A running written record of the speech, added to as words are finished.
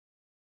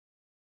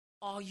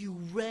Are you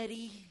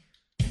ready?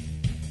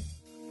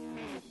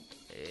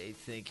 Hey,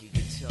 think you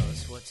can tell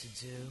us what to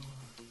do?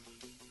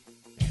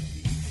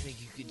 You think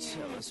you can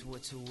tell us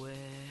what to wear?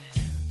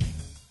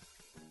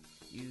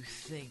 You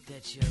think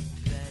that you're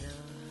better?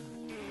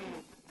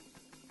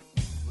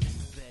 Well, you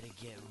better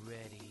get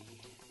ready.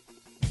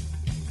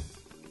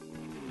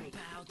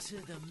 Bow to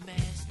the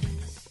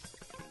masters.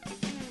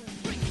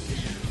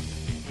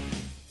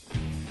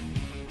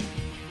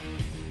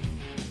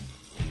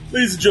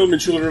 Ladies and gentlemen,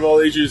 children of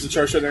all ages, the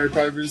Char Shot Nerd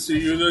Prime brings to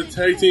you the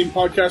tag team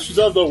podcasters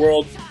of the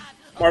world,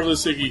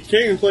 Marvelous Iggy,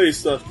 King and Play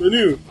Stuff, the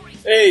new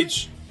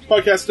age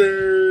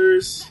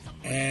podcasters.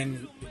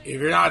 And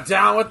if you're not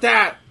down with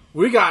that,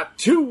 we got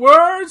 2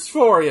 words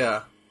for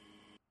you.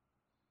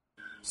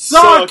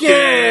 Suck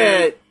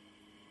it!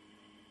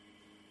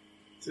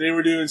 Today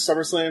we're doing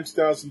SummerSlam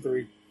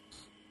 2003.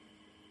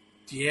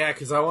 Yeah,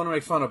 because I want to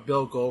make fun of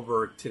Bill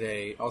Goldberg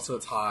today. Also,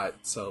 it's hot,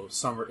 so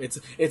summer.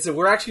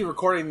 We're actually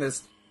recording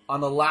this on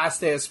the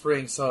last day of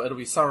spring, so it'll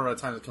be summer by the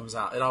time it comes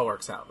out. It all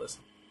works out.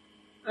 Listen.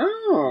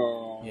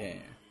 Oh. Yeah.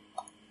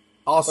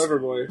 Also, clever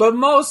boy. But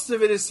most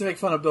of it is to make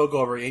fun of Bill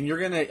Goldberg, and you're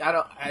gonna.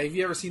 Have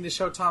you ever seen this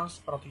show,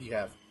 Thomas? I don't think you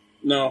have.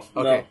 No.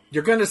 Okay. No.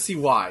 You're gonna see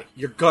why.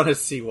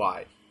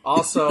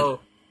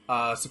 Also,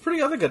 some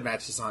pretty other good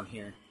matches on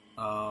here.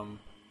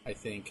 I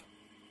think.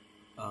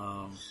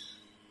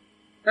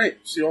 Alright,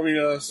 so you want me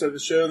to start the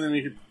show and then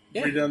we can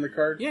read down the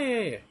card?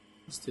 Yeah.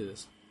 Let's do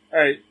this.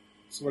 Alright,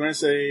 so when I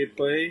say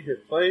play,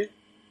 hit play.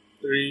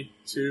 3,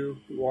 2,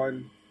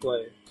 1,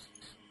 play.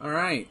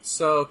 Alright,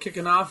 so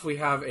kicking off, we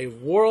have a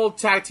World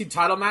Tag Team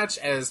title match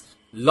as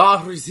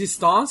La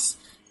Resistance.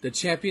 The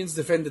champions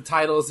defend the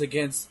titles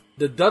against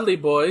the Dudley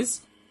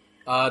Boys.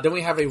 Then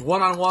we have a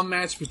one-on-one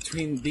match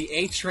between the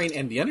A-Train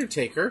and The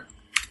Undertaker.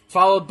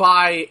 Followed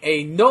by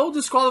a no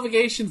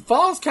disqualification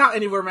Falls Count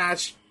Anywhere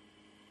match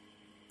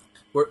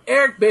where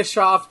Eric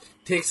Bischoff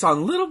takes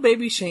on little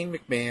baby Shane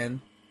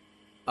McMahon.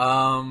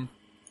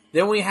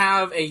 Then we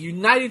have a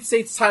United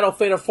States title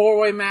Fatal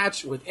 4-Way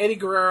match with Eddie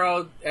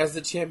Guerrero as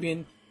the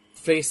champion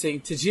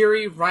facing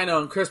Tajiri,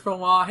 Rhino, and Chris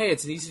Benoit. Hey,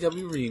 it's an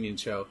ECW reunion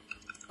show.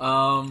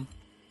 Then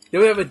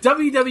we have a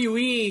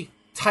WWE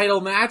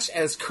title match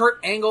as Kurt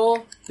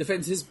Angle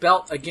defends his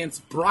belt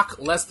against Brock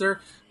Lesnar.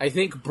 I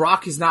think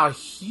Brock is now a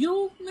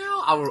heel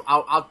now.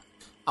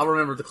 I'll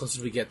remember the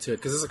closer we get to it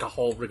because there's like a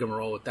whole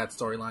rigmarole with that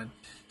storyline.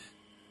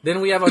 Then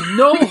we have a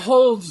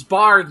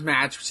no-holds-barred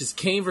match, which is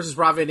Kane versus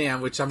Rob Van Dam,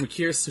 which I'm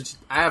curious.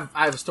 I have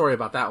a story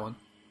about that one.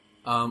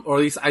 Or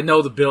at least I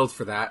know the build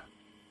for that.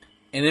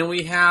 And then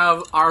we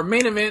have our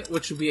main event,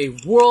 which will be a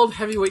World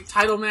Heavyweight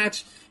title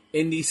match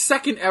in the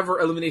second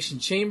ever Elimination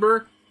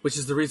Chamber, which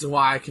is the reason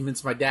why I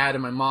convinced my dad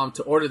and my mom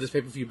to order this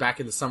pay-per-view back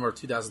in the summer of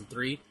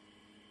 2003.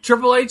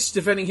 Triple H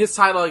defending his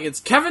title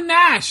against Kevin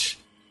Nash,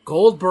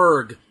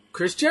 Goldberg,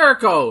 Chris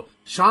Jericho,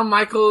 Shawn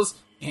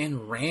Michaels,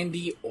 and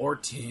Randy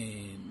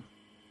Orton.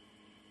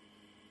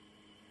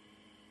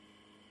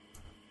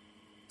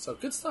 So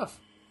good stuff.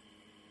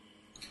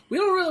 We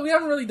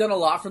haven't really done a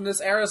lot from this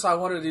era, so I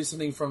wanted to do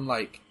something from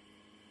like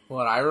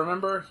what I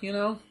remember, you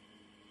know?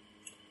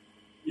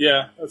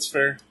 Yeah, that's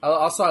fair.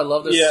 Also, I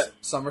love this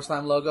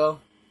SummerSlam logo.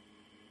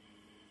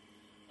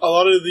 A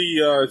lot of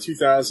the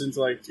 2000 to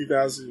like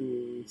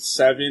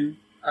 2007,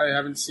 I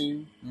haven't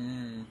seen.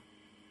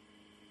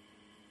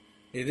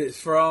 It is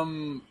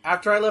from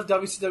after I left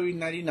WCW in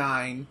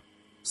 '99.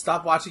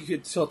 Stopped watching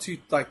it till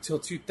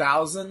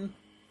 2000.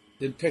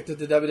 Then picked up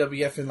the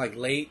WWF in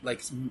late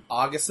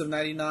August of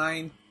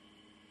 '99.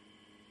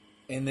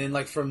 And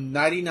then from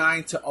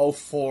 '99 to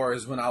 04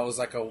 is when I was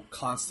like a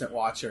constant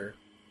watcher.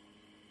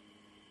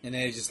 And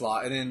then it just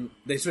lost. And then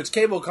they switched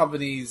cable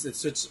companies. They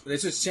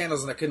switched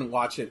channels, and I couldn't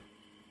watch it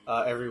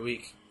every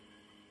week.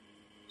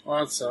 Well,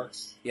 that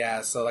sucks.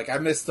 Yeah, so I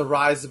missed the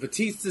rise of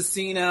Batista,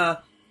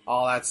 Cena,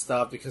 all that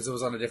stuff because it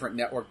was on a different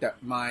network that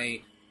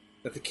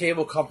the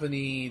cable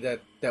company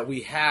that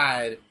we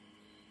had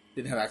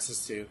didn't have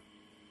access to.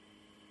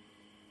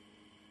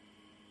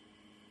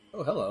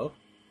 Oh, hello.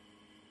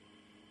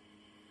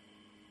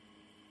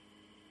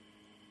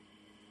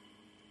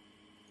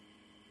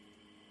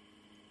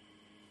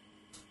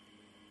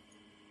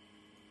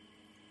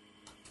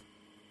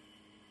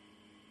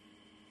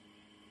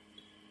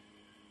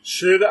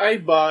 Should I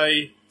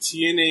buy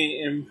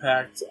TNA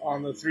Impact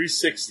on the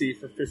 360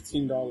 for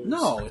 $15?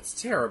 No,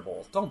 it's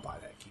terrible. Don't buy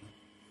that game.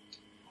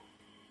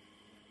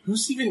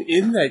 Who's even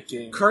in that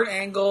game? Kurt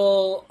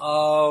Angle,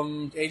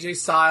 AJ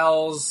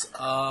Styles,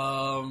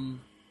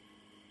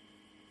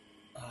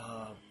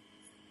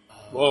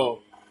 Whoa.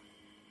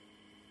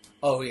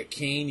 Oh, yeah,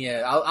 Kane,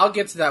 yeah. I'll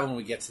get to that when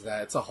we get to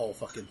that. It's a whole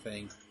fucking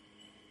thing.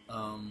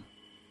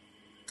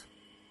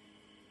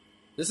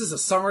 This is a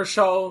summer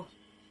show,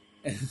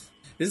 and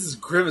this is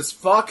grim as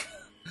fuck.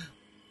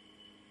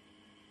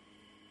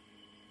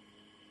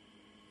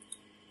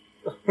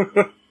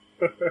 Do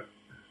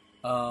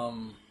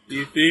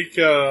you think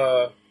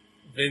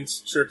Vince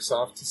jerks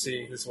off to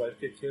see his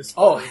wife get kissed?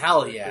 Oh,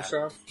 hell yeah.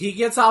 He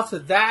gets off to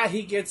that.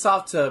 He gets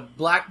off to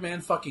black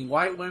men fucking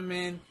white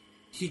women.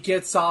 he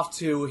gets off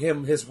to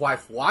his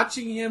wife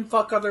watching him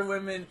fuck other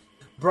women.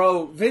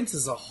 Bro, Vince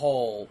is a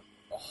whole...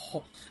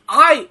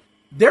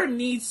 There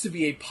needs to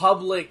be a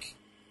public,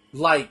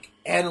 like,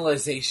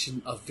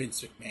 analyzation of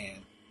Vince McMahon.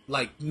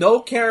 Like, no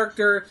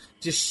character,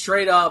 just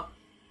straight up,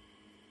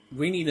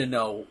 we need to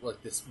know,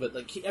 like, this. But,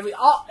 like,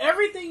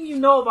 everything you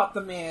know about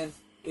the man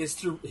is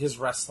through his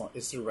wrestling.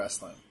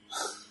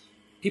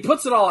 He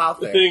puts it all out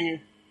there.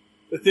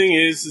 The thing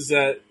is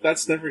that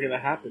that's never going to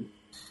happen.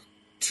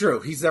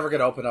 True. He's never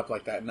going to open up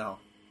like that, no.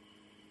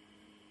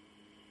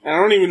 I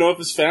don't even know if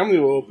his family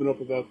will open up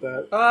about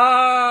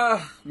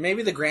that.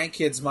 Maybe the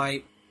grandkids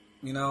might,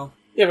 you know.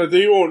 Yeah, but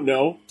they won't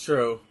know.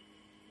 True.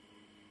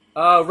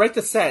 Rate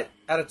the set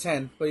out of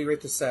 10. What do you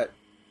rate the set?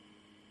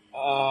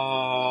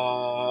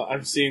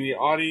 I've seen the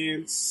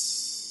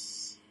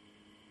audience.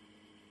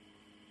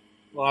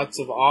 Lots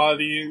of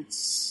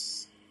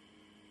audience.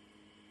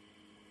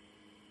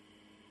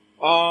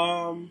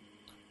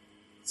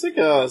 It's like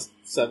a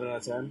 7 out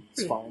of 10.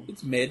 It's fine.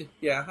 It's mid.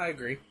 Yeah, I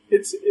agree.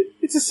 It's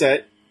a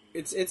set.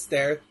 It's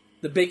there.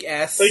 The big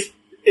S. Like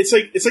it's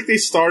like they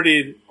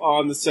started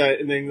on the set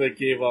and then like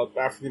gave up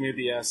after they made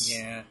the S.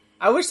 Yeah.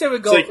 I wish they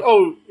would go. It's like,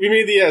 oh, we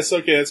made the S.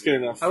 Okay, that's good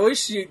enough. I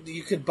wish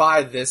you could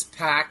buy this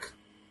pack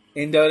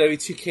in WWE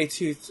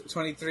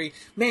 2K23.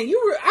 Man,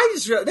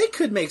 they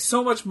could make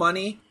so much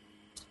money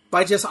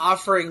by just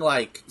offering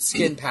like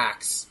skin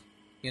packs.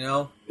 You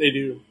know, they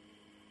do.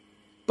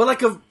 But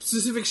like a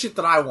specific shit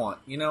that I want.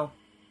 You know.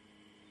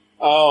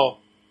 Oh,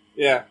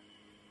 yeah.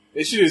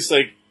 They should just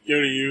like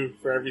go to you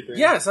for everything.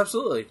 Yes,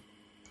 absolutely.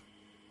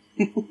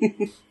 Get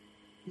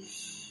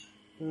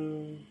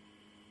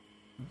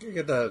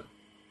the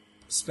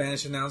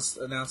Spanish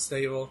announce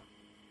table.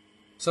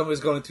 Somebody's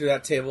going through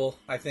that table,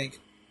 I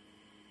think.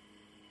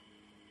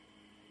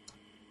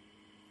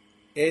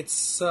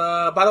 It's,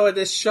 by the way,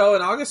 this show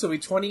in August will be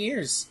 20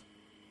 years.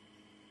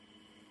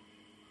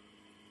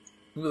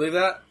 Can you believe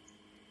that?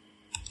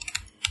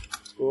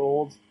 We're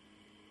old.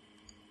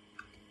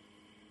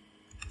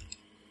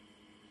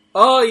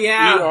 Oh,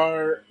 yeah. We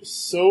are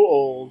so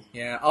old.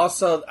 Yeah.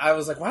 Also, I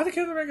was like, why the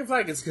American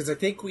flag? It's because I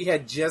think we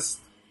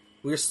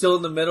were still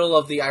in the middle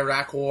of the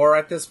Iraq War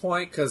at this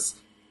point, because,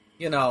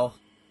 you know,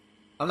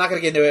 I'm not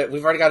going to get into it.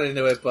 We've already got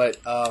into it, but,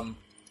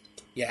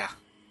 yeah.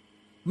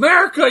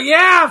 America,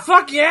 yeah!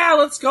 Fuck yeah,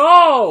 let's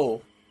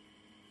go!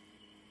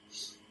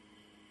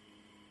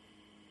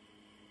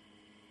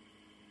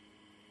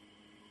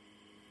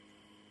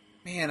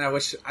 Man, I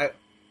wish I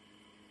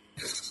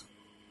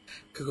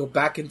could go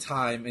back in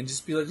time and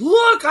just be like,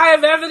 look, I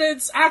have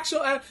evidence,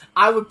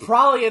 I would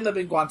probably end up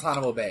in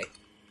Guantanamo Bay.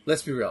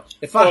 Let's be real.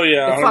 If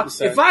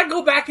I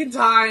go back in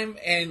time,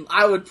 and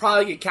I would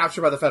probably get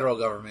captured by the federal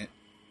government.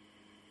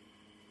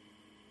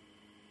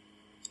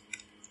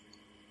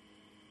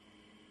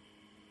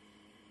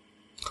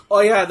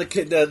 Oh yeah,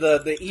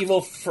 the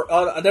evil.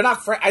 They're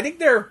not French. I think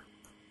they're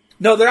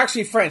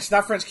actually French,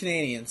 not French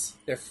Canadians.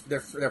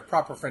 They're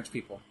proper French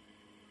people.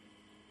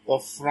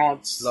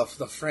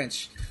 The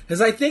French,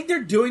 because I think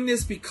they're doing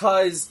this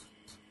because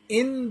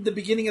in the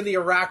beginning of the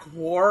Iraq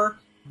War,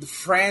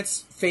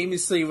 France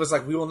famously was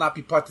like, "We will not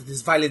be part of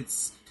this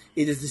violence.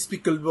 It is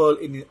despicable."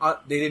 And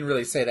they didn't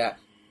really say that,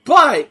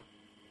 but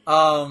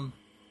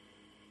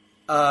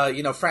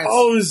you know, France.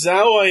 Oh, is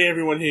that why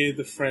everyone hated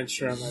the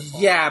French around that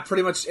time? Yeah,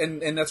 pretty much,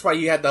 and that's why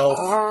you had the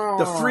whole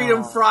the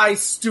freedom fry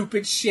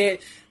stupid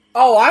shit.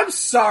 Oh, I'm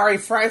sorry,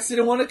 France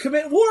didn't want to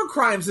commit war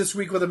crimes this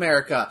week with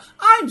America.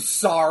 I'm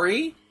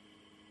sorry.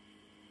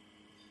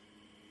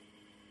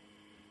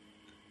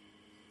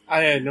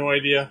 I had no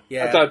idea.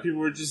 Yeah. I thought people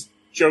were just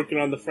joking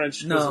on the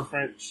French because of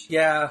French.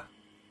 Yeah.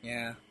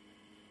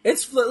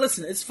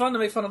 Listen, it's fun to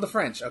make fun of the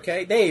French,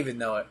 okay? They even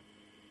know it.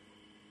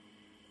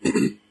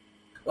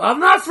 Well, I'm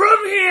not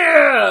from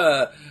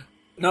here!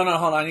 No,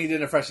 hold on, I need it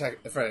in a fresh.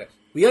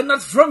 We are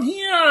not from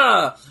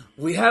here!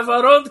 We have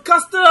our own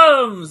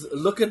customs!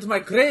 Look at my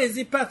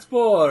crazy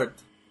passport!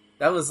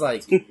 That was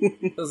like,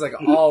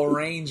 all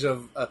range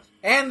of,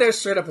 and they're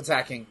straight up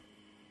attacking.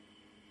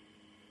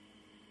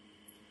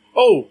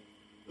 Oh!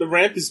 The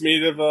ramp is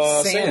made of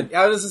sand.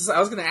 I was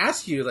going to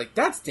ask you, like,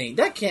 that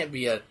can't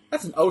be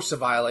that's an OSHA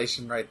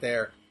violation right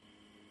there.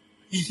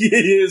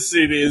 Yes,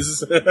 it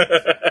is.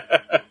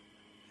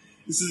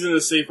 This isn't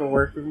a safe and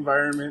work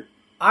environment.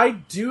 I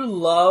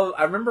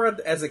remember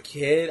as a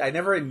kid, I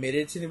never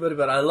admitted to anybody,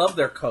 but I love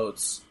their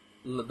coats.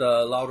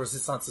 The La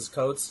Resistance's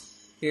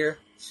coats here.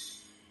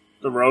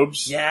 The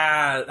robes?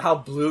 Yeah, how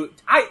blue.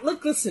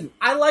 Listen,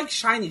 I like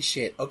shiny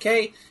shit,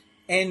 okay?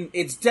 And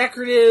it's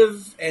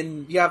decorative,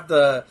 and you have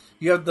the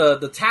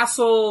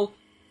tassel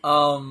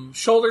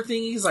shoulder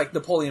thingies like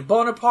Napoleon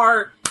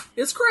Bonaparte.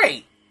 It's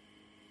great.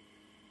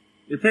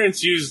 Your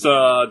parents used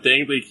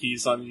dangly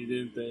keys on you,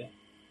 didn't they?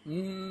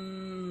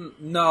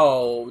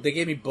 No, they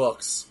gave me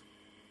books.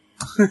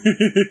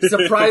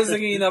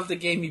 Surprisingly enough, they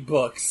gave me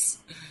books.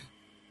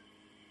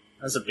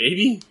 As a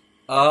baby?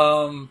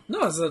 No,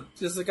 as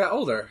I got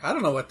older. I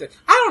don't know what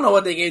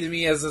they gave to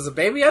me as a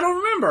baby. I don't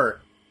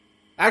remember.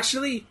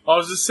 Actually, I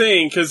was just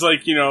saying, because,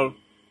 like, you know,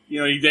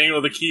 you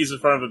dangle the keys in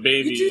front of a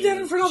baby. You do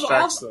that in front of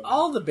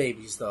all the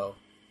babies, though.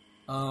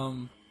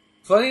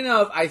 Funny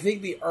enough, I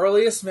think the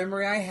earliest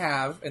memory I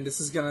have, and this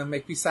is going to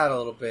make me sad a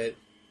little bit,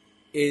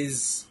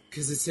 is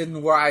because it's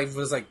in where I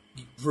was like,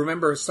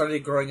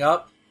 started growing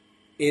up,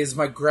 is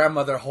my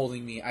grandmother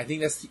holding me. I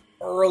think that's the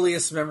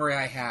earliest memory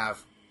I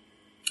have.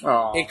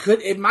 Oh.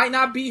 It might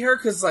not be her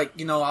because, I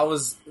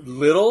was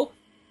little,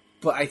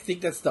 but I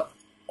think that's the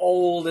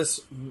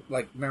oldest,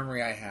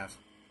 memory I have.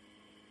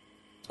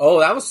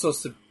 Oh, that was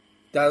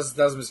that was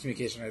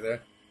miscommunication right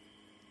there.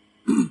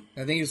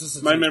 I think it was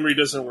just my memory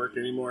doesn't work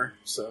anymore,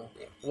 so.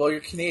 Well,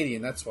 you're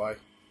Canadian, that's why.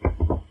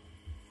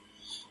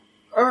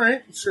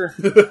 Alright, sure.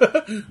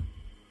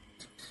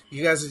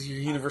 You guys with your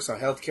universal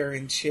healthcare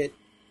and shit.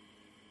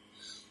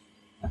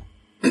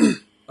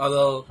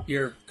 Although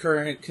your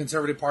current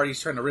conservative party is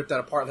trying to rip that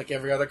apart like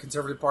every other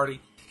conservative party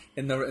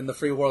in the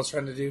free world is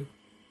trying to do.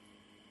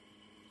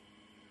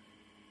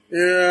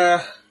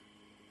 Yeah.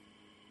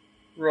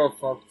 We're all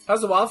fucked.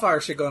 How's the wildfire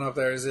shit going up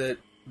there? Is it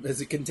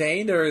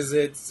contained or is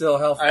it still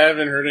healthy? I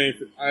haven't heard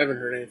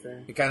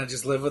anything. You kind of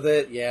just live with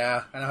it?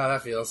 Yeah, I know how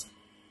that feels.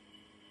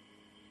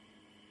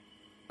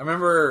 I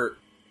remember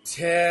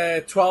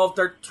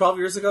 12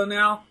 years ago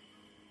now,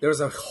 there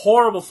was a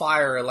horrible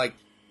fire,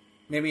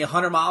 maybe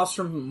 100 miles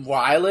from where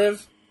I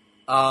live.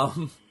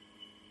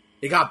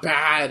 It got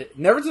bad.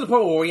 Never to the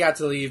point where we had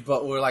to leave,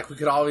 but we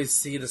could always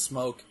see the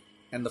smoke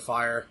and the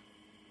fire.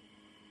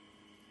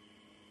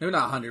 Maybe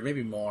not 100,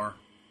 maybe more.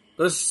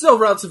 But it's still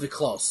relatively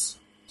close.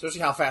 Especially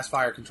how fast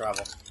fire can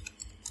travel.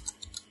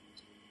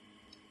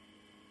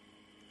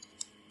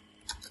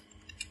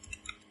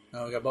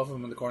 Oh, we got both of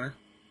them in the corner.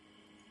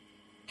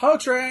 Ho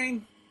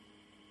train!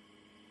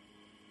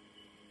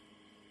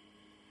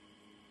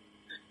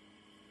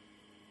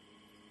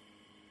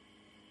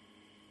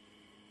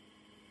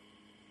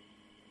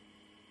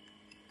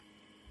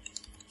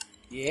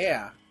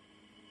 Yeah.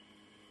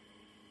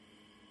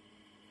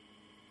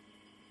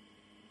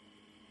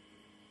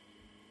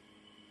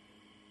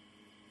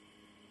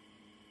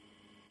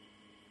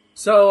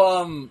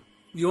 So,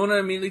 you want to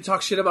immediately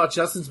talk shit about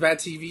Justin's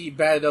bad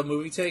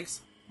movie takes?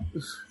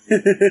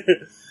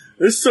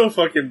 It's so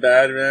fucking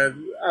bad,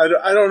 man.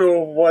 I don't know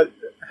what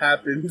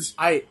happened.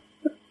 I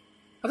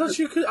thought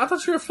you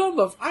were a film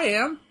buff. I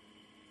am.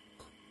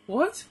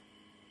 What?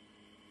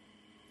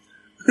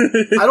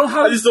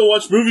 I just don't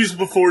watch movies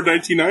before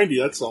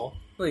 1990. That's all.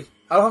 I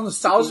don't have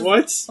nostalgia.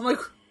 What? I'm like,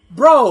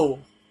 bro.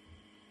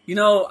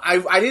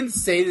 I didn't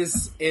say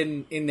this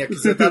in there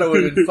because I thought it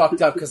would have been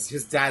fucked up because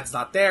his dad's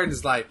not there in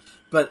his life.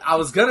 But I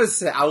was gonna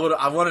say, I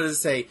wanted to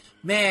say,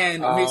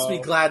 man, it makes me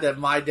glad that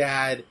my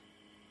dad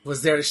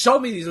was there to show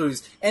me these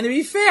movies. And to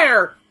be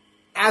fair,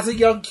 as a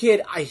young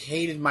kid, I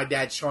hated my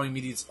dad showing me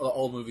these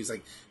old movies.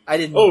 I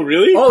didn't. Oh,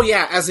 really? Oh,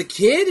 yeah. As a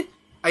kid,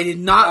 I did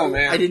not. Oh,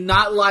 man. I did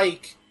not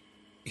like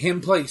him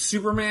playing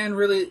Superman.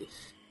 Really,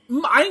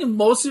 I think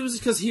mostly it was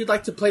because he would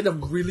like to play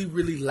them really,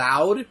 really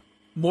loud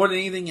more than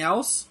anything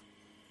else.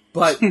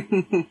 But,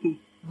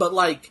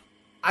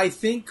 I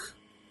think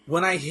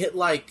when I hit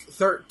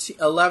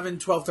 11,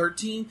 12,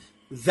 13,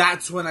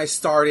 that's when I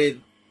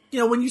started,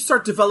 when you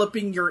start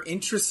developing your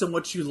interests in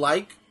what you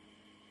like,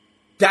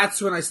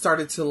 that's when I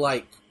started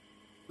to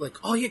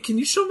oh yeah, can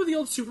you show me the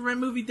old Superman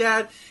movie,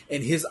 Dad?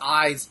 And his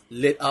eyes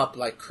lit up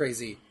like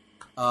crazy.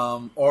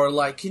 Or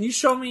can you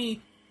show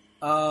me,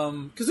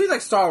 cause we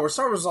like Star Wars.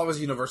 Star Wars is always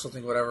a universal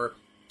thing, whatever.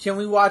 Can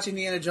we watch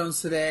Indiana Jones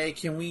today?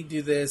 Can we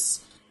do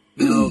this?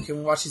 Can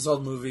we watch these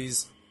old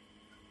movies?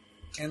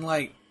 And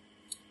I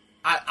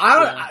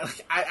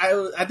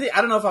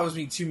don't know if I was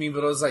being too mean,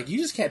 but I was like, you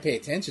just can't pay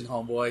attention,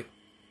 homeboy.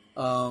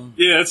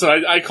 Yeah, that's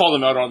what I called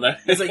him out on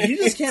that. It's you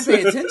just can't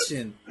pay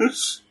attention.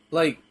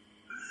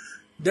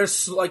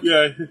 There's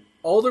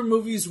older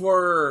movies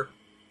were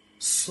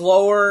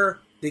slower.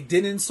 They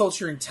didn't insult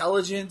your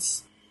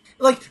intelligence.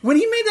 When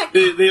he made that,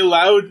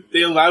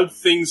 they allowed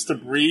things to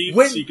breathe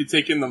so you could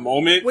take in the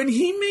moment. When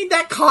he made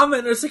that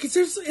comment, it's like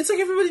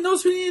everybody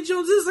knows who Indiana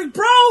Jones is.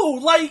 Bro,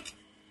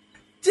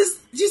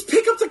 just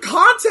pick up the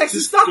context.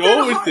 It's not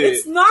that hard.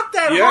 It's not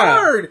that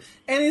hard.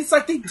 And it's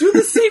they do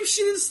the same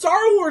shit in Star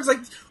Wars.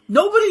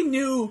 Nobody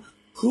knew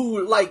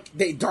who,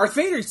 Darth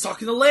Vader is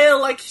talking to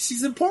Leia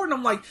she's important.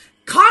 I'm like,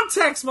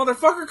 context,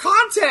 motherfucker,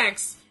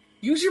 context.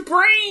 Use your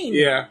brain.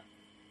 Yeah.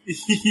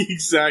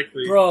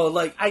 Exactly. Bro,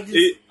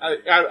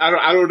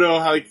 I don't know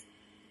how,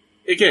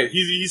 again,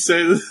 he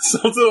said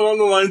something along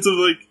the lines of,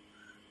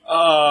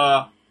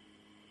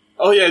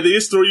 oh yeah, they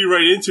just throw you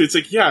right into it.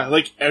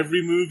 It's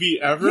every movie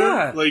ever.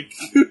 Yeah. They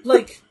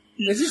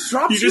just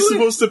drop you're just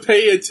supposed to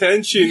pay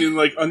attention and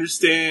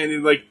understand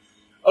and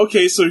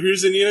okay, so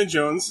here's Indiana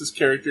Jones, his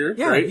character,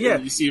 right? Yeah.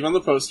 And you see him on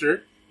the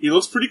poster. He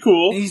looks pretty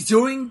cool. And he's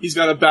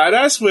got a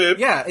badass whip.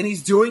 Yeah, and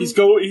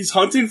he's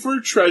hunting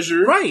for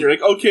treasure. Right.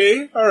 You're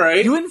okay,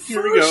 alright. You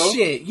infer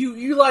shit.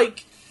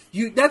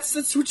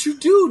 That's what you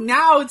do.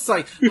 Now it's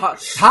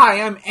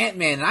hi, I'm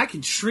Ant-Man and I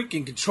can shrink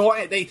and control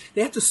it. They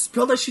have to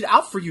spell that shit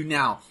out for you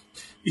now.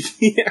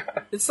 Yeah.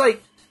 It's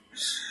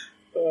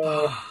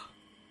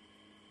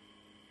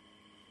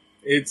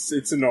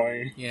It's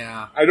annoying.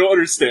 Yeah. I don't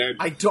understand.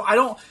 I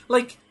don't,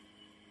 like,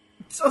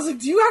 I was like,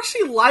 do you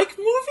actually like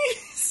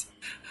movies?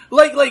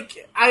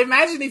 like, I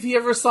imagine if he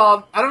ever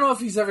saw, I don't know if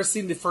he's ever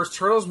seen the first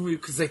Turtles movie,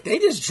 because, like, they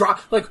just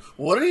dropped, like,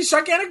 what are these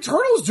gigantic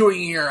turtles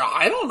doing here?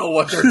 I don't know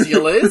what their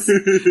deal is.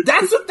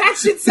 That's what that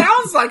shit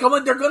sounds like. I'm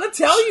like, they're gonna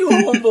tell you,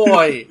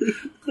 homeboy.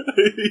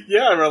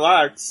 Yeah,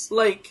 relax.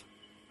 Like,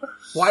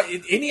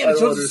 why, Indiana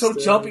Jones is so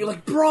jumpy,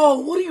 like, bro,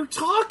 what are you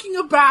talking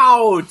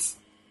about?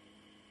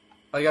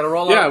 I gotta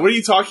roll Yeah, up. what are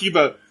you talking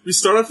about? We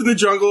start off in the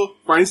jungle,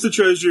 finds the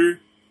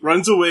treasure,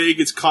 runs away,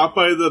 gets caught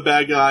by the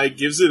bad guy,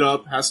 gives it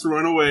up, has to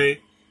run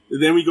away,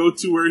 and then we go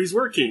to where he's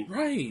working.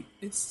 Right.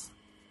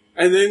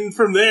 And then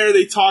from there,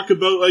 they talk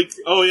about, like,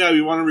 oh yeah,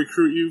 we want to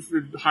recruit you,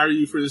 hire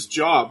you for this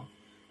job.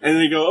 And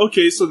they go,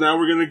 okay, so now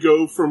we're going to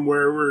go from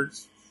where we're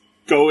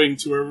going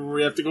to where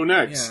we have to go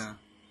next. Yeah.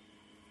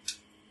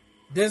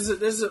 There's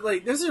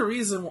a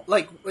reason,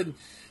 like, when...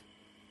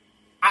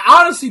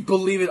 I honestly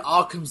believe it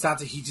all comes down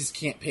to he just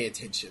can't pay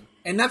attention.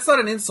 And that's not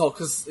an insult,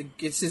 because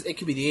it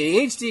could be the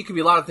ADHD, it could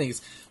be a lot of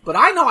things. But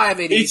I know I have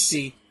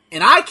ADHD,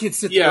 and I can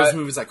sit through those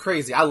movies like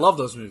crazy. I love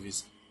those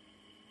movies.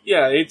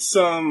 Yeah, it's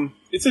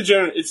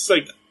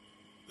like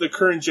the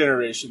current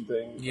generation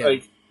thing. Yeah.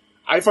 Like,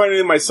 I find it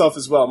in myself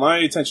as well. My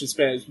attention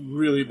span is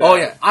really bad. Oh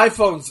yeah,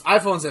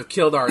 iPhones have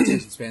killed our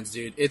attention spans,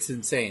 dude. It's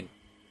insane.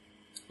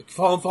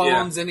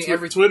 Phones, and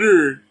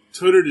everything.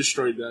 Twitter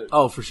destroyed that.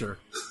 Oh, for sure.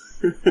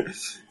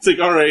 It's like,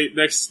 all right,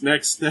 next,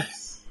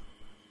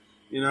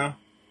 you know.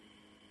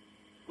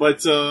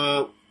 But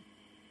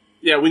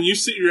yeah, when you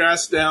sit your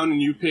ass down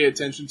and you pay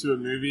attention to a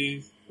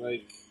movie,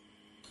 like,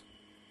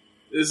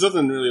 there's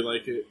nothing really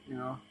like it, you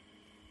know.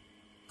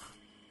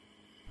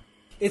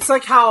 It's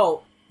like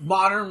how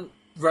modern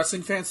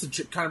wrestling fans,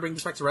 to kind of bring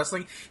this back to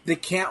wrestling, they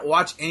can't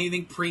watch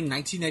anything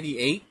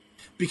pre-1998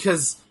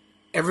 because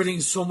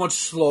everything's so much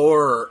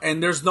slower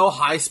and there's no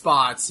high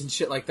spots and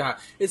shit like that.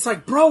 It's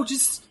like, bro,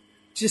 just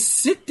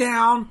sit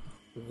down,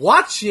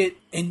 watch it,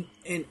 and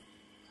wait,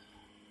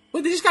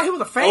 they just got hit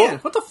with a fan. Oh.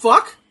 What the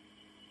fuck?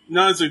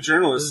 No, it's a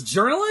journalist. Is it a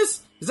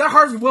journalist? Is that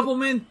Harvey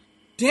Whippleman?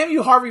 Damn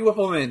you, Harvey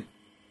Whippleman.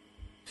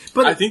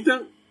 But I think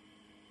that...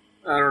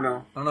 I don't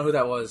know. I don't know who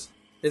that was.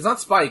 It's not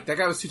Spike. That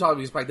guy was too tall to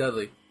be Spike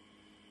Dudley.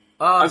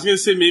 I was gonna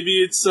say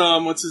maybe it's,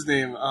 what's his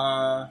name?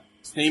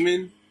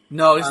 Heyman?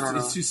 No,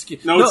 it's too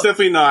skinny. No, it's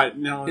definitely not.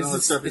 No,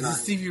 it's definitely not. Is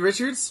it Stevie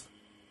Richards?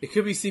 It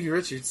could be Stevie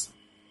Richards.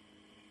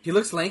 He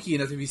looks lanky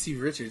enough to be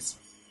Stevie Richards.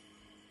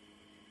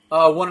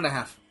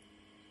 1.5.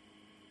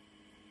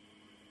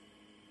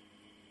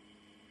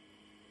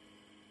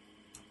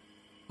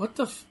 What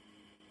the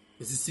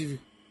is it Stevie?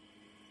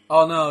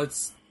 Oh no,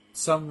 it's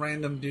some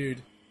random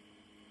dude.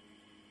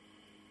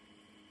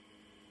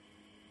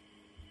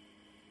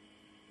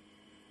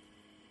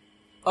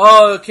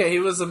 Oh, okay, he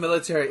was a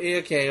military.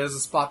 Okay, it was a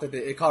spot that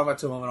it called him out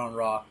to a moment on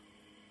Raw.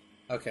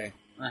 Okay.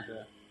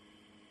 Okay.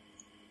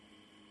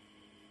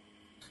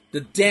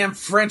 The damn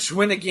French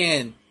win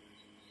again.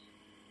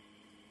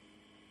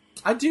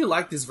 I do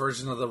like this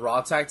version of the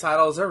Raw tag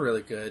titles. They're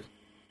really good.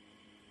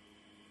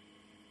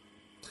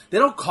 They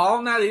don't call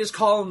them that. They just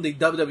call them the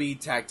WWE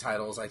tag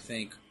titles, I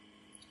think.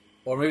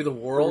 Or maybe the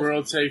World. The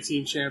World Tag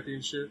Team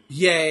Championship.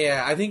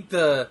 Yeah. I think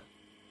the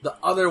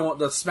other one,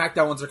 the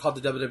SmackDown ones are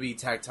called the WWE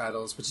tag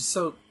titles, which is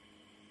so...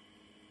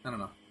 I don't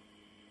know.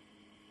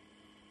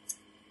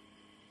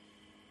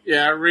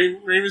 Yeah, Rey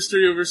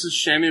Mysterio versus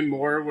Shannon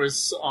Moore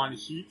was on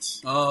Heat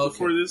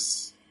before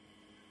this.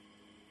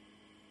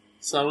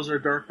 So that was our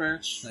dark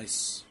match.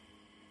 Nice.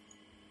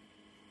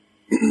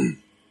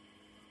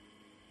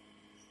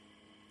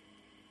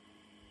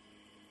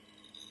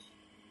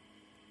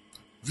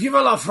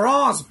 Viva la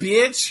France,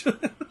 bitch!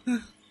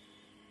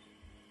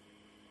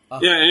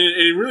 Yeah, and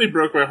it really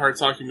broke my heart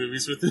talking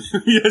movies with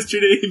him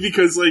yesterday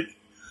because, like,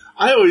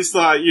 I always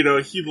thought, you know,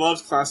 he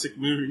loves classic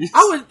movies.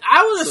 I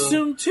would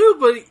assume too,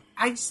 but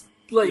I just,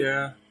 like,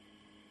 yeah.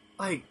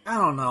 Like, I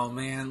don't know,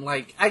 man.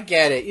 Like, I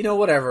get it, you know,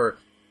 whatever.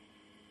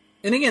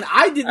 And again,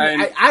 I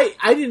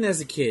didn't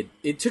as a kid.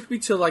 It took me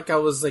till, like, I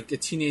was, like, a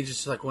teenager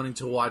to, like, wanting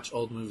to watch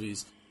old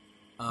movies.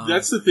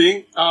 That's the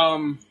thing.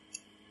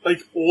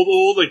 Like,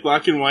 old, like,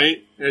 black and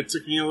white, it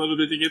took me a little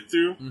bit to get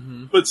through.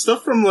 Mm-hmm. But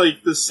stuff from,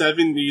 like, the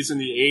 70s and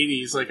the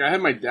 80s, like, I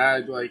had my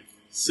dad, like,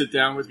 sit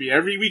down with me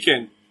every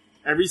weekend.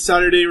 Every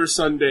Saturday or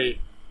Sunday.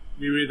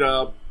 We would,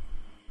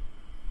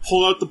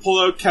 pull out the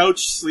pull-out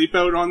couch, sleep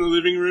out on the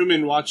living room,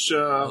 and watch,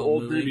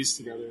 old movies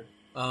together.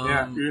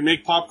 Yeah, we would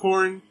make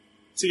popcorn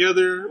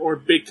together, or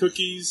bake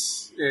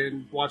cookies,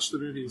 and watch the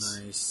movies.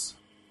 Nice.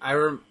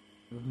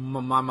 My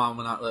mom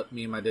would not let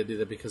me and my dad do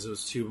that because it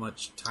was too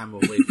much time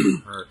away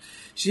from her.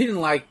 She didn't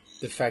like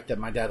the fact that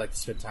my dad liked to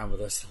spend time with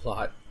us a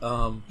lot.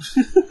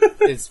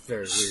 It's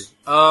very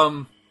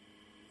weird.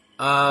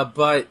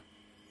 But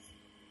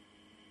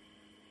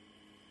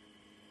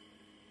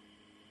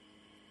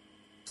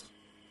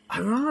I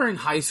remember in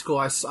high school,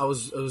 I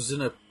was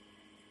in a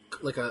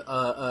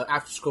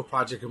after school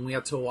project, and we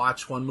had to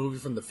watch one movie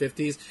from the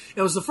 50s.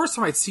 It was the first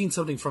time I'd seen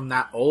something from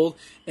that old,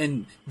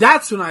 and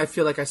that's when I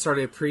feel like I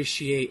started to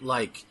appreciate,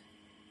 like,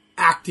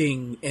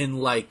 acting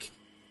and like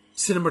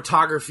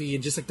cinematography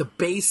and just like the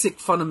basic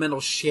fundamental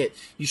shit.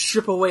 You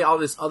strip away all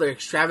this other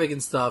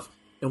extravagant stuff,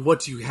 and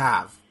what do you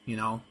have? You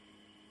know?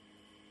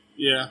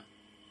 Yeah.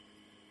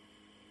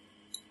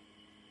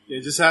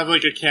 Yeah, just have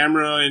like a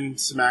camera and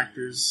some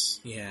actors.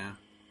 Yeah.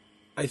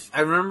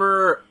 I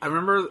remember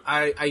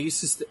I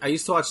used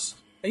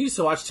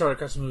to watch Taylor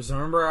Crush movies. I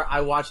remember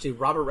I watched a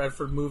Robert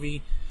Redford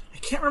movie. I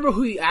can't remember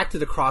who he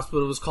acted across, but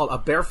it was called A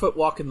Barefoot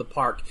Walk in the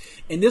Park.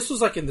 And this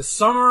was like in the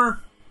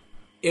summer.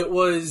 It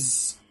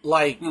was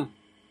like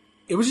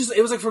it was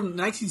like from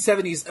the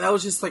 1970s, and I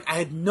was just like, I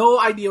had no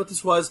idea what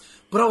this was,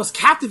 but I was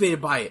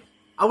captivated by it.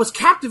 I was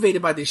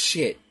captivated by this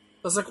shit.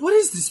 I was like, what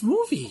is this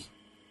movie?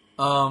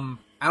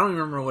 I don't even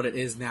remember what it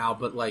is now,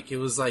 but like it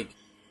was like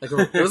it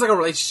was like a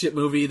relationship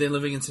movie. They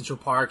living in Central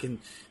Park and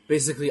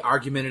basically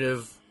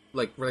argumentative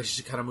like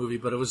relationship kind of movie.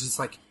 But it was just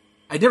like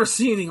I'd never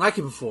seen anything like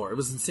it before. It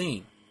was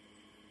insane.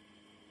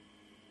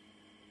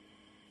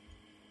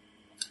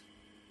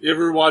 You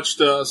ever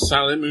watched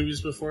silent movies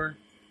before?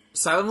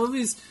 Silent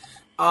movies?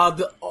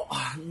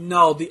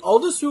 No. The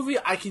oldest movie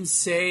I can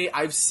say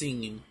I've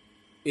seen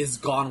is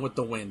Gone with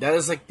the Wind. That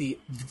is like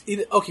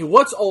okay.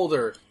 What's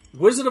older,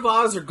 Wizard of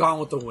Oz or Gone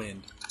with the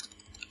Wind?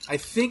 I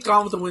think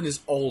Gone with the Wind is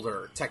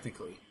older,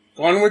 technically.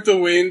 Gone with the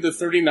Wind, the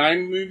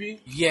 39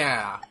 movie?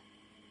 Yeah.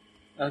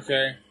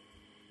 Okay.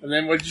 And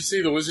then what did you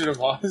say, The Wizard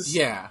of Oz?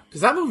 Yeah,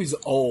 because that movie's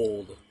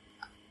old.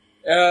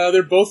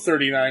 They're both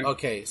 39.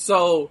 Okay,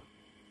 so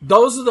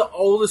those are the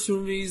oldest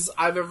movies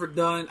I've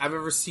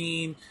ever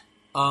seen.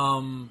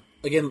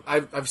 Again,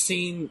 I've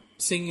seen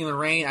Singing in the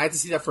Rain. I had to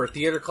see that for a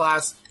theater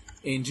class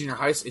in junior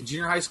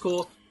high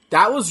school.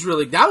 That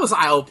was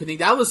eye-opening.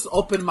 That was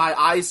opened my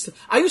eyes.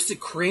 I used to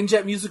cringe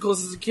at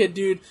musicals as a kid,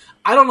 dude.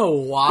 I don't know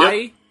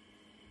why,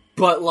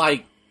 but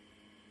like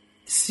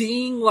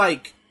seeing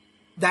like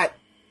that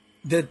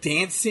the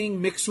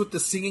dancing mixed with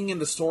the singing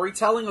and the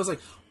storytelling, I was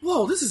like,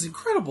 whoa, this is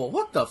incredible.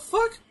 What the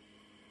fuck?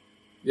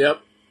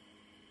 Yep.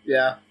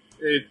 Yeah.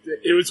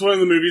 It was one of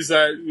the movies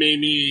that made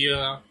me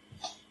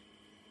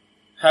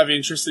have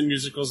interest in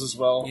musicals as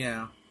well.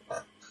 Yeah.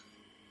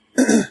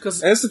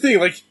 Because that's the thing,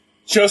 like,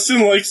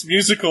 Justin likes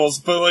musicals,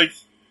 but, like,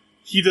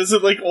 he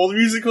doesn't like old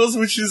musicals,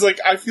 which is, like,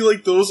 I feel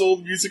like those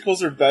old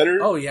musicals are better.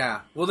 Oh,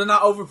 yeah. Well, they're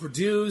not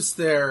overproduced.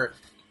 They're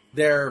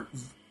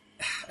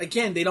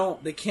again,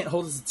 they can't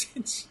hold his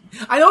attention.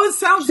 I know it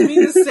sounds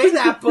mean to say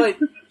that, but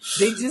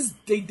they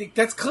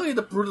that's clearly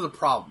the root of the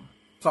problem.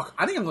 Fuck,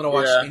 I think I'm going to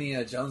watch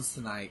Indiana Jones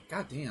tonight.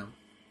 God damn.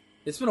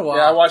 It's been a while.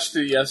 Yeah, I watched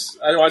it, yes.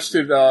 I watched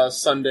it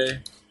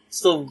Sunday.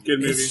 Still a good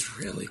movie. It's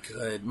really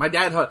good. My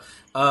dad,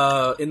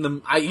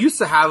 I used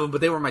to have them,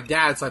 but they were my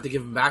dad's, so I have to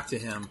give them back to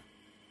him.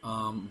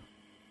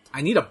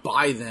 I need to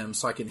buy them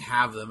so I can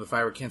have them if I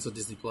ever cancel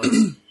Disney Plus.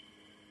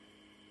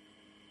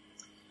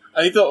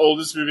 I think the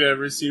oldest movie I've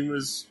ever seen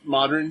was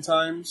Modern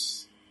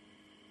Times.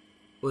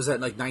 Was that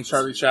like 19?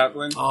 Charlie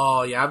Chaplin.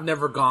 Oh, yeah, I've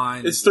never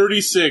gone. It's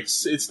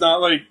 36. It's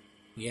not like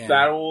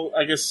that old.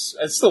 I guess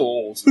it's still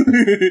old.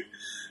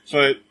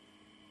 But,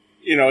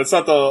 you know, it's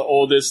not the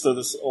oldest of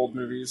the old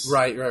movies.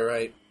 Right.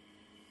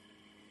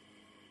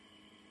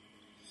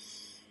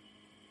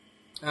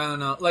 I don't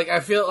know. I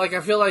feel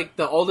like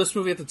the oldest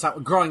movie at the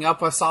time, growing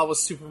up, I saw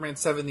was Superman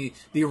 7,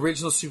 the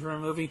original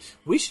Superman movie.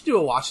 We should do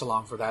a watch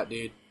along for that,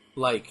 dude.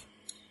 Like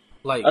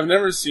I've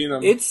never seen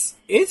them. It's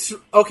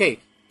okay.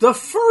 The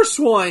first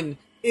one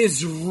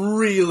is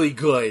really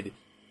good.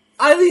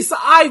 At least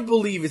I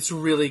believe it's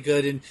really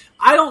good, and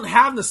I don't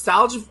have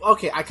nostalgia.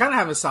 Okay, I kind of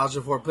have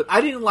nostalgia for it, but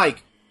I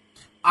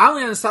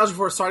only had nostalgia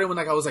for it starting when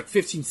I was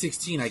 15,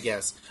 16, I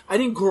guess. I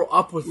didn't grow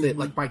up with it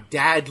like my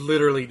dad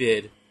literally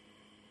did.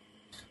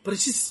 But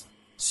it's just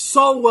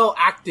so well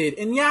acted.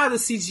 And yeah, the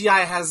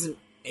CGI hasn't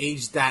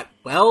aged that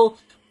well,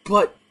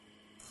 but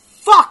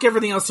fuck,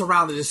 everything else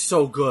around it is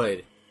so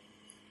good.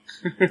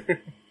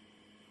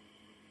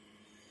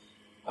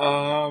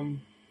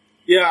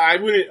 Yeah, I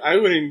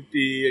wouldn't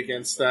be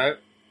against that.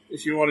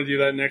 If you want to do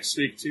that next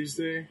week,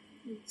 Tuesday.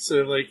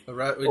 So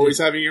always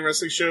having a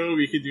wrestling show,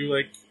 we could do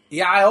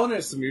I own it.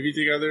 Just a movie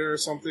together or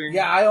something.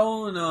 Yeah, I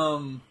own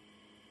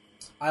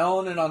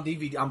it on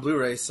DVD, on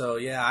Blu-ray, so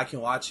yeah, I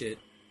can watch it.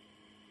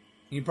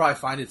 You can probably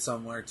find it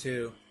somewhere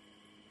too.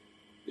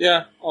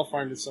 Yeah, I'll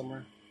find it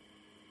somewhere.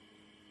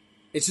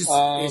 It's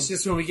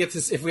just when we get to,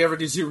 if we ever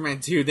do Superman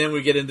 2, then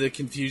we get into the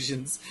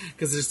confusions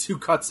because there's 2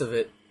 cuts of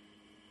it.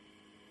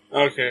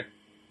 Okay.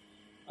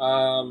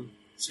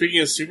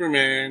 Speaking of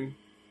Superman,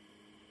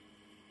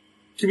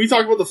 can we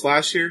talk about the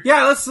Flash here?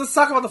 Yeah, let's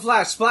talk about the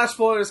Flash. Flash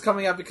spoilers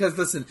coming up because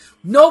listen,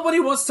 nobody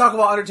wants to talk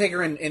about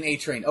Undertaker and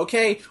A-Train.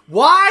 Okay,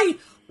 why?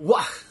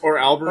 Or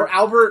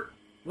Albert?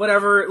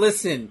 Whatever.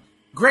 Listen,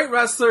 great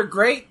wrestler,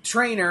 great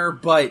trainer,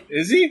 but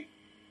is he?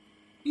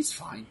 He's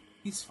fine.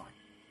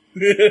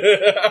 They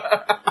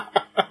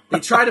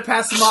tried to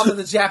pass him off as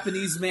a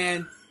Japanese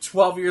man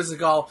 12 years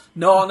ago.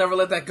 No, I'll never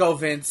let that go,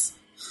 Vince.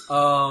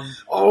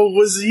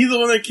 Was he the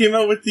one that came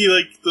out with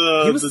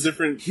the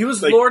different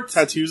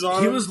tattoos on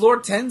him? He was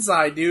Lord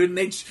Tensai, dude, and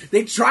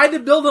they tried to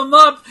build him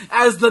up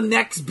as the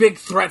next big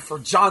threat for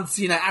John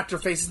Cena after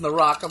facing The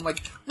Rock. I'm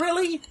like,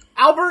 really,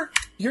 Albert?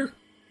 Okay,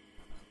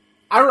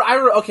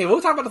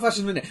 we'll talk about the Flash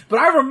in a minute, but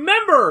I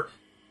remember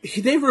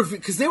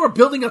because they were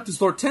building up this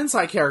Lord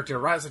Tensai character,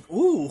 right? I was like,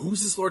 ooh,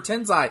 who's this Lord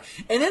Tensai?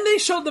 And then they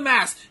showed the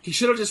mask. He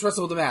should have just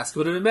wrestled with the mask. It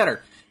would have been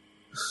better.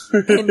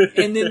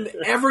 and then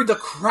the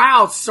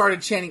crowd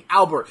started chanting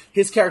Albert.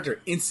 His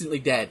character instantly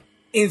dead.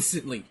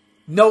 Instantly.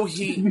 No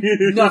heat,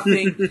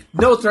 nothing,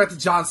 no threat to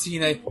John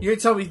Cena. You're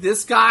gonna tell me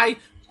this guy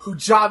who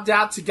jobbed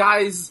out to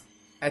guys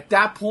at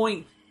that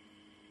point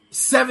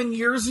 7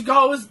 years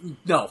ago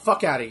no,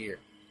 fuck out of here.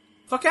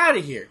 Fuck out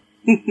of here.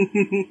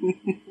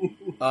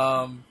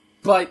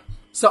 But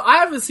so I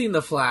haven't seen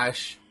The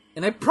Flash,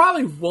 and I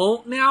probably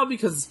won't now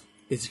because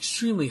it's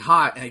extremely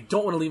hot and I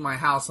don't want to leave my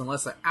house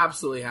unless I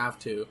absolutely have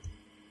to.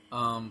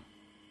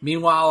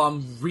 Meanwhile,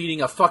 I'm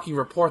reading a fucking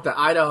report that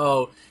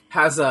Idaho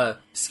has a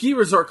ski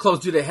resort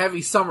closed due to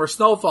heavy summer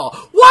snowfall.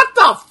 What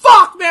the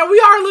fuck, man? We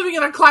are living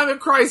in a climate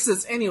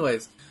crisis.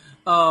 Anyways,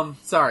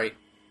 sorry.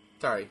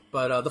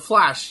 But, The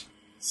Flash.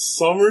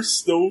 Summer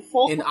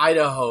snowfall? In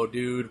Idaho,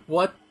 dude.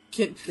 What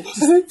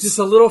just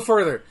a little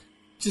further.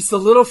 Just a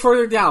little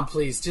further down,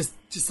 please. Just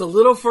a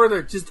little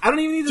further. I don't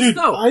even need the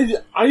snow.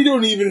 I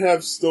don't even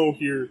have snow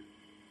here.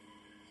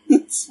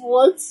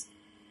 What?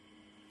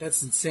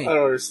 That's insane. I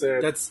don't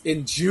understand. That's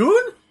in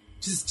June?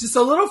 Just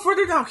a little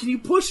further down. Can you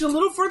push a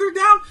little further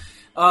down?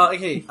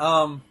 Okay,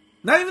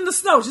 not even the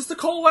snow, just the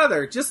cold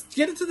weather. Just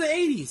get it to the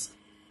 80s.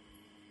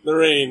 The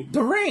rain.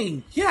 The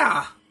rain,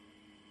 yeah.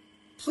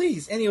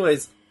 Please.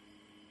 Anyways,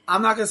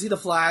 I'm not going to see The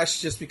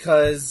Flash just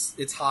because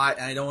it's hot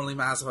and I don't want to leave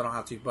my house if I don't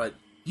have to, but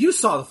you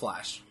saw The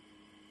Flash.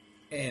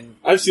 And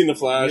I've seen The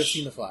Flash. You've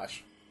seen The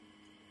Flash.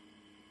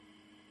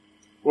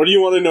 What do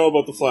you want to know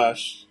about The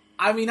Flash?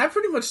 I mean, I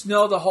pretty much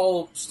know the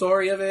whole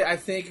story of it, I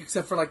think,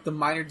 except for, like, the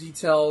minor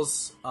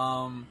details.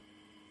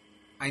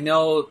 I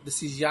know the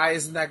CGI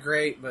isn't that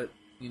great, but,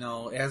 you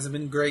know, it hasn't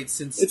been great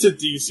since... It's a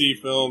DC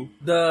film.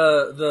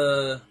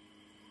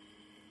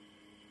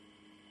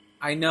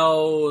 I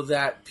know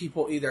that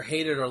people either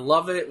hate it or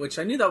love it, which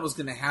I knew that was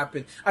going to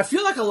happen. I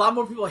feel like a lot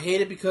more people hate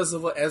it because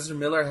of what Ezra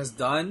Miller has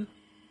done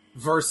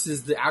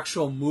versus the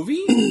actual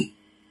movie.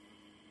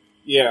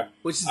 Yeah,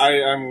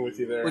 I'm with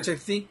you there. Which I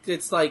think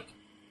it's like...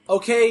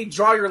 Okay,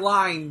 draw your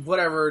line,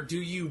 whatever, do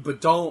you, but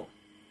don't,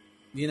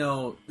 you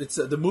know, it's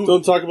the movie.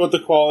 Don't talk about the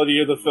quality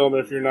of the film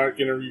if you're not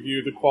going to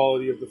review the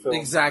quality of the film.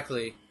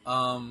 Exactly.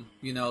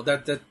 You know,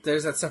 that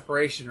there's that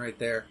separation right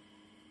there.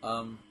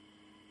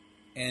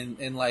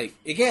 And like,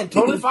 again,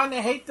 totally fine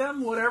to hate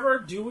them, whatever,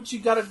 do what you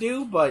gotta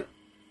do, but,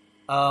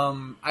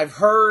 I've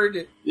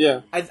heard...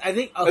 Yeah. I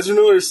think... Ezra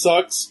Miller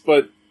sucks,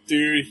 but,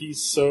 dude,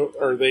 he's so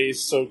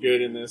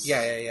good in this.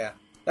 Yeah.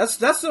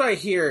 That's what I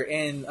hear,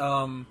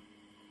 and,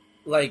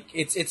 like,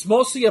 it's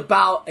mostly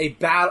about a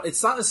battle.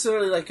 It's not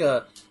necessarily like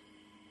a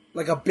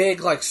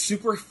big, like,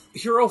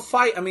 superhero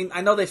fight. I mean,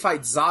 I know they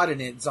fight Zod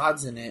in it.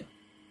 Zod's in it.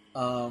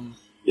 Yeah,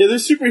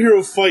 there's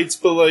superhero fights,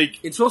 but, like...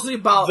 It's mostly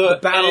about the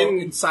battle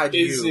inside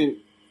you.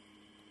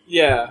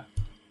 Yeah.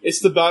 It's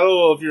the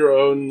battle of your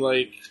own,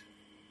 like...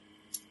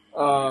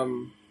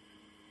 your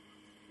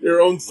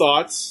own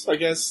thoughts, I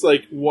guess.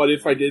 Like, what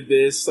if I did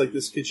this? Like,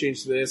 this could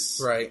change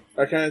this. Right.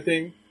 That kind of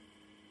thing.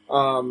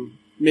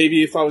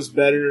 Maybe if I was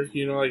better,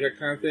 you know, like that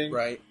kind of thing.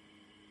 Right.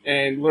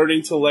 And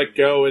learning to let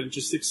go and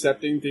just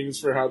accepting things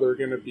for how they're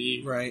going to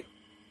be. Right.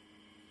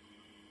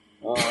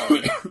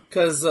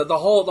 Because the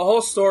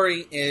whole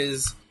story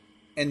is,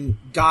 and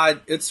God,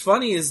 it's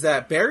funny is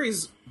that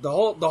Barry's the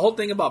whole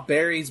thing about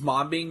Barry's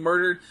mom being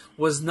murdered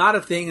was not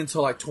a thing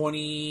until like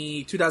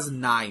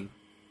 2009.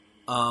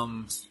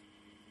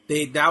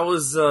 That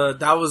was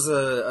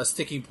a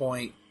sticking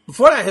point.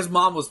 Before that, his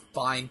mom was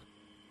fine.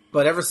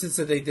 But ever since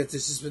that, this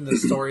has just been the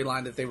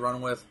storyline that they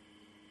run with.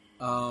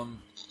 That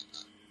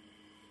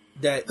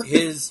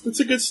his... It's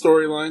a good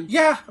storyline.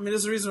 Yeah, I mean,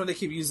 there's a reason why they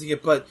keep using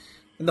it, but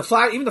in the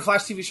Flash, even the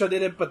Flash TV show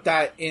did it, but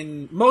that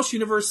in most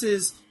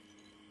universes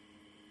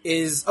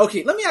is...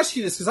 Okay, let me ask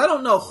you this, because I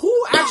don't know.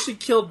 Who actually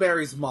killed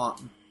Barry's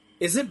mom?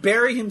 Is it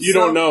Barry himself? You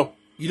don't know.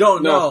 You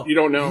don't know? No, you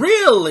don't know.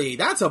 Really?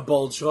 That's a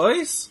bold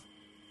choice.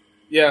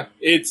 Yeah,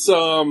 it's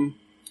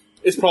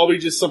probably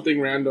just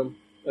something random.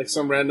 Like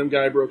some random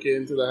guy broke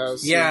into the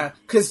house. Yeah,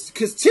 because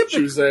typically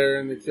she was there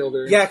and they killed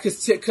her. Yeah,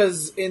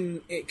 because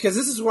this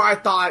is where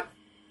I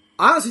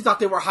honestly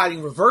thought they were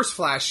hiding Reverse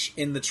Flash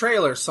in the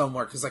trailer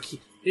somewhere. Because like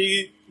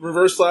he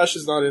Reverse Flash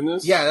is not in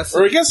this. Yeah, that's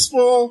I guess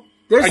not.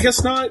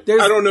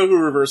 I don't know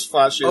who Reverse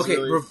Flash is. Okay,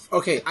 really.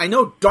 Okay, I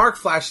know Dark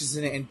Flash is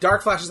in it, and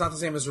Dark Flash is not the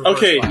same as Reverse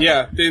Flash. Okay,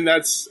 yeah, then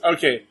that's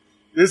okay.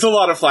 There's a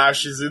lot of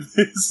Flashes in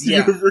this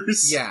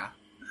universe. Yeah.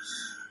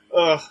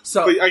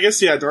 So, but I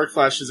guess, Dark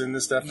Flash is in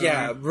this, definitely.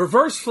 Yeah,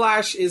 Reverse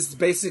Flash is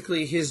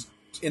basically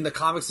in the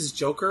comics, his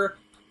Joker,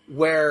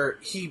 where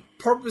he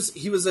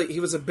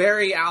was a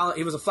Barry Allen,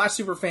 he was a Flash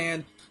super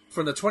fan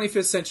from the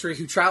 25th century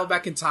who traveled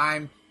back in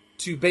time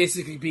to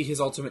basically be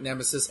his ultimate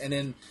nemesis, and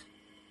then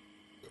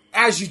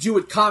as you do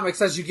with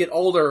comics, as you get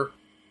older,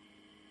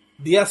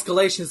 the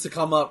escalations to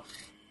come up.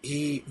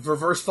 He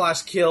Reverse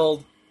Flash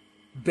killed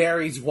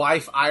Barry's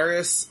wife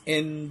Iris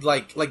and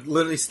like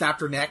literally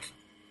snapped her neck.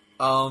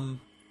 In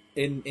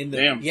the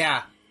Damn.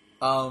 Yeah.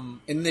 And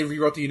they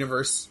rewrote the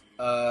universe.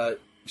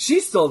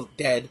 She's still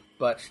dead,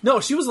 but no,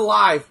 she was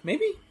alive.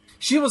 Maybe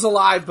she was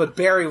alive, but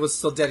Barry was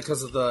still dead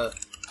because of the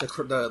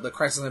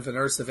Crisis on Infinite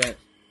Earths event.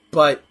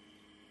 But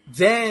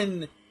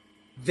then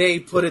they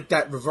put it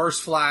that Reverse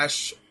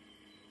Flash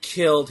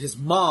killed his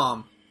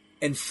mom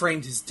and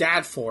framed his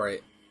dad for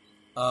it.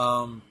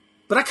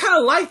 But I kind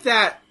of like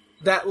that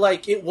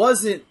like it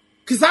wasn't,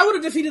 because that would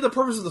have defeated the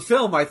purpose of the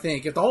film. I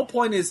think if the whole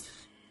point is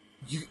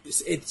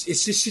it's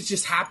just shit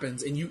just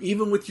happens, and you,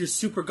 even with your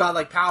super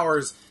godlike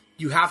powers,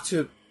 you have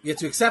to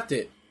accept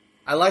it.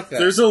 I like that.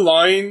 There's a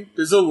line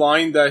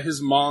that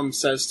his mom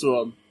says to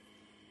him,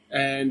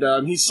 and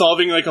he's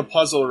solving like a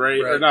puzzle, right?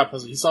 Or not a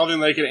puzzle. He's solving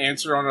like an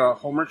answer on a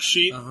homework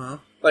sheet.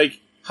 Like,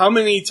 how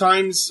many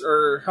times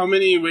or how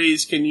many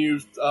ways can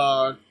you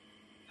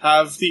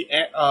have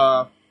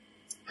the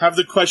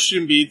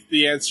question be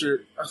the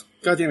answer? Oh,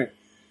 God damn it!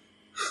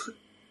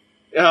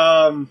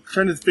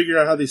 Trying to figure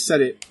out how they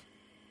said it,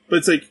 but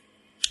it's like,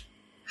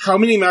 how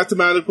many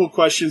mathematical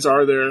questions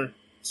are there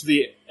to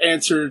the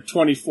answer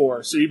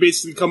 24? So you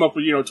basically come up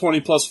with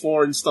 20 plus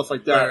 4 and stuff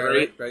like that,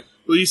 right?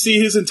 Well, you see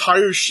his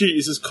entire sheet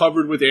is just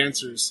covered with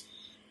answers,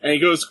 and he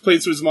goes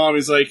complains to his mom.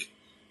 He's like,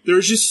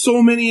 "There's just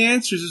so many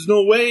answers. There's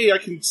no way I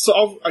can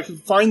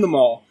find them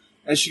all."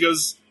 And she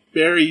goes,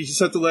 "Barry, you just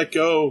have to let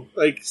go.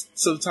 Like,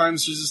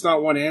 sometimes there's just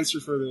not one answer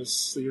for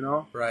this,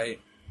 Right.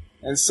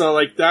 And so,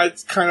 like,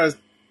 that kind of,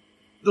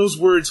 those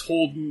words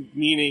hold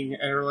meaning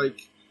and are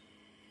like,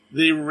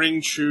 they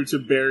ring true to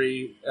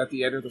Barry at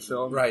the end of the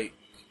film. Right.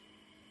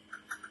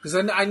 Because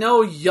I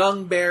know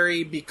young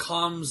Barry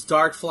becomes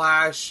Dark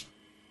Flash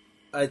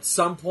at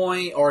some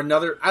point or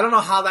another. I don't know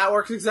how that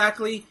works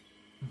exactly,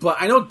 but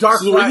I know Dark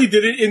Flash. The way they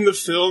did it in the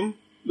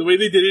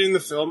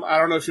film, I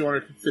don't know if you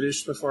want to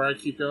finish before I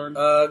keep going.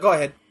 Go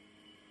ahead.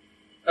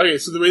 Okay,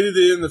 so the way they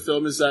did it in the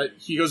film is that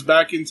he goes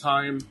back in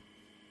time,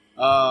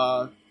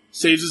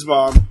 saves his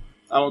mom.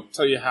 I won't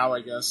tell you how,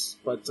 I guess,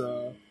 but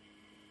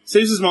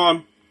saves his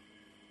mom,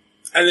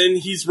 and then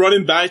he's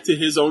running back to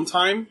his own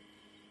time,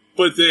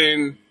 but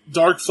then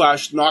Dark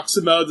Flash knocks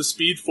him out of the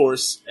Speed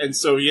Force, and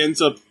so he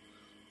ends up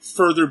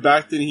further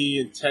back than he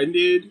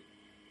intended.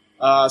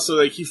 So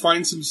like he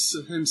finds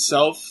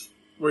himself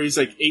where he's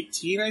like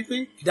 18, I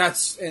think,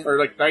 or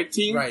like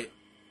 19, right?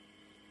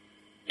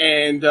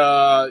 And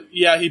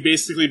he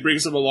basically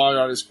brings him along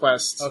on his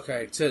quest.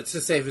 Okay, to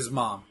save his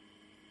mom.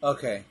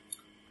 Okay.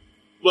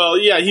 Well,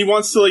 yeah, he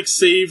wants to like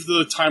save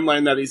the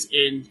timeline that he's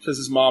in because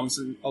his mom's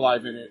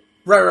alive in it.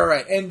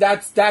 Right. And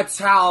that's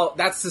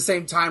the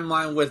same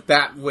timeline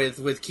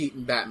with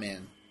Keaton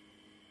Batman.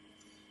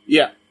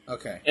 Yeah.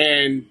 Okay.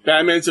 And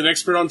Batman's an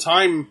expert on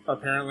time,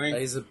 apparently,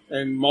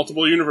 in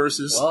multiple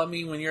universes. Well, I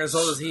mean, when you're as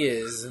old as he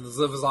is and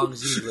live as long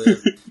as you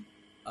live.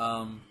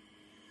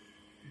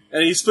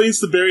 And he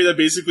explains to Barry that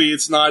basically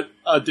it's not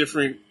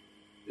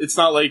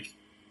like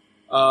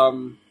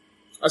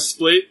a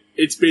split.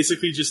 It's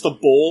basically just a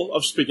bowl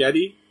of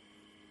spaghetti.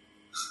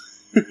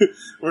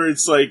 Where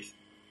it's like,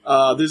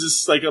 there's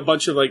just like a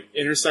bunch of like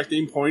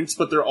intersecting points,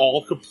 but they're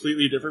all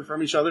completely different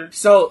from each other.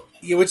 So,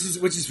 yeah, which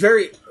is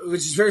very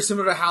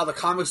similar to how the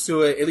comics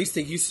do it. At least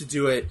they used to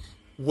do it,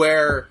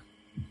 where,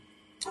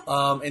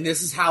 and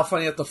this is how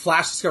funny that the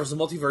Flash discovers the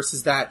multiverse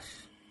is that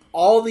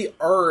all the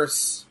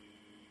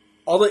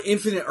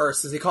infinite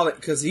Earths, as they call it,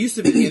 because it used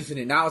to be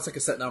infinite, now it's like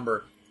a set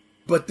number,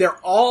 but they're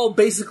all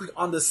basically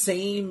on the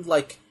same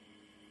like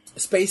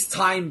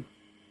space-time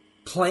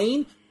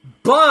plane.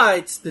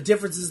 But the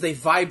difference is they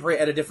vibrate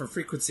at a different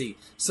frequency,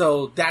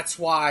 so that's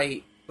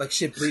why like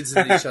shit bleeds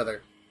into each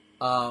other.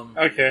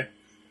 Okay.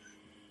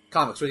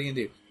 Comics, what are you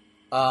gonna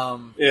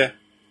do? Yeah.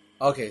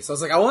 Okay, so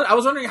it's like I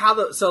was wondering how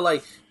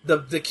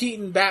the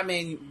Keaton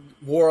Batman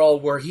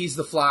world where he's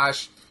the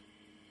Flash,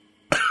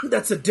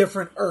 that's a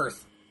different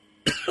Earth.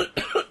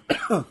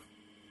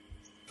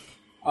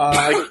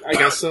 I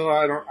guess so.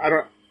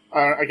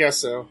 I guess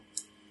so.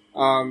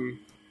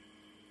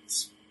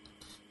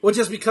 Well,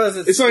 just because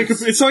it's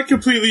not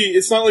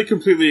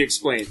completely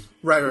explained.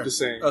 Right. I'm just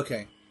saying.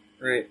 Okay.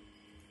 Right.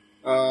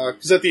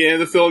 Because at the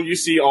end of the film, you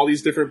see all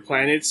these different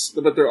planets,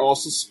 but they're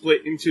also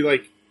split into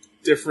like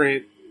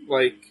different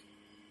like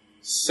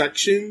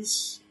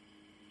sections.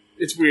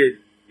 It's weird.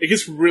 It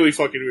gets really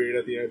fucking weird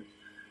at the end.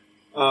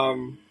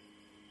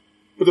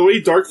 But the way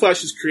Dark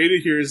Flash is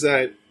created here is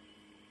that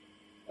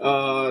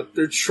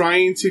they're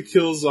trying to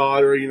kill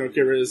Zod or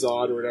get rid of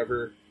Zod or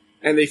whatever,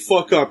 and they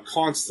fuck up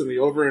constantly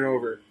over and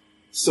over.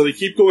 So they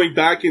keep going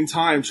back in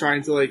time,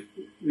 trying to like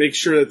make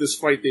sure that this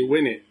fight they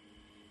win it.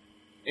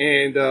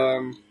 And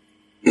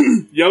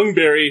young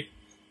Barry,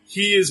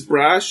 he is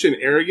brash and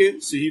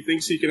arrogant, so he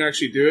thinks he can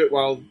actually do it.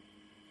 While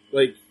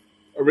like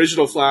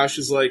original Flash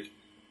is like,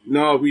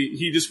 no,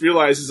 he just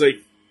realizes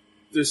like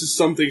this is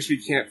some things we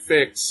can't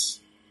fix,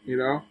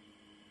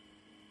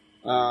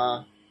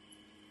 And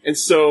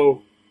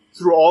so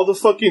through all the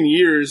fucking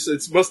years,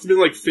 it must have been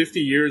like 50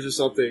 years or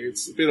something.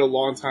 It's been a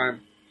long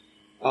time.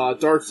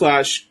 Dark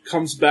Flash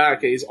comes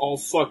back and he's all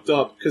fucked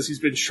up because he's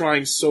been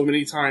trying so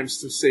many times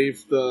to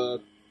save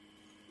the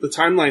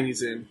timeline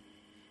he's in.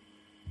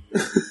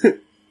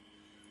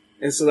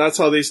 And so that's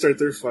how they start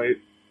their fight.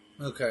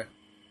 Okay.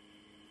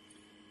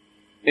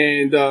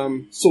 And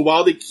so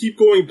while they keep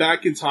going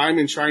back in time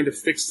and trying to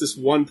fix this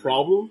one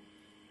problem,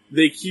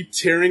 they keep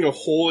tearing a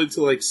hole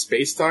into like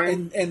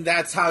space-time. And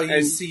that's how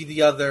you see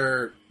the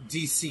other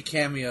DC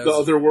cameos. The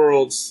other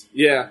worlds,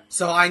 yeah.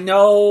 So I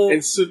know...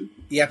 And so,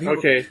 yeah,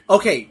 people,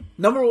 okay,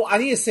 number one, I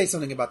need to say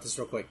something about this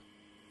real quick.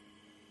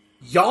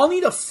 Y'all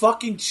need to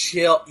fucking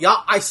chill.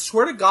 Y'all, I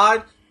swear to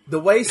God, the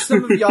way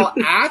some of y'all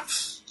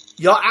act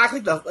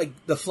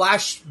like the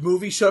Flash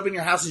movie showed up in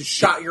your house and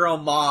shot your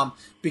own mom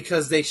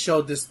because they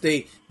showed this.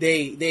 They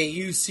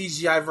use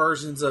CGI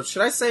versions of.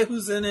 Should I say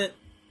who's in it?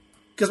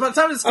 Because by the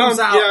time this comes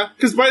out, yeah.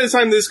 Because by the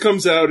time this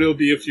comes out, it'll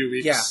be a few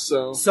weeks. Yeah.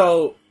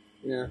 So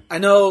yeah. I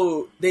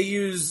know they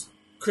use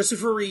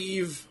Christopher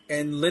Reeve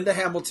and Not Linda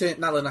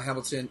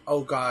Hamilton.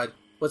 Oh God,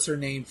 what's her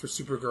name for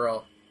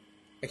Supergirl?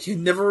 I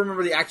can never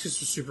remember the actress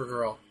for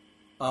Supergirl.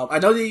 I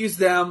know they use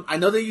them. I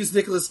know they use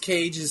Nicolas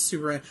Cage as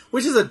Superman,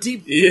 which is a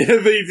deep... Yeah,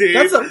 they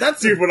did.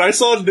 Dude, when I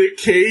saw Nick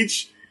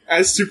Cage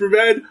as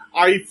Superman,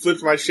 I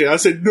flipped my shit. I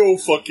said, no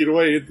fucking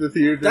way in the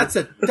theater. That's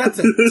a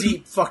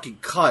deep fucking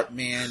cut,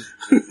 man.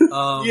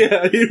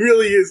 Yeah, it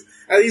really is.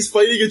 And he's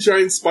fighting a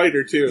giant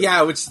spider, too.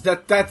 Yeah, which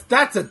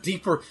that's an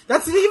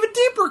even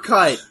deeper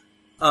cut.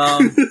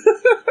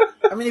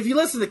 I mean, if you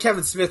listen to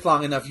Kevin Smith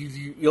long enough,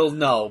 you'll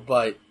know,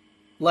 but,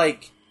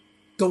 like...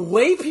 The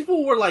way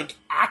people were, like,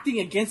 acting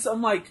against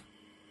them, like,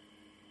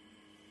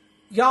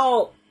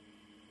 y'all...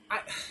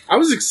 I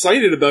was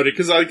excited about it,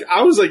 because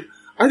I was like,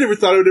 I never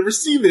thought I would ever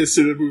see this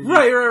in a movie.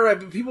 Right,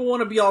 but people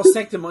want to be all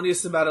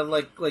sanctimonious about it,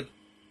 like,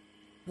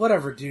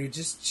 whatever, dude,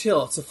 just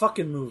chill. It's a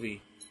fucking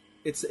movie.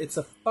 It's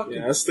a fucking...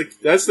 Yeah,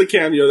 that's the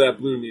cameo that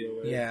blew me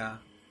away. Yeah.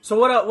 So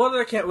what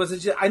other cameo... Was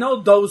it just... I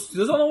know those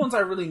are the ones I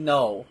really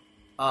know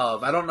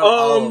of. I don't know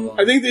all of them.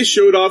 I think they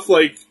showed off,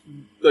 like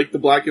the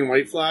black and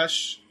white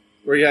Flash...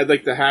 Where he had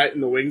like the hat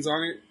and the wings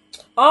on it.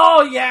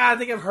 Oh yeah, I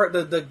think I've heard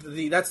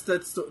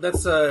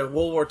that's World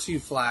War II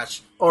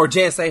Flash or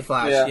JSA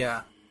Flash.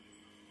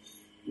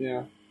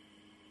 Yeah.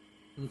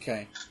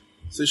 Okay.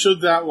 So they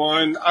showed that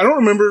one. I don't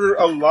remember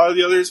a lot of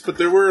the others, but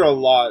there were a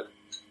lot.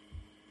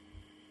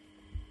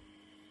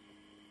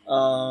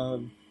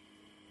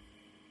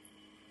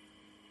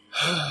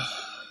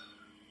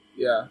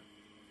 Yeah.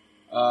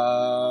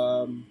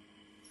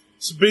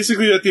 So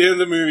basically, at the end of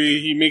the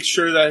movie, he makes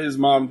sure that his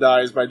mom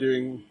dies by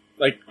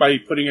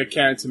putting a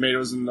can of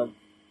tomatoes in the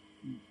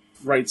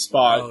right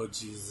spot. Oh,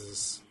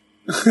 Jesus.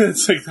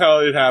 It's like how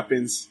it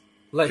happens.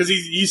 Because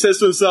he says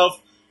to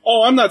himself,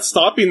 oh, I'm not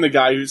stopping the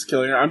guy who's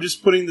killing her. I'm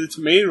just putting the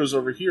tomatoes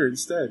over here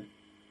instead.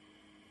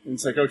 And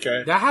it's like,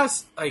 okay. That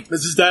has, like...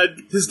 His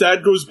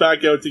dad goes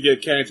back out to get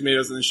a can of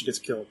tomatoes and then she gets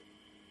killed.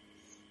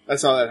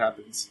 That's how that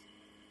happens.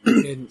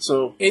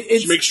 So,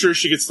 she makes sure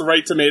she gets the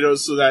right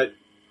tomatoes so that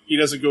he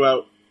doesn't go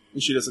out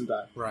and she doesn't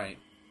die. Right.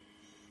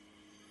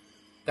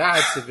 That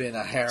has to have been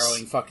a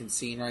harrowing fucking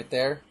scene right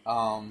there.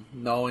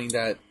 Knowing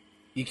that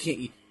you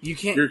can't.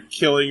 You're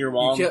killing your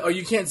mom.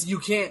 You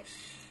can't.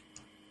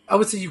 I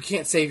would say you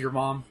can't save your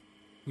mom.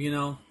 You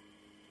know,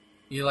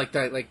 you like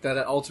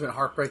that ultimate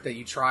heartbreak that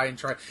you try and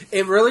try.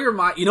 It really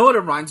you know what it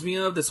reminds me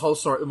of? This whole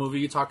the movie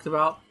you talked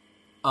about.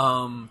 This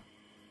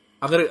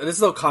is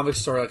a little comic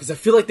story because I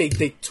feel like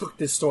they took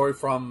this story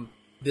from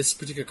this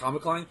particular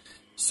comic line.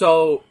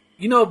 So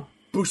you know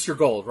Booster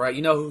Gold, right?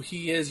 You know who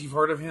he is. You've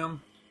heard of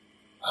him.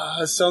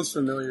 It sounds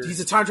familiar. He's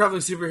a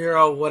time-traveling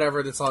superhero,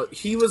 whatever that's all.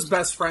 He was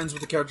best friends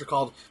with a character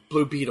called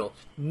Blue Beetle.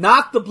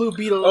 Not the Blue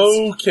Beetle.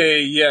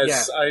 Okay,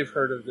 yes, yeah. I've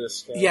heard of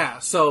this guy. Yeah,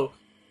 so,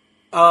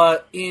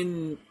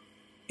 in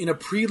a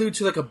prelude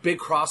to, like, a big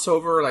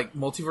crossover, like,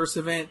 multiverse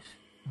event,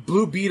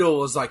 Blue Beetle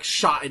was, like,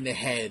 shot in the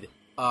head.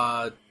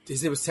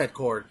 His name was Ted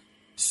Cord.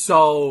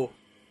 So,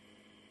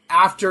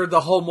 after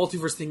the whole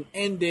multiverse thing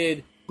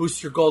ended,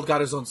 Booster Gold got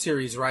his own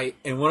series, right?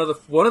 And one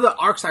of the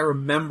arcs I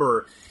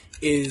remember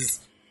is...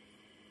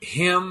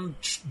 him,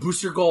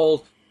 Booster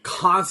Gold,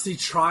 constantly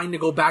trying to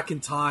go back in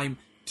time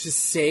to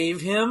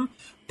save him,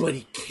 but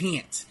he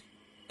can't.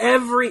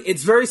 You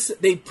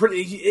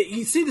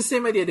see the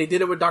same idea. They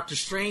did it with Doctor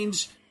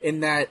Strange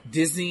in that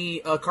Disney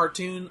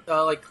cartoon,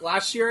 like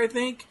last year, I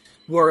think,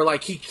 where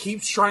like he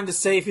keeps trying to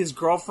save his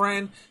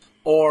girlfriend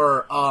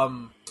or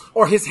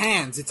his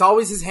hands. It's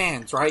always his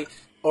hands, right?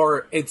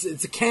 Or it's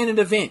a canon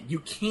event. You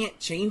can't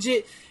change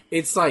it.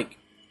 It's like.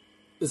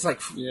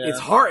 Yeah. It's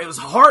hard. It was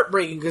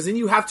heartbreaking because then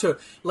you have to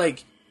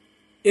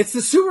it's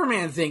the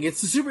Superman thing. It's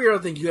the superhero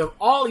thing. You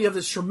have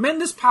this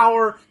tremendous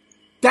power.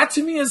 That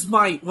to me is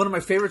one of my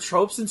favorite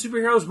tropes in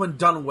superheroes when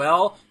done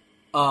well.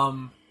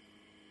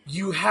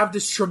 You have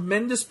this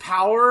tremendous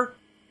power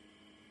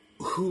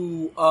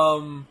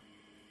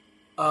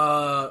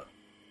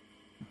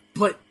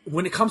but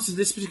when it comes to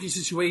this particular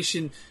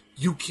situation,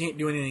 you can't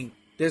do anything.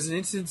 There's an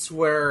instance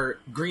where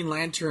Green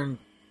Lantern,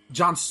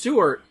 John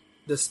Stewart,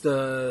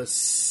 the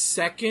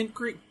second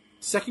Green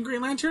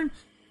Lantern,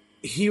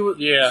 he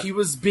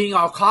was being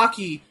all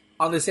cocky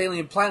on this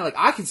alien planet, like,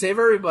 I can save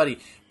everybody.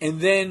 And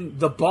then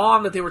the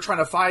bomb that they were trying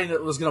to find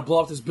that was going to blow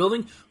up this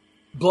building,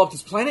 blow up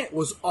this planet,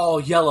 was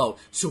all yellow.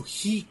 So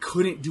he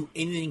couldn't do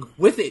anything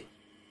with it.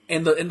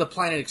 And the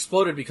planet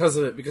exploded because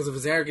of it, because of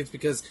his arrogance,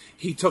 because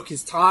he took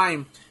his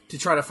time to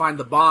try to find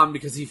the bomb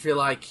because he feel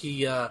like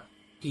he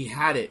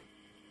had it.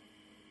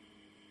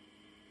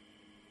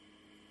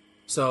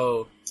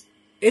 So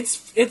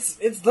it's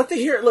let the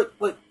hero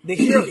look the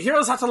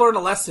heroes have to learn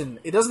a lesson.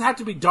 It doesn't have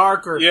to be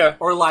dark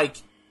or like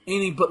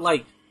any, but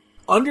like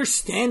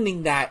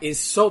understanding that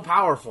is so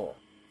powerful.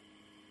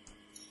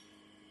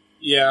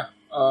 Yeah.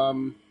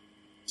 Do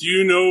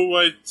you know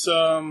what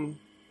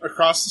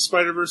Across the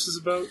Spider-Verse is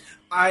about?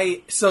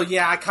 I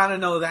kind of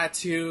know that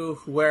too,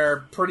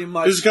 where pretty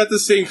much it's got the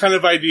same kind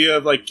of idea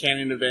of like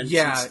canon events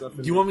and stuff.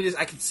 Do you want me to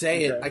I could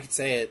say it. I could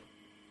say it.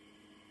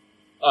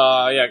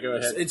 Yeah, go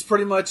ahead. It's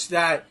pretty much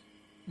that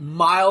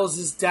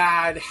Miles'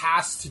 dad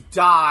has to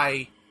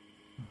die,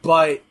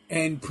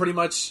 and pretty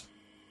much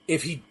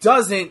if he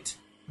doesn't,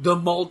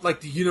 the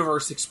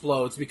universe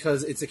explodes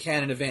because it's a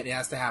canon event. It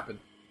has to happen.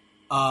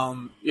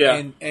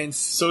 And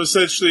so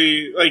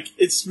essentially, like,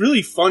 it's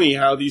really funny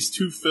how these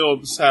two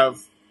films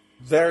have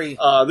very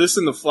this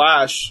and The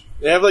Flash.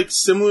 They have like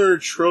similar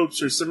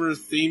tropes or similar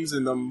themes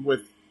in them.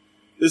 With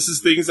this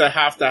is things that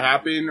have to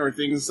happen or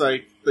things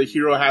like the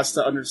hero has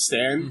to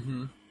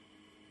understand.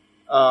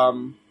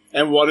 Mm-hmm.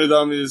 And one of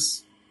them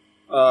is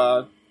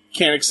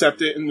can't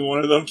accept it, and one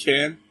of them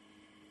can.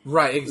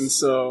 Right. And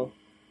so,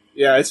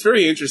 yeah, it's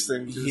very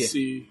interesting to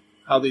see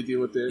how they deal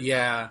with it.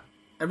 Yeah.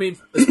 I mean,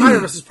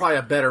 Spider-Verse is probably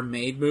a better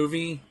made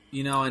movie,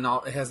 and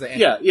all, it has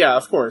the... Yeah,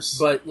 of course.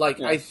 But,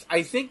 I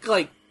think,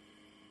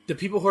 the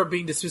people who are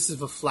being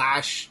dismissive of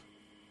Flash,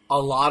 a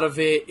lot of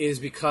it is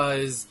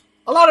because...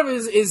 A lot of it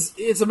is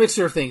it's a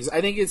mixture of things.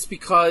 I think it's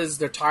because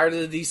they're tired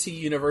of the DC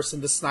Universe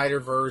and the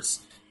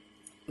Snyderverse.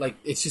 Like,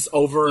 it's just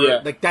over.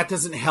 Yeah. Like, that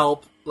doesn't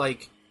help.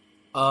 Like,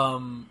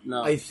 no.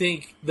 I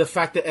think the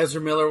fact that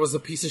Ezra Miller was a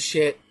piece of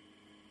shit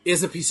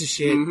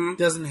mm-hmm.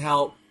 doesn't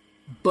help.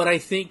 But I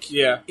think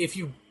if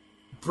you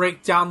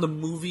break down the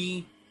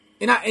movie,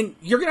 and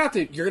you're gonna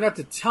have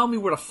to tell me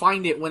where to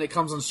find it when it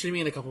comes on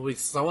streaming in a couple of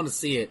weeks, because I want to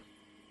see it.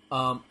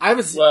 I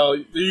haven't. Well,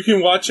 you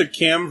can watch a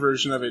cam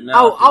version of it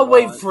now. I'll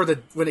wait for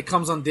when it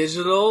comes on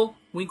digital.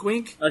 Wink,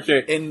 wink.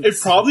 Okay, and it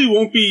probably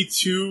won't be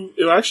too.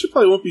 It actually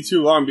probably won't be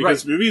too long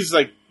because movies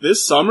like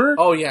this summer.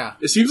 Oh yeah,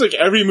 it seems like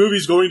every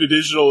movie's going to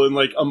digital in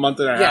like a month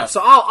and a half. Yeah,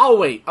 so I'll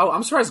wait.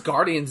 I'm surprised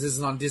Guardians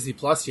isn't on Disney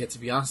Plus yet. To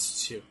be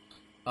honest with you.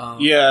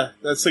 Yeah,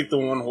 that's like the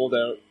one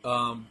holdout.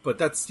 But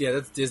that's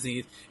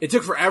Disney. It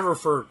took forever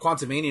for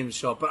Quantumania to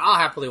show up, but I'll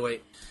happily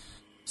wait.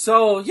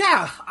 So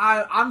yeah,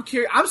 I'm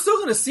curious. I'm still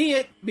going to see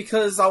it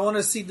because I want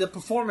to see the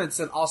performance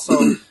and also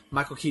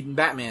Michael Keaton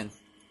Batman.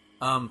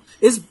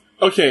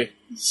 Okay,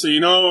 so you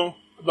know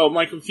about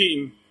Michael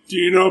Keaton. Do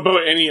you know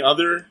about any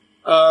other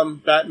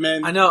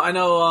Batman? I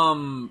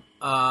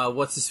know.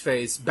 What's his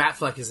face?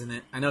 Batfleck is in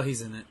it. I know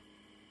he's in it.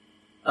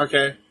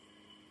 Okay.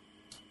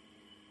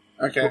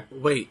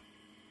 Wait.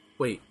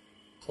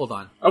 Hold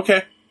on.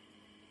 Okay.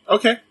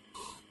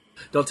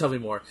 Don't tell me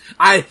more.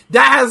 That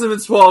hasn't been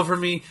spoiled for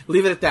me.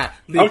 Leave it at that.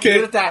 Leave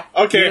it at that.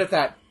 Okay. Leave it at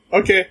that.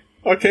 Okay.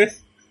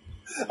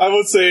 I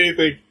won't say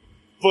anything,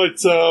 but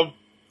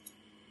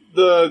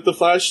the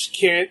Flash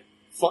can't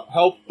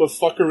help but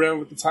fuck around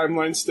with the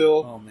timeline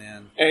still. Oh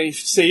man! And he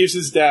saves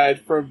his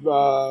dad from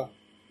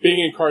being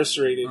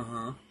incarcerated.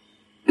 Uh-huh.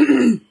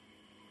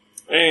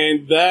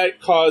 And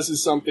that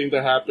causes something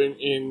to happen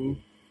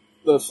in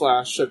the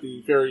Flash at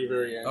the very,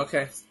 very end.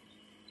 Okay.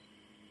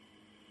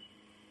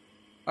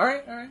 All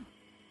right.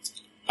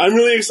 I'm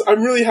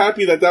really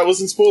happy that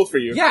wasn't spoiled for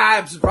you. Yeah,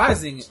 I'm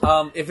surprising.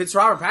 If it's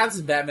Robert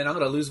Pattinson Batman, I'm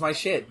gonna lose my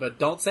shit. But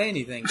don't say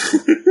anything.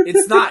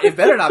 It's not. It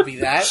better not be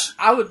that.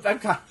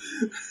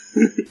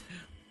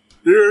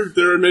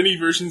 There are many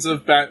versions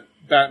of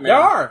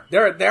Batman.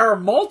 There are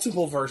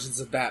multiple versions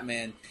of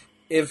Batman.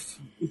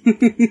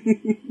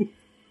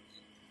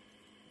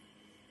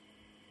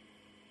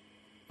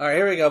 All right,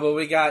 here we go. But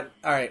we got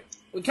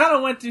we kind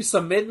of went through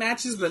some mid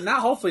matches, but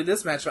now hopefully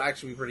this match will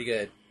actually be pretty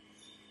good.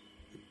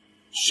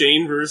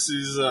 Shane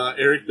versus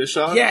Eric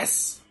Bischoff.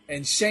 Yes,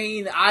 and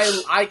Shane,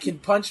 I can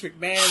punch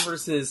McMahon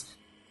versus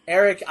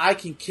Eric. I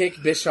can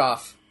kick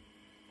Bischoff.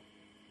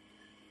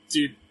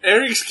 Dude,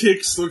 Eric's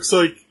kicks looks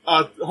like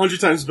 100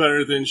 times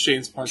better than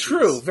Shane's punches.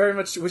 True, very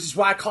much, which is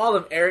why I call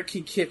him Eric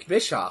can kick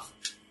Bischoff.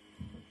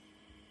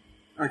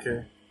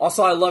 Okay.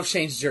 Also, I love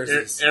Shane's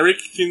jerseys. Eric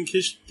can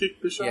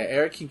kick Bischoff? Yeah,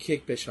 Eric can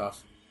kick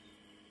Bischoff.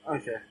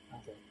 Okay.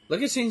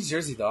 Look at Shane's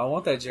jersey, though. I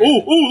want that jersey. Oh,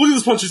 look at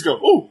those punches go.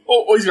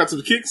 Oh, he's got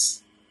some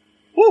kicks.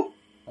 Woo!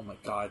 Oh my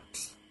god.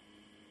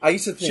 I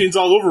used to think... Shane's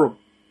all over him.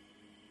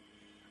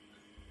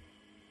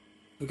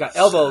 We got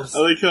elbows. I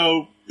like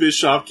how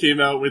Bischoff came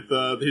out with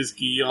his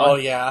gi on. Oh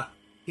yeah.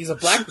 He's a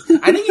black...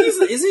 I think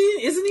isn't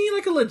he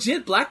like a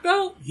legit black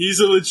belt? He is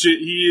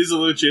a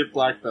legit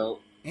black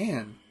belt.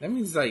 Man, that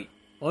means like...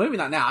 Well, maybe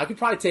not now. I could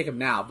probably take him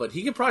now, but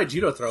he could probably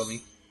judo throw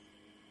me.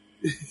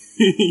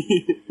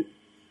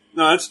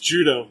 No, that's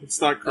judo.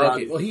 It's not karate.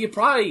 Okay, well, he could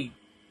probably...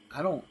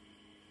 I don't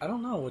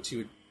know what you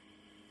would...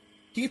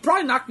 He could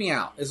probably knock me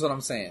out, is what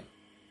I'm saying.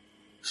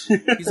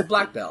 He's a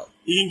black belt.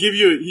 He can give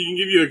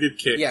you a good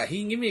kick. Yeah, he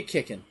can give me a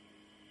kicking.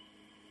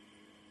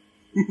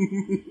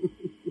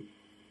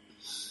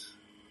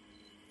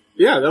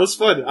 Yeah, that was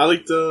fun. I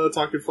liked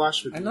talking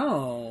Flash with you. I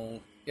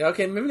know. Yeah,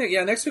 okay, maybe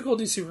next week we'll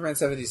do Superman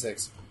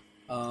 76.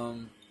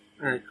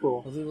 Alright,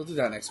 cool. We'll do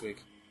that next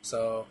week.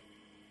 So,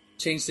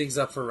 change things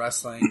up for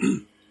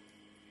wrestling.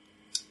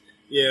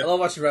 Yeah. I love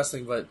watching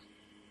wrestling, but,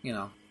 you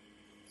know.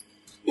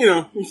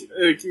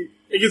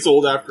 It gets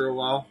old after a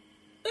while.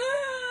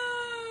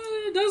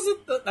 Does it?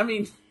 I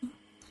mean,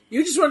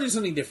 you just want to do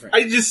something different.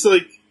 I just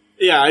want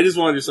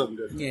to do something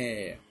different.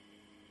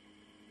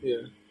 Yeah.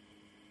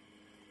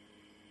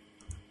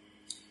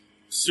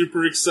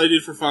 Super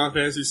excited for Final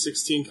Fantasy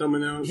 16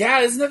 coming out. Yeah,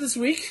 isn't that this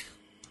week?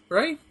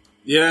 Right?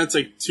 Yeah, it's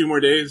like 2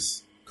 more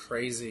days.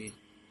 Crazy.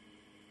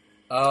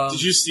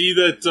 Did you see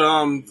that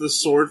the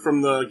sword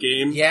from the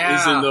game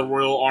is in the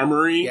Royal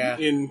Armory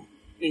in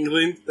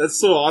England? That's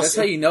so awesome. That's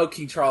how you know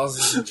King Charles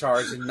is in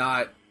charge and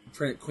not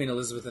Queen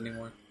Elizabeth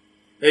anymore.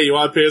 Hey, you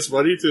want to pay us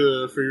money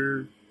for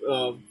your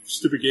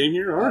stupid game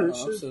here? All right,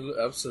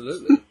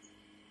 absolutely.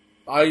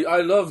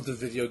 I love the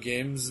video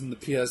games and the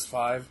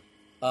PS5.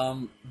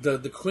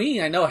 The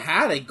Queen I know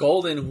had a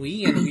golden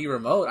Wii and Wii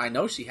remote. I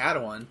know she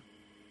had one.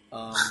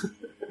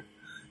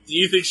 Do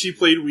you think she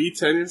played Wii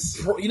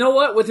tennis? You know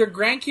what? With her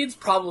grandkids,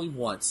 probably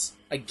once.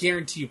 I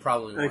guarantee you,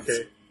 probably once.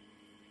 Okay.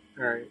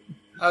 All right.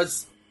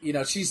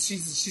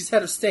 She's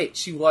head of state.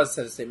 She was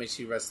head of state. May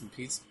she rest in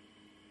peace.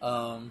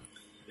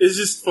 It's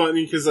just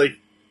funny because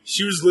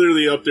she was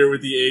literally up there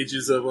with the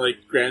ages of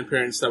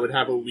grandparents that would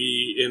have a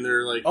Wii in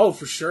their oh,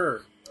 for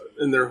sure,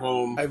 in their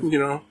home.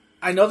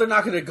 I know they're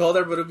not going to go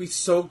there, but it'd be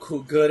so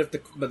good if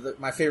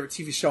my favorite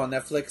TV show on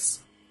Netflix,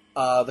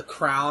 The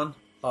Crown.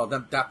 Oh,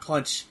 that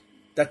punch,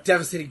 that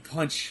devastating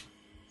punch.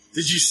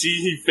 Did you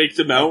see he faked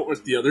him out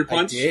with the other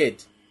punch? I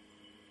did.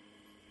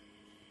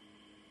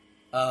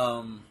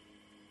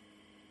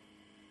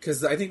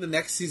 Because I think the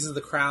next season of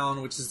The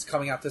Crown, which is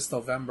coming out this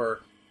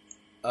November,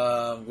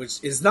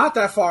 which is not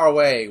that far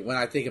away when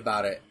I think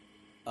about it,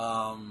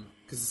 because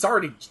it's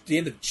already the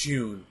end of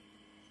June.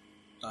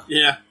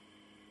 Yeah.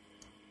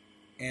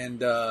 And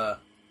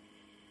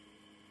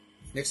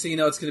next thing you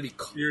know, it's going to be...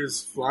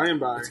 Years flying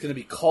by. It's going to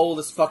be cold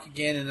as fuck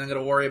again, and I'm going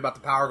to worry about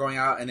the power going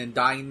out and then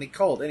dying in the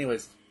cold.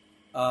 Anyways.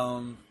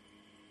 Oh,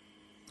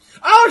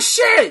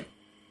 shit!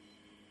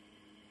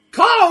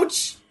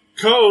 Coach!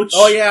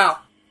 Oh, yeah.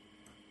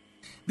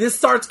 This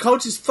starts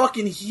Coach's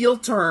fucking heel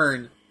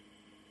turn.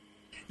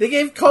 They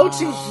gave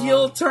Coach a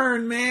heel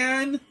turn,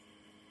 man.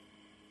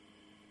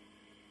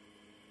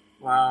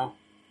 Wow.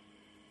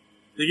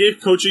 They gave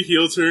Coach a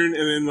heel turn,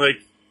 and then,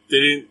 they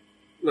didn't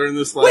learn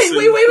this lesson.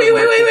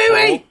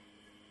 Wait.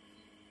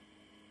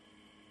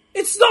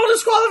 It's no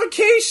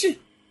disqualification.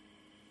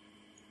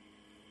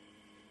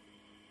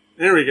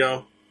 There we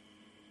go.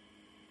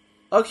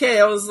 Okay,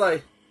 I was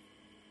like...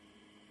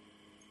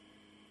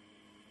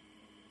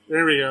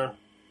 There we go.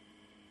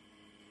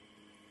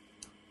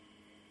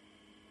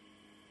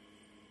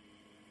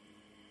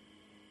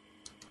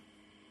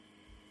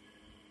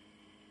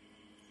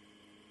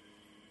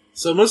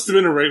 So it must have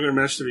been a regular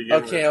match to begin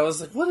with. Okay, I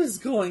was like, what is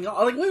going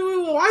on? Wait,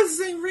 why is it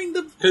saying ring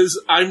the... Because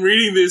I'm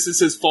reading this, it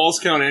says false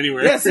count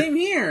anywhere. Yeah, same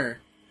here.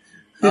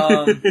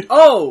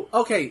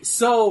 Okay,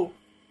 so...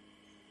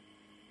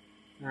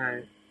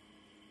 Alright.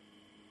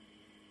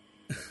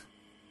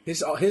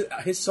 His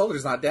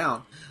shoulder's not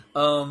down.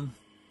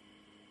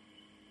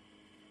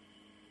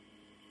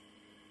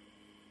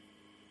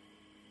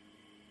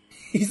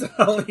 He's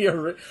only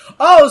a...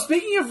 Oh,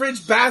 speaking of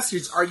rich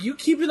bastards, are you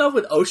keeping up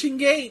with Ocean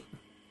Gate?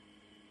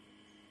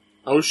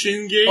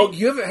 Ocean Gate? Oh,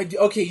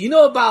 you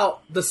know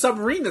about the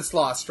submarine that's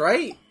lost,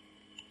 right?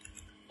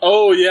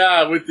 Oh,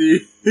 yeah, with the...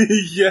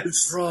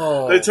 yes.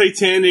 Bro. The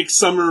Titanic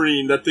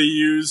submarine that they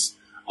use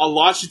a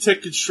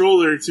Logitech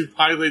controller to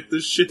pilot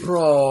this shit.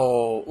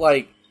 Bro,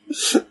 I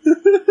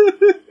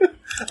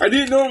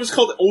didn't know it was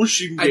called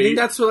Ocean Gate. I think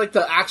that's what,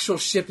 the actual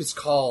ship is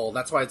called.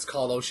 That's why it's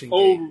called Ocean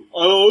Gate.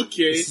 Oh,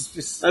 okay.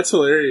 That's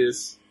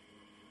hilarious.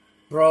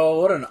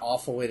 Bro, what an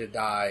awful way to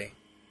die.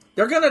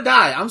 They're gonna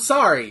die. I'm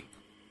sorry.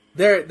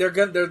 They're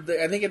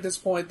I think at this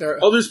point they're...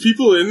 Oh, there's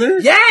people in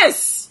there?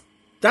 Yes!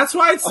 That's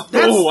why it's...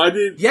 I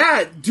didn't...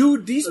 Yeah,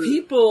 dude, these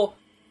people...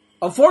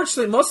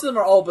 Unfortunately, most of them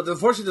are old, but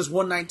unfortunately there's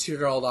one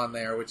 19-year-old on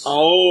there, which...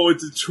 Oh,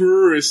 it's a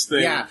tourist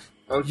thing. Yeah.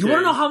 Okay. You want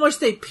to know how much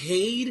they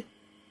paid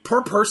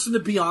per person to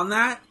be on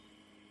that?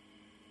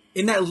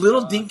 In that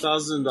little dink...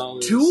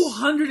 $1,000.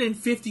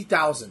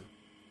 $250,000.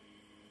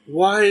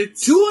 What?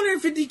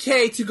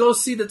 $250K to go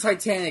see the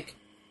Titanic.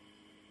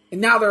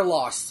 And now they're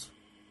lost.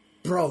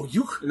 Bro,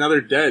 now they're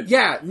dead.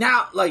 Yeah,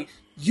 now,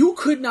 you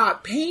could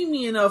not pay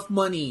me enough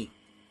money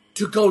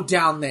to go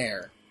down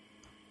there.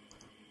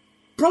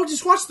 Bro,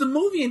 just watch the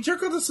movie and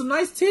jerk out to some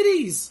nice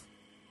titties.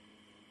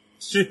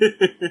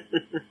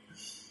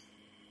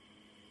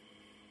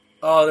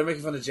 Oh, they're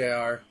making fun of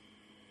JR.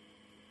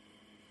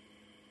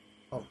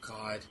 Oh,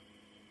 God.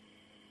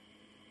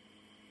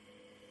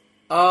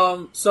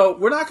 So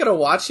we're not gonna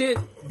watch it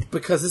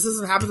because this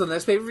doesn't happen to the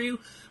next pay-per-view.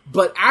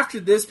 But after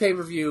this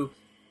pay-per-view,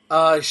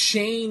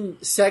 Shane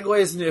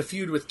segues into a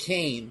feud with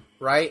Kane,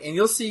 right? And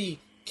you'll see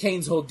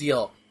Kane's whole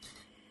deal.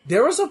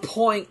 There was a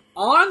point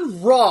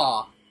on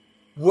Raw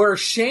where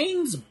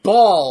Shane's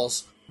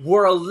balls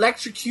were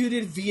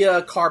electrocuted via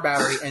a car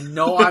battery, and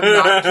no, I'm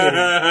not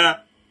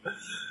kidding.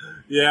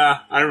 Yeah,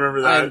 I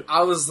remember that. And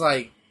I was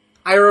like,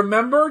 I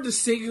remember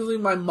distinctly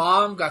my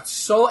mom got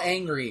so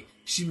angry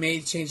she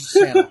made change the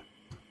channel.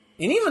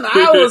 And even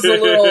I was a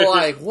little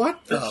like,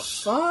 what the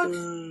fuck?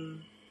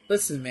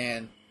 Listen,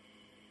 man.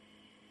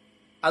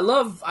 I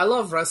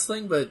love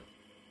wrestling, but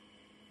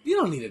you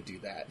don't need to do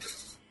that.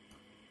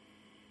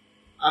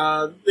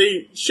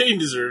 Shane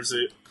deserves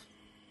it.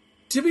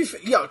 To be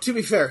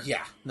fair,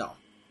 yeah. No.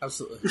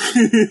 Absolutely.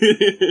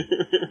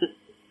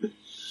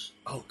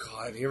 Oh,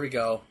 God. Here we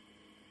go.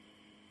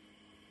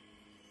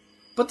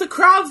 But the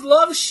crowds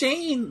love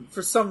Shane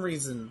for some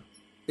reason.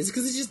 Is it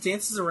because he just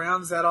dances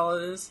around? Is that all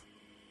it is?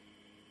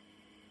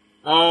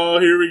 Oh,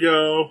 here we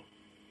go.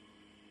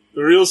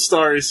 The real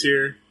star is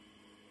here.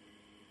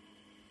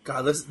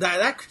 God,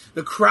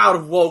 the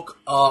crowd woke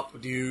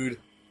up, dude.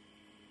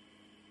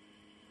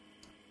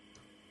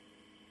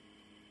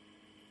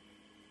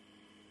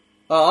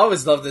 Oh, I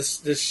always loved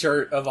this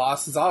shirt of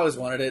Austin's. I always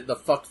wanted it. The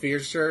Fuck Fear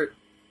shirt.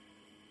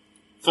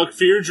 Fuck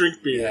Fear,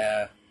 drink beer.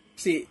 Yeah.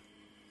 See,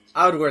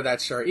 I would wear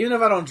that shirt. Even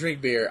if I don't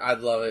drink beer, I'd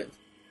love it.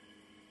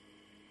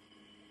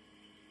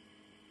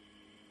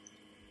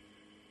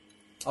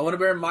 I want to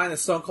bear in mind that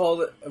Stone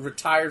Cold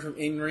retired from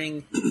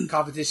in-ring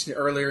competition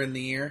earlier in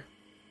the year.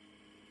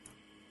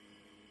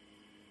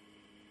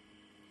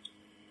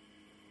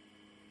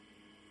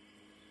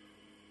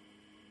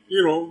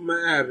 You don't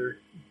matter.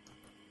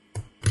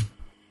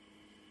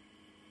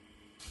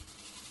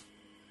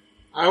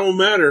 I don't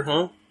matter,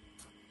 huh?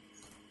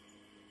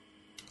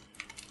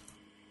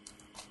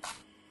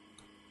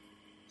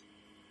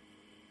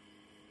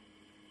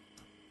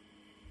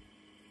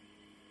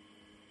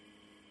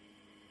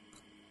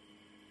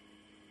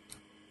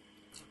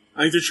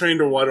 I think they're trying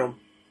to wet him.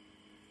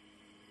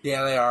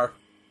 Yeah, they are.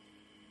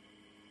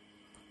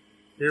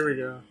 Here we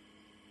go.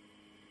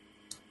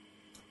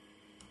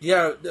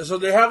 Yeah, so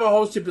they have a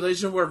whole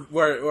stipulation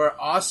where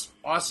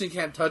Austin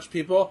can't touch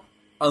people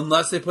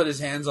unless they put his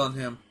hands on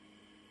him.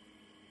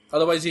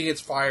 Otherwise, he gets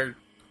fired.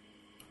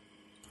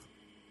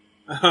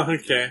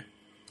 Okay.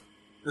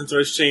 And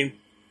so Shane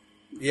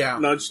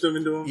nudged him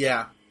into him?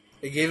 Yeah.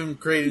 They gave him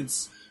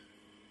credence.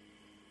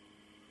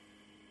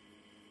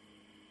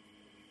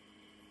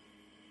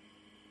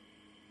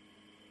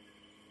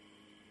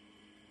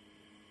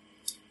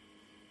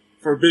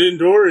 Forbidden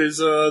Door is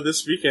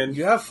this weekend.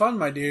 You have fun,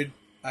 my dude.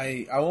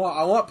 I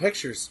want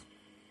pictures.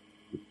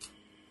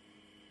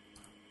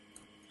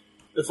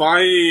 If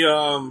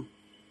I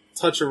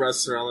touch a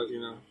wrestler, I'll let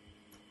you know.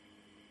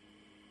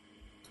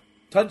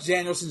 Touch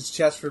Danielson's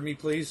chest for me,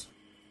 please.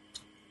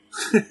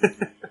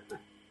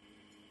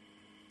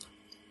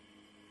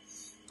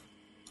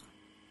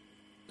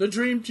 The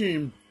Dream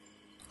Team.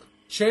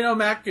 Shane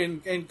O'Mac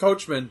and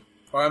Coachman.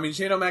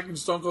 Shane O'Mac and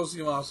Stone Cold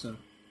Steve Austin.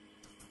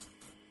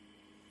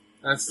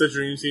 That's the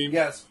Dream Team?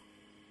 Yes.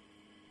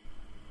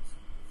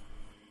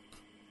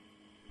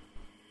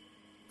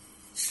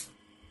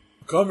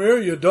 Come here,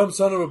 you dumb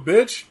son of a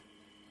bitch.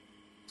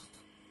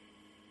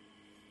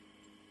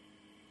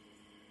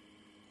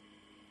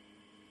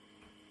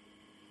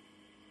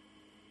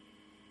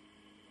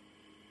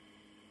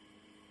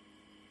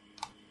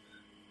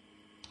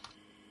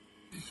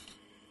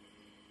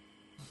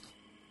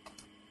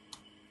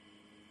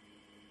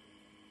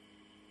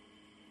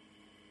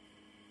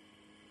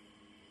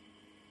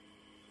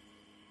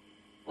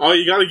 Oh,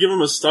 you gotta give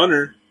him a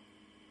stunner.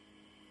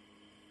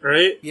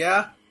 Right?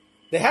 Yeah.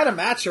 They had a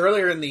match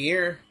earlier in the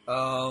year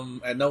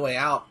at No Way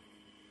Out.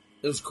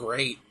 It was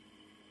great.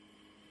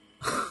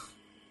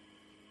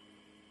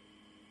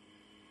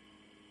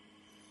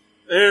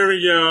 There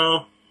we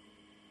go.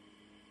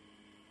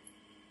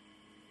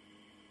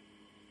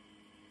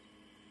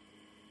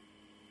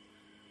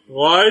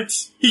 What?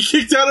 He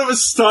kicked out of a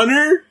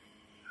stunner?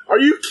 Are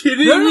you kidding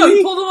me? No,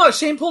 he pulled him up.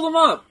 Shane pulled him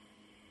up.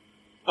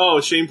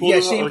 Oh, Shane pulled him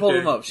up? Yeah, Shane pulled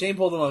him up. Shane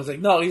pulled him up. He's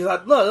like, no, he's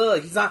not.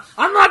 Look, he's not.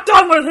 I'm not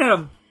done with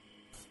him.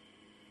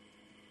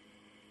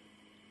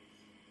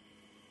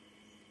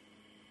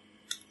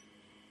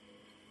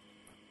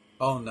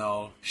 Oh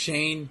no,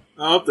 Shane.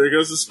 Oh, there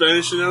goes the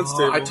Spanish announce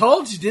table. I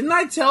told you, didn't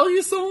I tell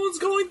you someone's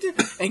going to?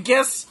 And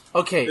guess,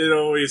 okay. It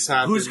always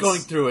happens. Who's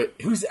going through it?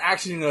 Who's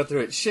actually going to go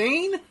through it?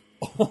 Shane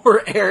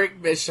or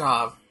Eric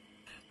Bischoff?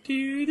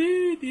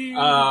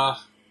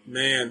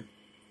 Man.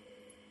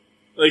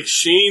 Like,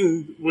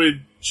 Shane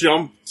would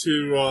jump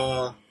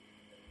to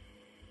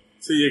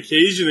the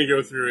occasion to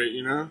go through it,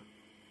 you know?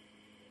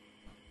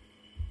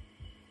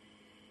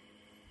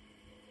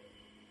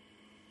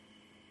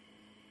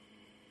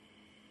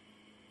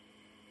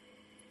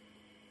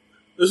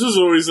 This was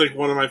always, like,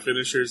 one of my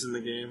finishers in the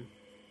game.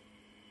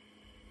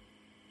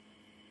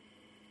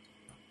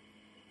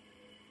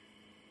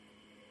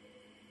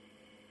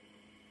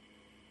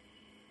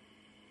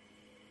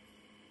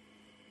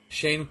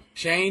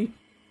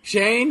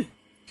 Shane,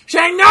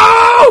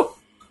 no!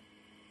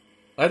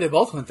 They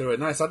both went through it.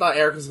 Nice. I thought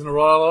Eric was going to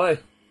roll all the way.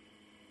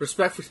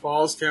 Respect for...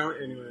 Balls count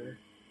anyway.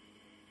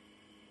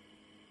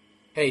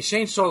 Hey,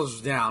 Shane's shoulders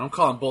were down. I'm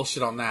calling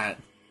bullshit on that.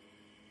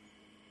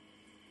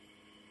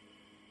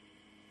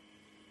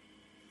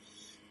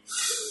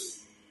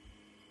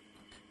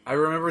 I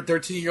remember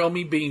 13-year-old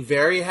me being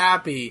very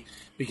happy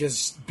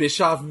because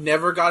Bischoff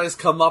never got his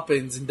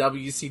comeuppance in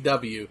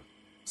WCW.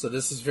 So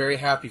this is very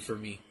happy for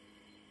me.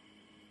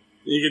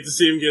 You get to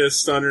see him get a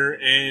stunner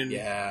and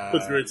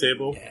put through a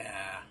table. Yeah.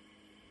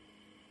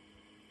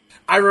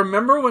 I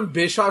remember when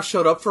Bischoff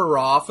showed up for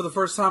Raw for the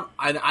first time,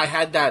 I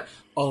had that,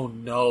 oh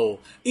no.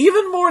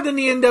 Even more than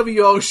the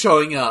NWO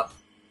showing up.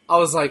 I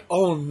was like,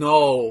 oh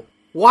no.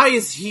 Why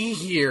is he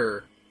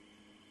here?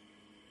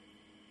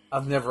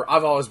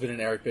 I've always been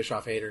an Eric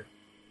Bischoff hater.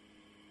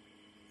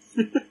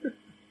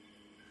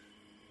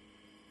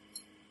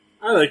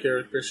 I like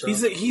Eric Bischoff.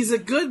 He's a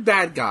good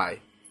bad guy.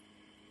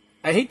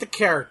 I hate the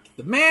character.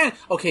 The man,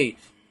 okay,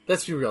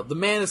 let's be real. The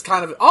man is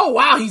kind of, oh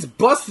wow, he's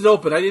busted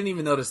open. I didn't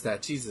even notice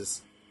that.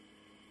 Jesus.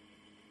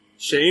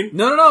 Shane?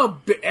 No,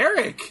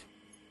 Eric.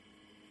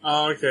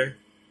 Oh, okay.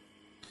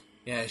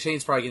 Yeah,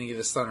 Shane's probably going to get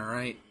a stunner,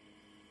 right?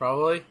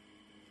 Probably.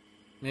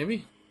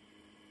 Maybe.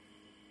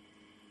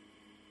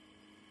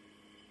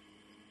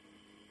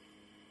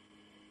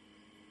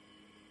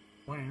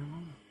 Wow.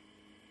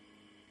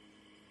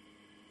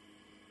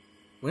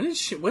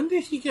 When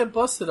did he get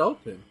busted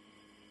open?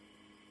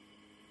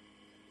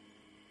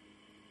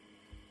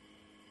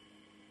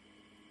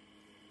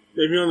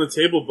 Maybe on the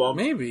table bump.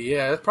 Maybe,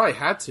 yeah. It probably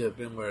had to have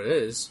been where it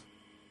is.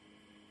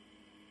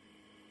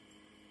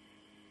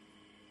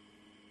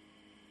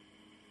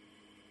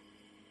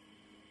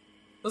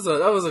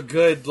 That was a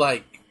good,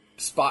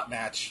 spot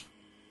match.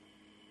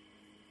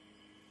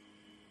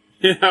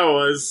 Yeah, it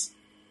was.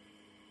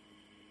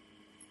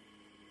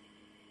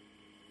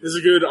 It was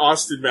a good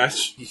Austin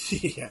match.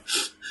 Yeah.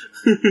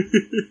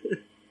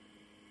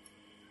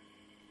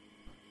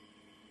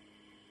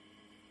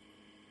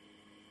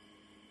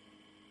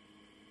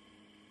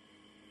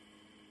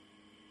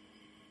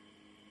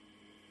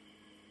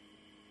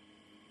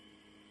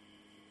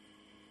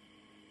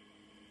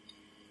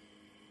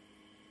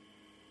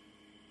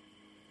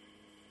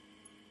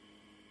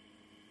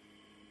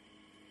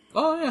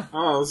 Oh, yeah.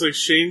 Oh, it was like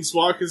Shane's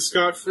walking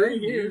scot-free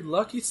here. Dude,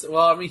 lucky.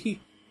 Well, I mean,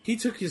 he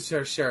took his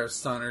share of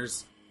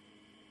stunners.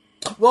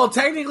 Well,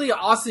 technically,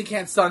 Austin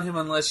can't stun him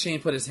unless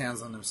Shane put his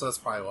hands on him, so that's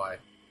probably why.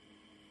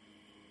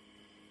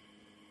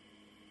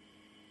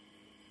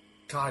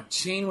 God,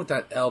 Shane with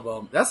that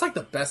elbow. That's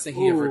the best thing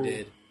he ever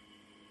did.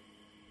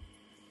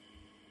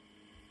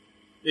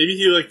 Maybe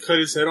he, cut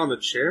his head on the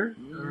chair?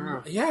 I don't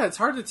know. Yeah, it's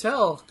hard to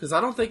tell, because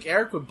I don't think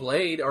Eric would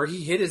blade, or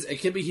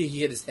it could be he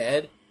hit his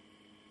head.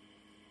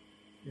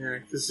 Yeah,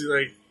 because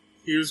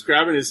he was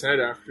grabbing his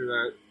head after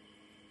that.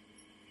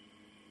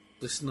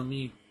 Listen to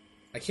me.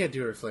 I can't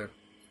do it, Flair.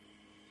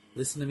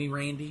 Listen to me,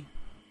 Randy.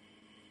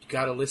 You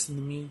gotta listen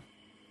to me.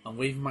 I'm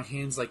waving my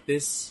hands like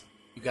this.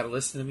 You gotta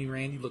listen to me,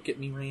 Randy. Look at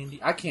me, Randy.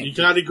 I can't. You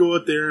gotta go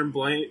out there and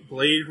blade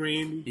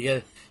Randy. You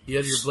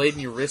have your blade in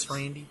your wrist,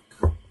 Randy.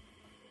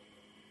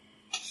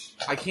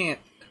 I can't.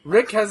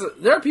 Rick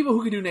there are people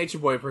who can do Nature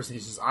Boy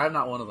impersonations. I'm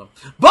not one of them.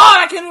 But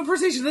I can't do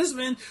impersonation of this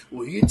man.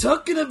 What are you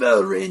talking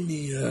about,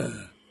 Randy?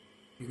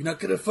 You're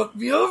not gonna fuck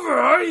me over,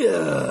 are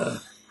you?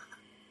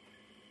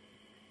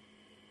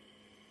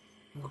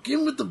 Walk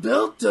in with the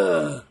belt,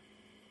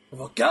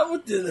 walk out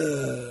with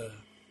it,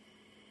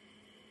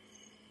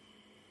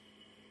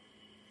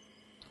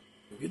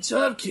 Good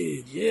job,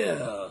 kid,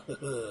 yeah.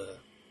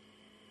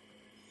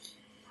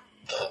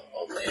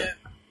 Oh, man.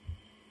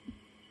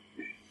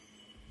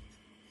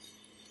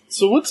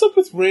 So what's up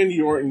with Randy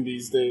Orton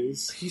these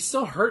days? He's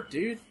still hurt,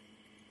 dude.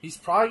 He's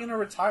probably gonna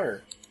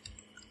retire.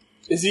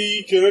 Is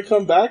he gonna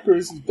come back or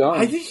is he done?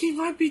 I think he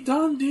might be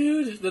done,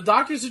 dude. The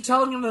doctors are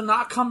telling him to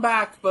not come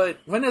back, but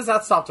when does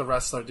that stop the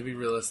wrestler, to be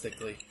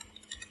realistically?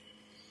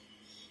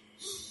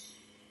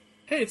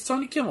 Hey, it's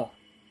Tony Kimmel.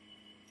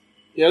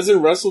 He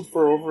hasn't wrestled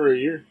for over a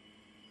year.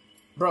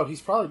 Bro,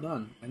 he's probably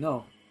done. I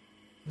know.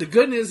 The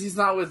good news, he's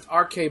not with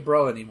RK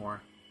Bro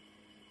anymore.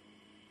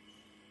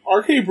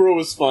 RK Bro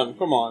was fun.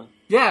 Come on.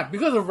 Yeah,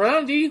 because of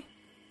Randy.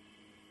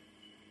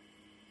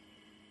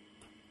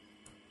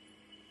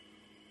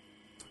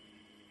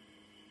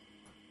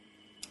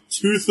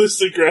 Toothless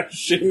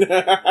aggression.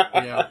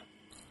 Yeah.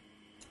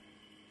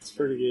 It's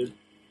pretty good.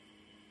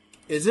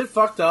 Is it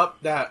fucked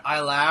up that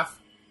I laugh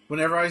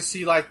whenever I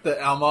see, the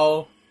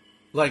Elmo,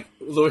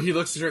 he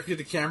looks directly at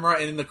the camera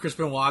and then the Chris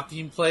Benoit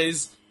theme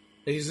plays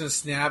and he's gonna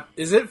snap?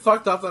 Is it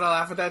fucked up that I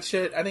laugh at that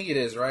shit? I think it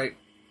is, right?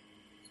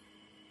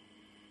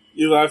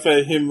 You laugh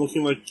at him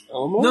looking like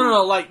Elmo?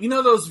 No, you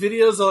know those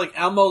videos of,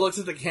 Elmo looks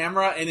at the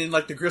camera and then,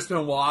 the Chris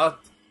Benoit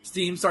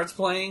theme starts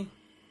playing?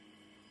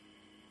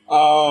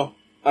 Oh,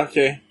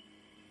 okay.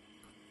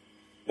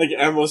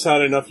 Elmo's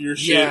had enough of your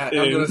shit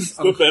and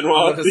the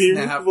Benoit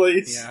theme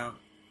plays. Yeah.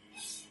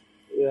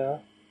 Yeah.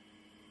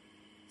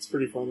 It's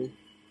pretty funny.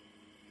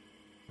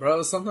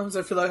 Bro, sometimes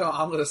I feel like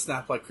I'm gonna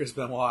snap like Chris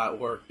Benoit at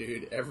work,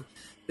 dude.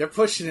 They're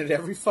pushing it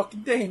every fucking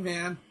day,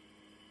 man.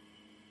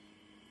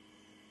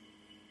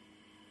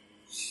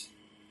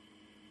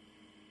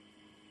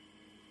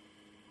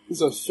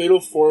 It's a fatal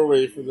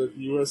 4-way for the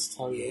U.S.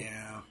 title.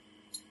 Yeah.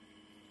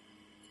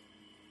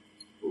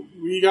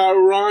 We got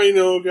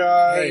Rhino,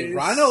 guys. Hey,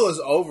 Rhino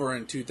was over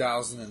in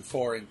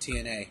 2004 in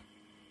TNA.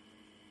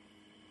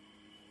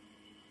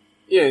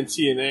 Yeah, in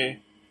TNA.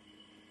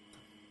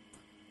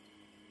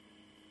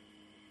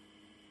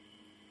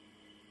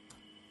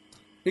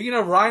 Speaking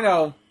of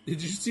Rhino,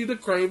 did you see the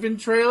Craven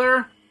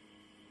trailer?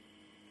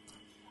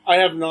 I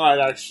have not,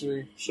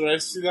 actually. Should I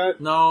see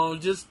that? No,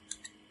 just...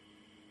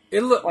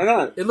 Why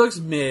not? It looks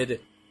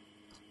mid.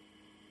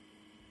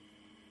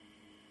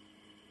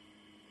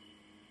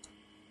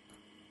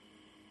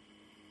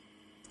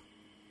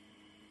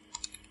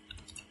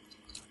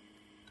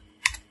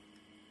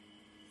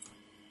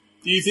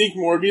 Do you think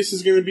Morbius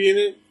is going to be in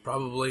it?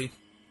 Probably.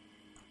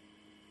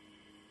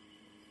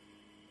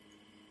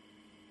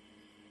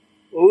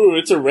 Ooh,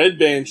 it's a Red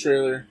Band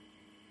trailer.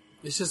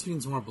 This just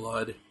means more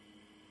blood.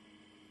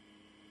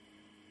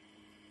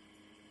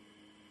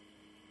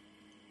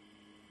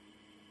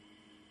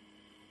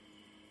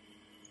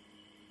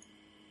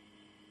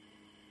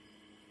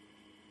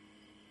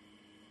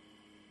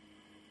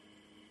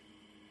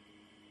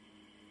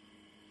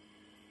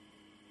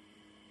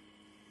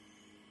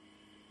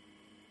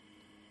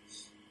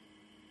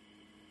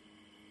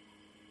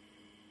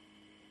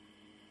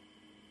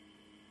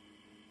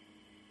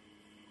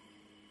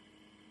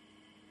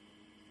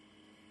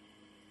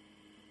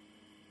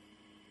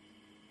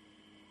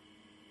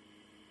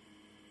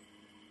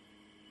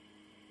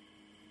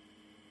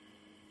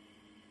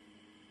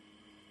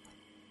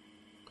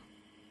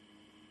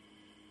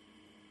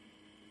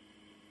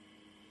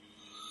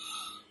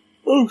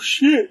 Oh,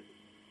 shit.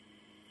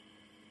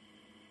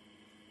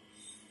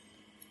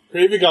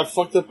 Craven got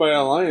fucked up by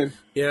a lion.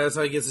 Yeah, that's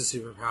how he gets his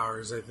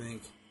superpowers, I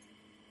think.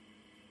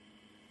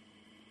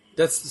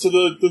 That's So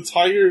the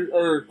tiger,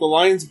 or the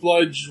lion's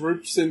blood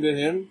drips into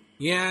him?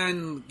 yeah,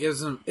 and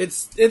gives him...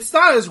 It's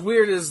not as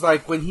weird as,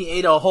 like, when he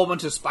ate a whole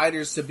bunch of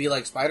spiders to be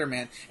like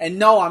Spider-Man. And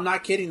no, I'm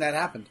not kidding, that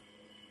happened.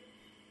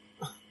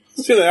 I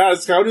was gonna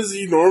ask, how does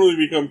he normally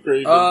become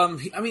Craven?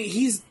 I mean,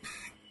 he's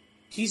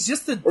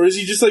just a... Or is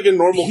he just like a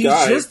normal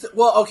guy?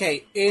 Well,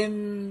 okay,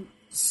 in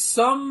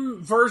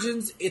some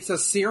versions, it's a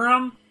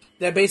serum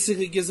that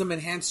basically gives him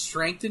enhanced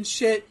strength and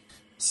shit.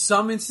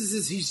 Some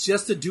instances, he's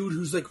just a dude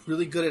who's, like,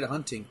 really good at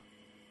hunting.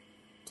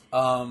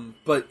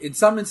 But in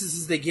some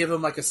instances, they give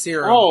him, like, a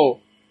serum.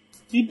 Oh,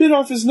 he bit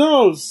off his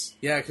nose.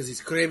 Yeah, because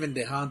he's Craven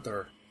the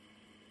Hunter.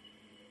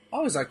 I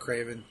always like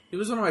Craven. He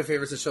was one of my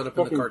favorites that showed up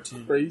in the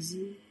cartoon.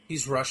 Crazy.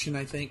 He's Russian,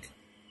 I think.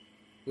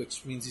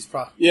 Which means he's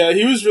probably... Yeah,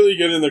 he was really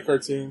good in the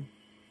cartoon.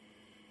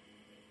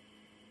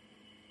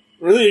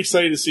 Really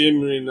excited to see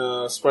him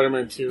in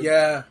Spider-Man 2.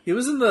 Yeah, he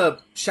was in the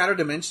Shattered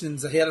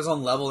Dimensions. He had his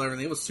own level and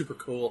everything. It was super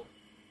cool.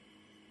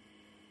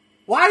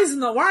 Why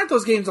aren't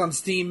those games on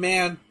Steam,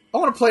 man? I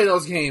want to play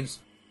those games.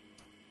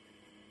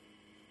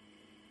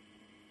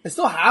 I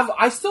still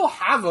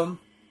have them,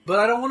 but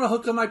I don't want to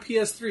hook on my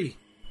PS3.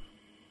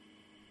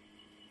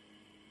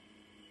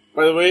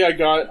 By the way, I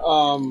got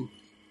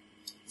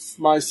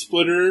my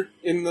splitter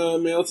in the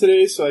mail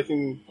today, so I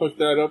can hook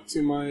that up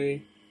to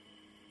my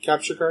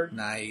capture card.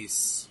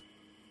 Nice.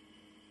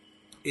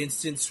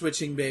 Instant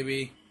switching,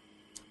 baby.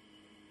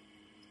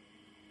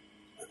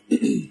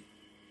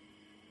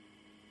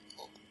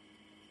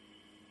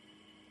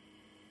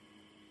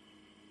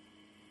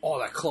 Oh,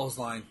 that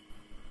clothesline.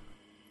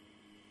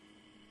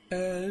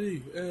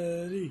 Eddie,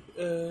 Eddie,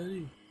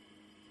 Eddie.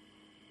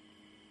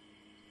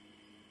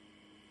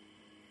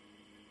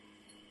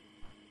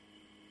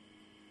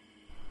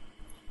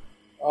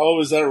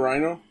 Oh, is that a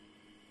Rhino?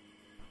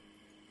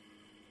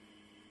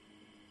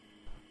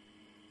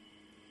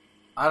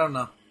 I don't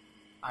know.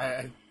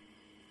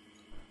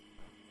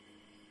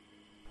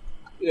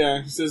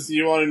 Yeah, he says, "Do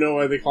you want to know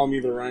why they call me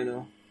the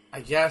Rhino?"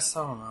 I guess,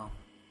 I don't know.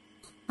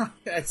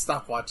 I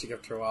stopped watching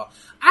after a while.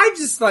 I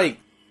just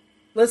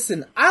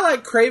listen, I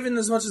like Craven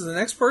as much as the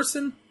next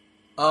person.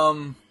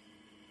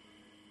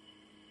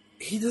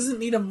 He doesn't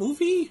need a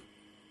movie.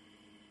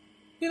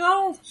 You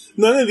know?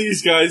 None of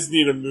these guys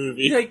need a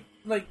movie.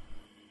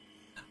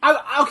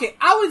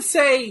 I would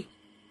say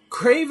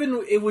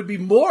Craven, it would be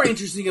more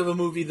interesting of a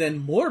movie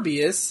than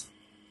Morbius.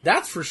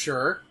 That's for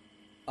sure.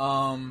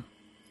 Do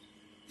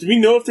we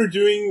know if they're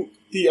doing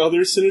the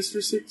other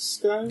Sinister Six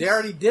guys? They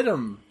already did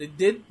them. They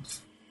did.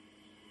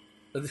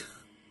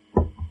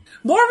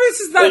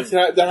 Morbius is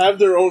not... They have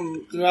their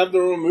own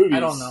movies. I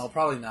don't know.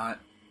 Probably not.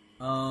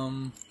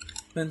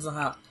 Depends on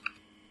how...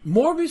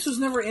 Morbius was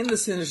never in the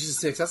Sinister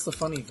Six. That's the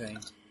funny thing.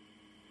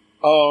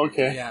 Oh,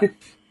 okay. Yeah.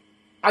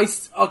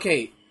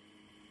 Okay.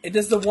 It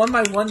is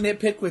my one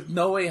nitpick with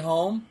No Way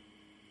Home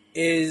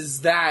is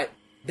that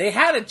they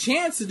had a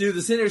chance to do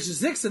the Sinister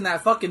Six in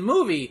that fucking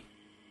movie,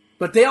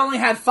 but they only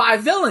had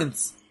 5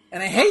 villains.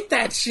 And I hate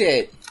that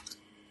shit.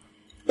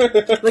 Like,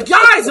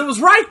 guys, it was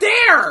right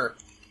there!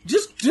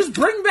 Just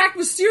bring back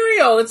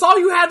Mysterio. That's all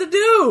you had to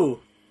do.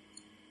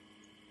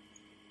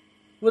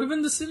 Would have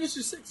been the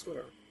Sinister Six,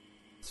 whatever.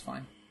 It's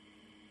fine.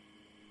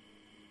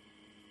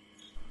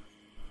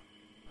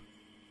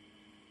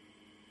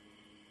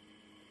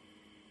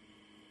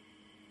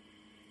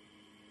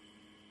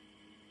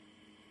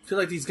 I feel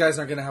like these guys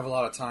aren't going to have a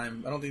lot of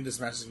time. I don't think this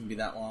match is going to be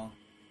that long.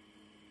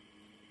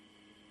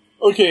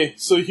 Okay,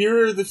 so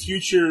here are the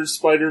future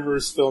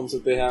Spider-Verse films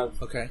that they have.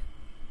 Okay.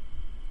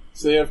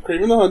 So they have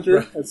Kraven the Hunter.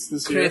 Right. That's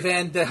this year.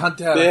 Kraven the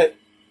Hunter.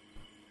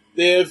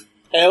 They have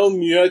El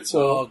Muerto.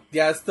 Oh,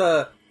 yeah, it's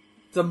the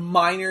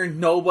minor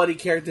nobody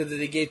character that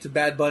they gave to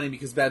Bad Bunny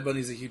because Bad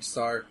Bunny's a huge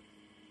star.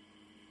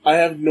 I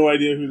have no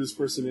idea who this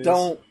person is.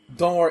 Don't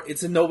worry.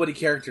 It's a nobody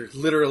character.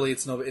 Literally,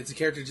 it's nobody. It's a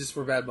character just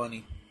for Bad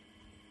Bunny.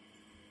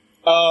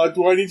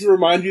 Do I need to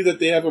remind you that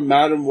they have a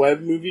Madam Web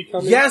movie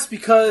coming? Yes,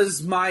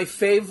 because my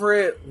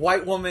favorite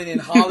white woman in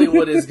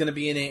Hollywood is going to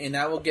be in it, and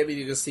that will get me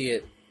to go see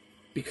it.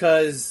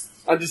 Because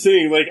I'm just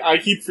saying, like, I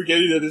keep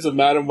forgetting that there's a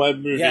Madam Web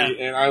movie,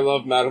 and I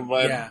love Madam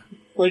Web. Yeah.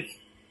 Like,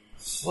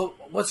 well,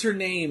 what's her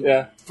name?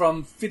 Yeah.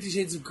 From 50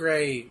 Shades of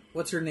Grey.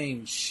 What's her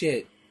name?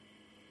 Shit.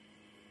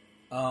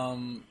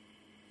 Either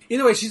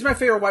way, she's my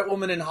favorite white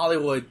woman in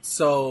Hollywood,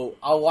 so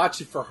I'll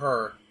watch it for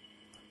her.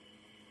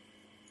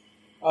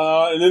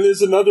 And then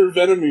there's another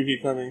Venom movie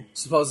coming.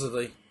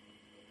 Supposedly.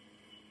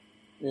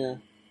 Yeah.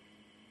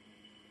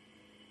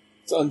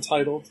 It's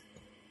untitled.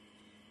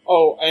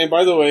 Oh, and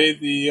by the way,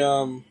 the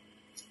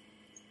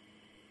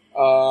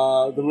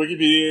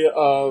Wikipedia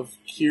of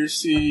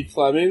Kiersey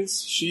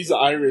Clemens, she's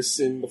Iris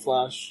in The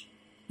Flash.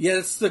 Yeah,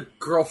 it's the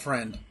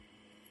girlfriend.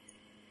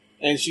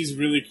 And she's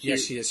really cute. Yeah,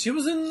 she is. She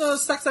was in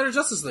Zack Snyder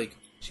Justice League.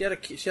 She had a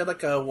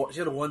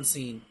one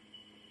scene.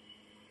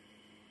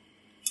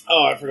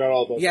 Oh, I forgot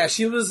all about that. Yeah,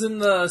 she was in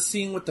the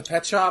scene with the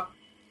pet shop.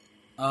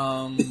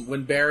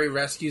 When Barry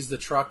rescues the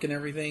truck and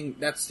everything.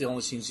 That's the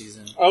only scene she's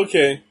in.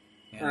 Okay.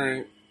 Yeah.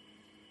 Alright.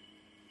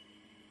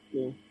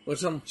 Yeah.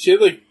 Which she had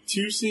like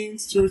 2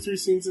 or 3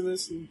 scenes in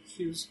this, and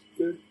she was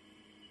good.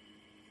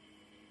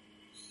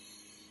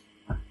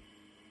 I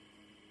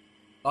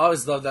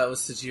always loved that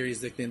was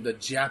Tajiri's nickname, the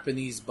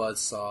Japanese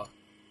Buzzsaw.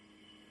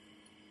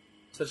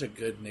 Such a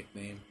good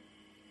nickname.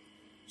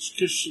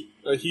 Because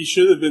he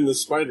should have been the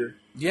Spider.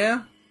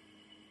 Yeah.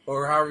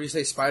 Or however you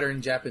say spider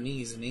in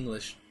Japanese in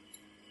English.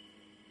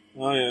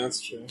 Oh yeah, that's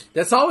true.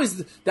 That's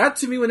always that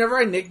to me. Whenever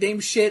I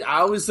nickname shit, I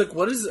always look.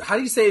 How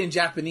do you say it in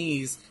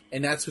Japanese?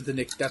 And that's what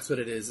that's what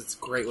it is. It's a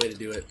great way to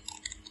do it.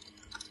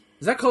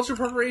 Is that culture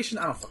appropriation?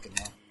 I don't fucking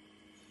know.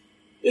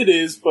 It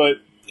is,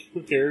 but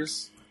who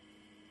cares?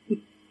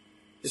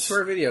 It's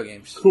for video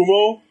games.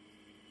 Kumo,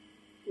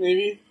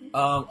 maybe.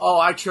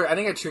 I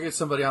think I triggered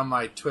somebody on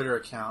my Twitter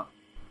account.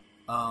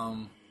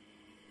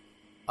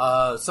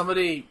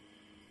 Somebody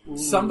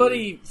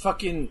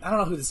fucking, I don't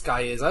know who this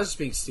guy is. I was just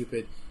being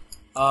stupid.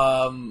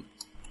 Bro,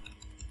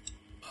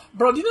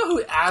 do you know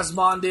who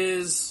Asmond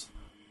is?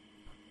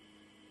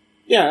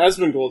 Yeah,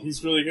 Asmongold.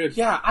 He's really good.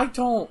 Yeah, I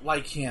don't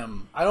like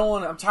him.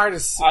 I'm tired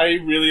of... I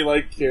really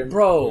like him.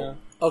 Bro, yeah.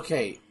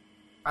 Okay.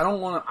 I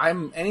don't want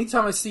to...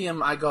 Anytime I see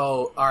him, I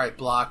go, alright,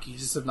 block.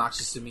 He's just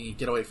obnoxious to me.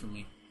 Get away from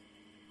me.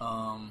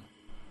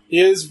 He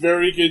has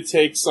very good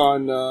takes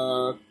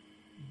on,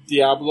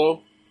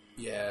 Diablo.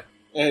 Yeah.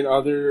 And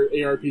other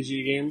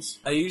ARPG games.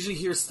 I usually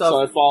hear stuff,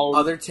 so I follow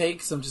other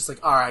takes. I'm just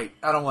like, alright,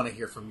 I don't want to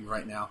hear from you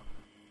right now.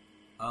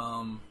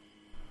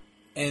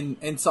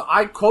 And so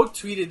I quote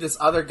tweeted this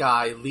other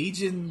guy,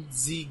 Legion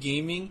Z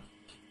Gaming.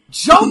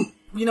 Jump!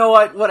 You know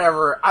what?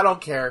 Whatever. I don't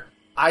care.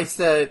 I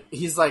said,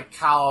 he's like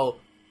how,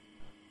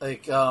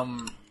 like,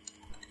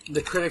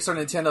 the critics are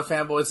Nintendo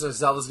fanboys, so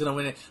Zelda's gonna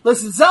win it.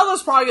 Listen,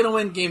 Zelda's probably gonna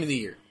win Game of the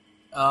Year.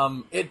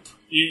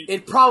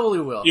 It probably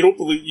will.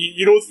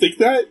 You don't think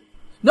that?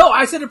 No,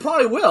 I said it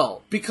probably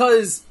will,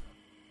 because...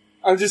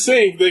 I'm just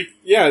saying, like,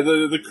 yeah,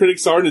 the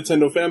critics are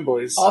Nintendo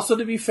fanboys. Also,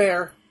 to be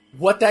fair,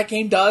 what that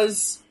game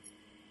does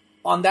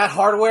on that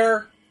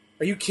hardware,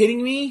 are you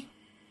kidding me?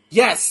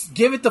 Yes,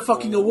 give it the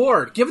fucking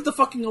award. Give it the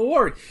fucking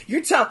award.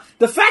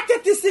 The fact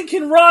that this thing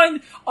can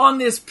run on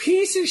this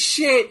piece of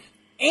shit,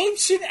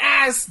 ancient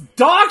ass,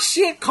 dog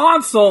shit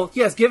console,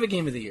 yes, give it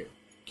Game of the Year.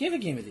 Give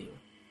it Game of the Year.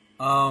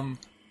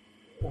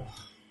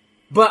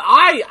 But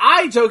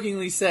I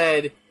jokingly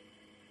said,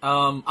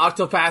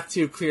 Octopath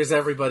 2 clears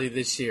everybody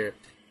this year.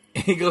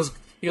 And he goes,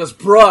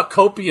 bruh,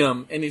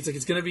 copium. And he's like,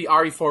 it's gonna be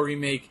RE4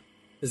 Remake,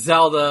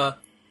 Zelda,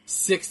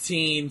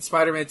 16,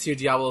 Spider-Man 2,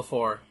 Diablo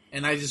 4.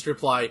 And I just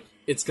reply,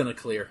 it's gonna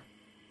clear.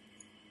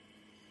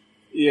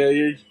 Yeah,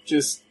 you're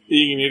just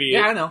being an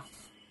idiot. Yeah, I know.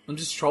 I'm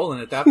just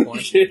trolling at that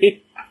point.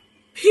 Okay.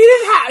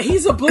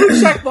 He's a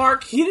blue check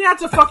mark. He didn't have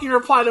to fucking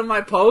reply to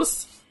my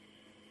post.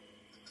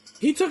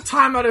 He took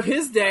time out of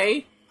his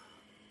day.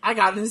 I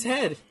got in his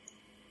head.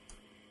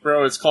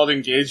 Bro, it's called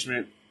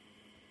engagement.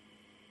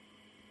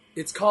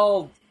 It's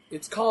called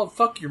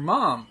fuck your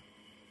mom.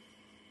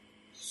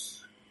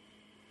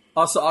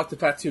 Also,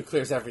 Octopath 2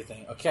 clears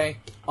everything, okay?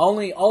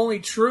 Only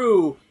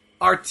true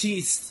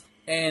artistes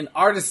and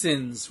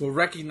artisans will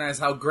recognize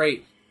how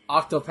great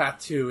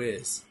Octopath 2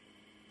 is.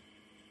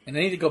 And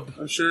I need to go...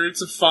 I'm sure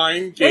it's a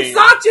fine game. It's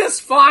not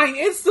just fine.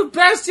 It's the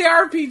best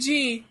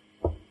JRPG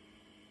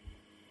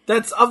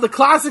that's of the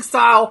classic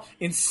style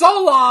in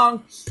so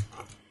long.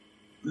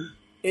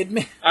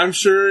 I'm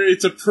sure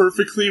it's a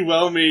perfectly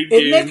well-made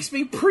game. It makes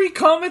me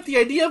pre-cum at the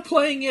idea of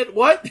playing it.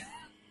 What?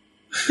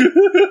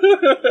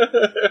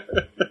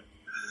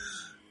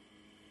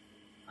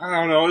 I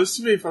don't know. There's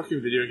too many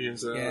fucking video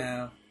games out.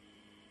 Yeah.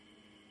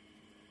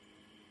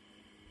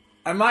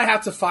 I might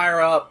have to fire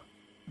up,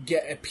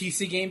 get a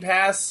PC Game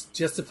Pass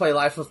just to play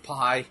Life of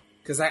Pi,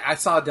 because I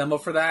saw a demo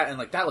for that and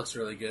like that looks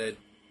really good.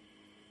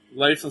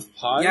 Life of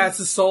Pi? Yeah, it's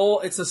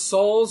a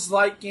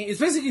Souls-like game.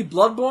 It's basically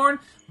Bloodborne,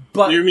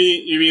 but you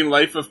mean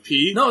Life of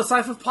P? No, it's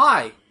Life of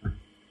Pi.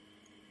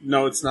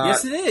 No, it's not.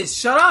 Yes, it is.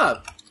 Shut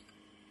up.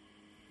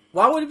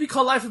 Why would it be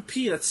called Life of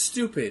P? That's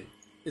stupid.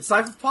 It's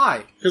Life of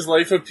Pi. Because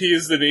Life of P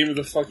is the name of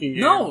the fucking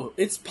game. No,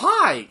 it's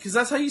Pi, because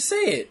that's how you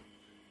say it.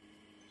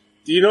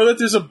 Do you know that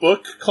there's a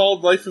book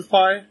called Life of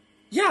Pi?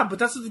 Yeah, but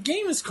that's what the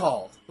game is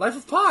called. Life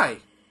of Pi.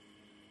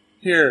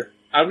 Here,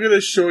 I'm going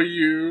to show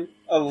you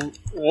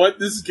what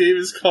this game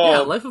is called. Yeah,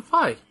 Life of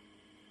Pi.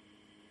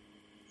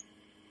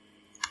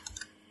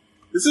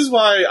 This is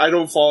why I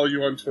don't follow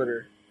you on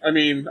Twitter. I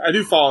mean, I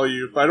do follow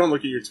you, but I don't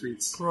look at your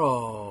tweets.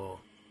 Bro.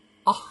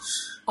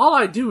 All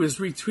I do is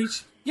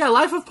retweet... Yeah,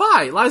 Life of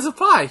Pi. Lies of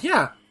Pi,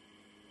 yeah.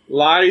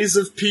 Lies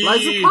of P.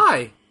 Lies of Pi. What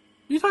are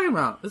you talking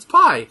about? It's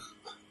Pi.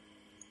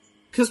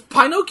 Because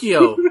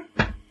Pinocchio.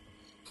 I'm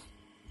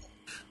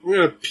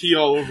gonna pee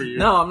all over you.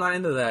 No, I'm not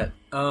into that.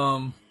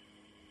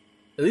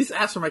 At least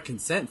ask for my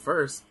consent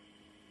first.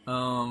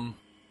 Okay,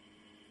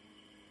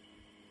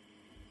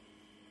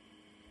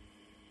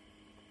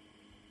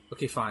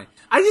 fine.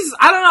 I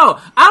don't know.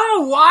 I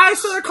don't know why I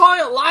started calling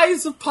it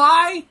Lies of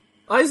Pi.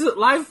 Lies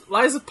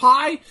of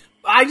Pi.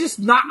 I just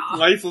not...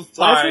 Life of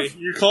Pi.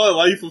 You call it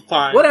Life of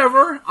Pi.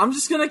 Whatever. I'm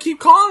just gonna keep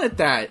calling it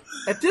that.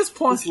 At this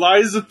point... It's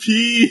Lies of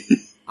P.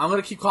 I'm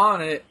gonna keep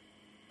calling it.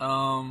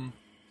 I'm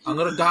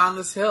gonna die on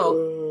this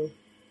hill.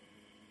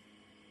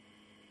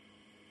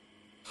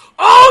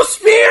 Oh,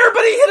 spear!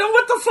 But he hit him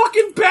with the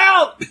fucking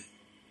belt!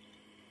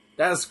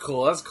 That's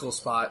cool. That's a cool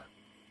spot.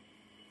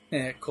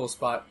 Yeah, cool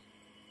spot.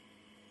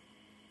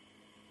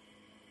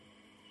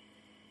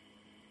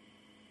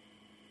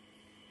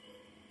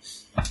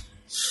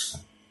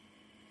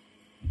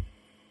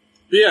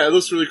 But yeah, it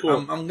looks really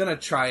cool. I'm gonna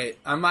try it.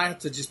 I might have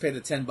to just pay the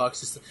 $10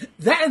 just to...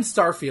 That and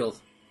Starfield.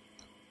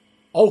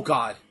 Oh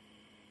god.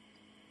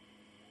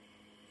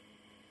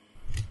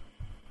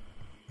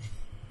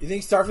 You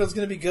think Starfield's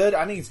gonna be good?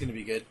 I think it's gonna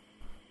be good.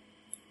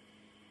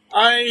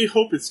 I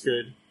hope it's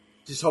good.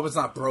 Just hope it's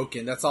not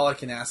broken. That's all I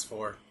can ask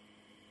for.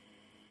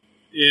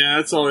 Yeah,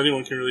 that's all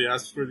anyone can really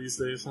ask for these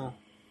days, huh?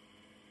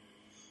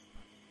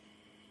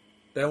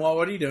 Benoit,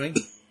 what are you doing?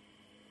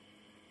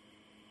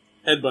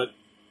 Headbutt.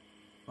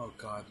 Oh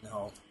god,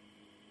 no.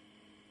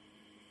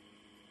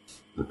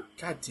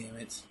 God damn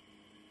it.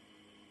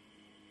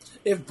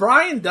 If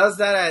Brian does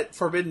that at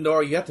Forbidden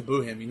Door, you have to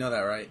boo him. You know that,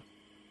 right?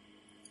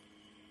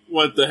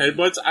 What, the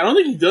headbutts? I don't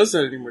think he does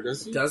that anymore,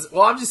 does he?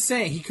 Well, I'm just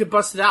saying, he could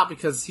bust it out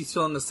because he's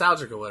feeling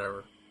nostalgic or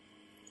whatever.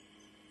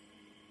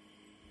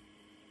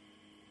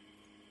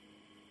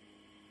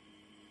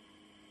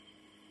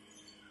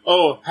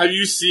 Oh, have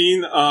you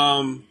seen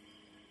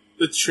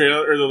the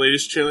trailer or the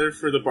latest trailer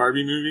for the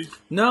Barbie movie?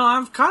 No,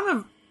 I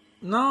don't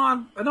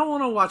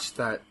want to watch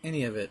that.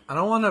 Any of it. I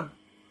don't want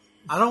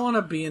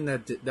to be in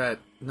that.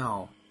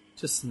 No,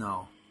 just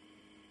no.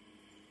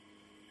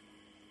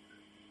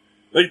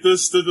 Like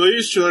the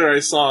latest trailer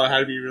I saw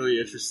had me really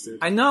interested.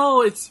 I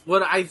know it's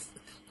what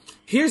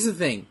Here's the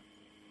thing.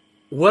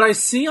 What I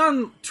see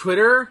on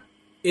Twitter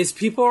is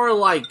people are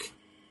like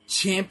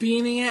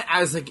championing it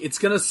as like it's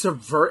gonna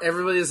subvert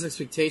everybody's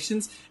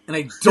expectations, and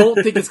I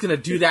don't think it's gonna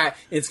do that.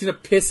 It's gonna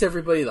piss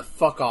everybody the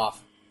fuck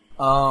off.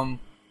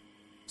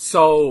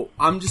 So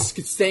I'm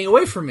just staying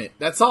away from it.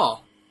 That's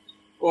all.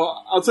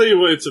 Well, I'll tell you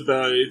what it's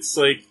about. It's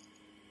like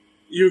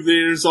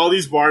there's all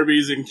these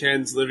Barbies and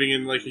Kens living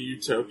in like a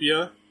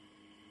utopia,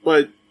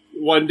 but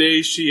one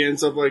day she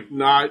ends up like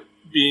not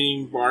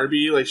being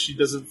Barbie, like she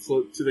doesn't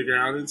float to the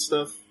ground and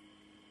stuff,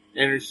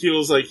 and her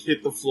heels like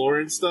hit the floor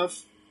and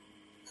stuff.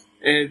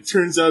 And it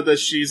turns out that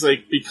she's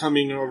like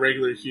becoming a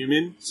regular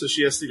human, so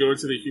she has to go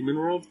into the human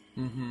world.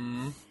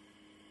 Mm-hmm.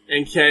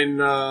 And Ken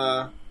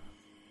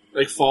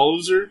like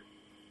follows her.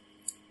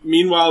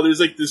 Meanwhile, there's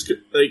like this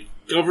like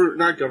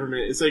not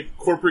government, it's like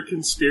corporate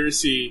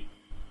conspiracy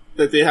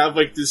that they have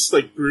like this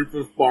like group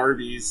of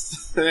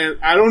Barbies. And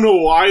I don't know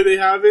why they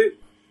have it,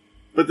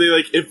 but they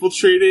like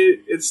infiltrate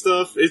it and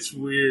stuff. It's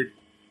weird.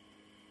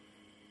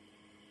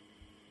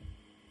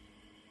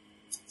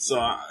 So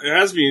it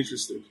has me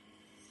interested.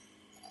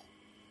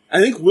 I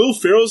think Will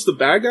Ferrell's the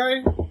bad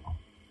guy.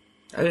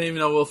 I didn't even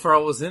know Will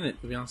Ferrell was in it,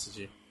 to be honest with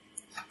you.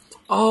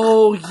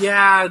 Oh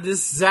yeah,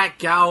 this Zach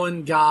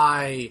Gowen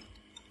guy.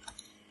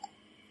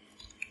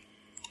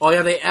 Oh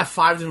yeah, they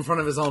F5'd in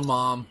front of his own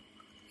mom.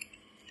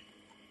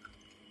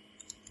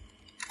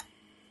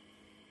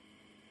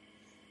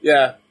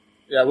 Yeah,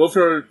 Will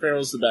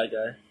Ferrell's the bad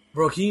guy.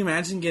 Bro, can you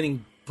imagine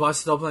getting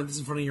bust it open like this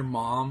in front of your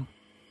mom.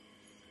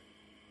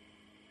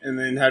 And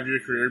then have your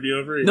career be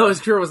over? Yeah. No, his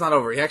career was not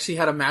over. He actually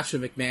had a match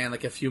with McMahon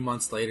like a few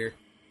months later.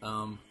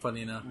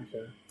 Funny enough.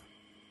 Okay.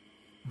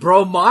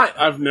 Bro,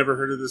 I've never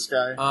heard of this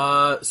guy.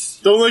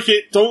 Don't lick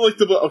it. Don't lick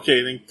the...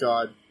 Okay, thank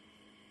God.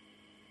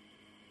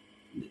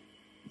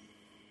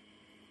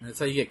 That's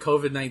how you get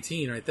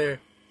COVID-19 right there.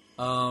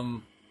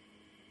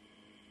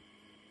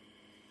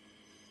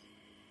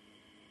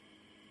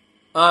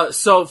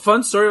 So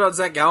fun story about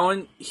Zach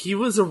Gowen. He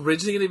was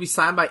originally going to be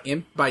signed by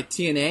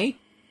TNA,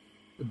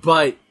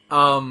 but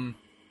John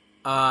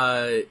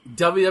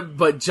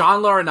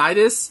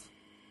Laurinaitis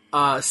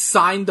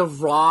signed the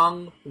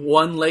wrong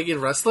one-legged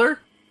wrestler,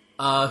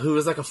 who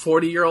was like a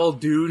 40-year-old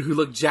dude who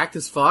looked jacked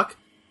as fuck.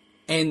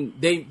 And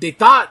they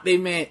thought they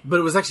meant, but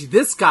it was actually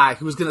this guy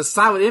who was going to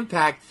sign with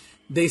Impact.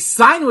 They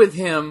signed with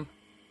him,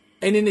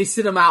 and then they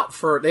sit him out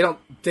for they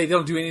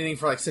don't do anything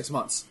for like 6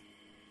 months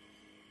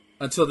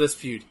until this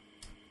feud.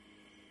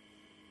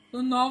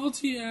 The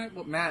Novelty Act.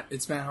 What,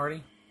 it's Matt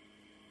Hardy.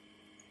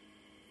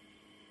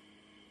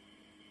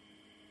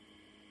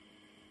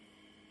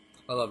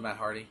 I love Matt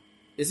Hardy.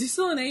 Is he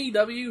still in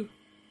AEW?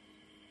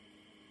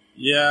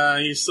 Yeah,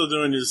 he's still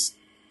doing his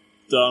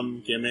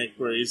dumb gimmick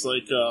where he's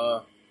like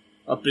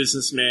a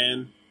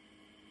businessman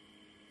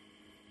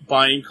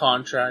buying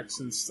contracts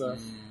and stuff.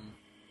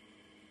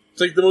 It's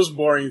like the most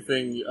boring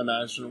thing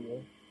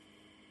imaginable.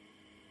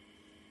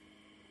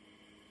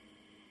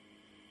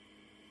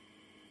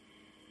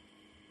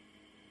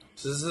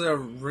 So this is a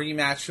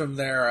rematch from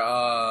their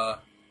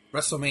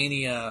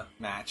WrestleMania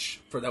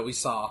match that we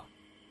saw.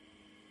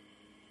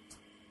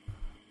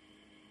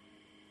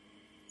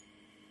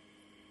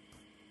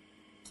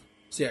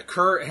 So yeah,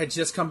 Kurt had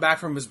just come back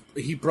from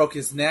he broke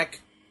his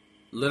neck.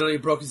 Literally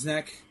broke his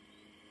neck.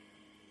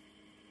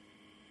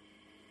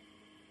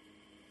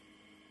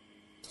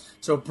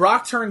 So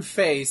Brock turned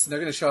face, and they're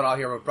going to show it all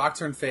here, but Brock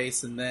turned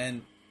face, and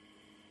then...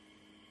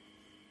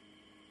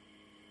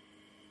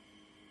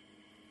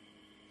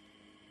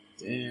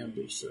 Damn,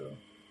 Big Show.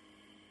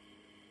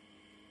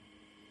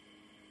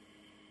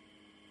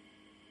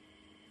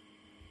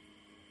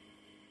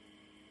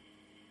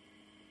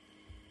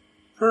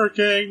 Perk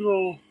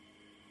Angle.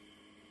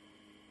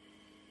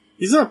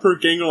 He's not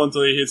Perk Angle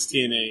until he hits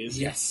TNA, is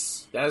he?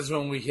 Yes. That is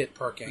when we hit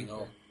Perk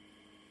Angle. Okay.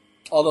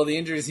 Although the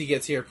injuries he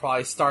gets here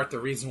probably start the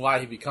reason why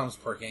he becomes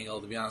Perk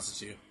Angle, to be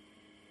honest with you.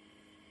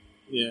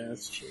 Yeah,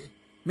 that's true.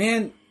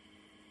 Man,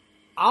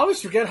 I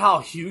always forget how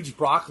huge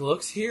Brock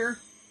looks here,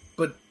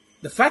 but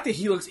the fact that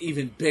he looks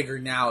even bigger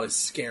now is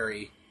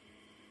scary.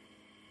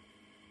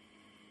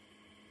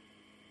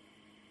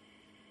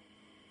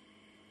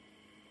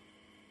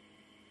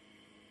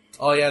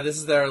 Oh yeah, this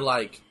is their,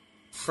 like,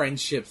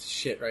 friendship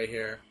shit right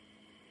here.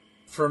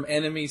 From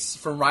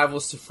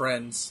rivals to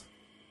friends.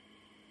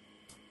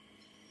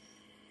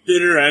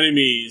 Bitter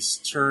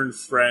enemies turn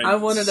friends. I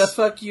wanted to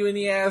fuck you in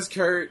the ass,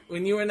 Kurt.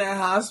 When you were in that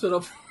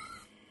hospital,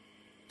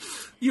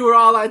 you were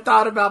all I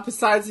thought about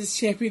besides this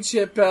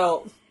championship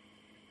belt.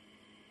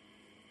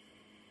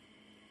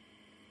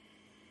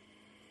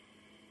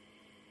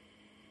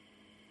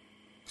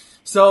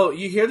 So,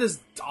 you hear this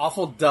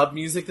awful dub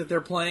music that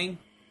they're playing?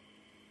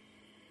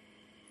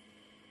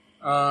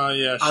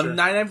 Yeah, sure. I'm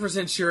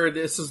 99% sure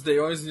this is the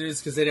only reason is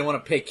because they didn't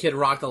want to pay Kid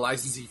Rock the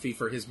licensing fee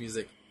for his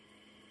music.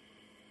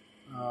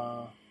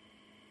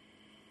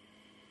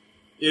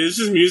 Yeah, it's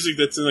just music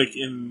that's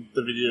in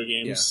the video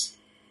games. Yeah.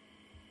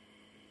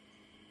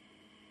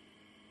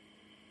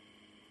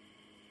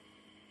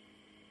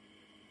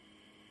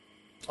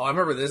 Oh, I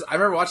remember this. I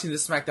remember watching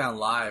this SmackDown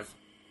live.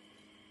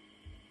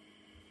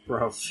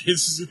 Bro,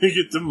 Vince is gonna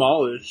get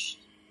demolished.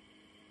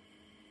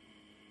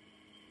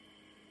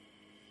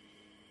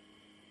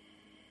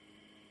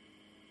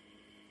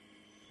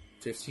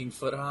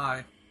 $15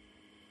 high.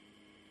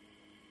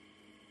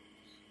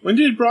 When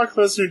did Brock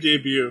Lesnar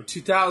debut?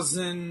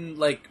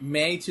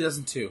 May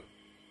 2002.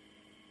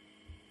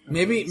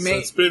 Maybe so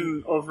it's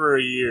been over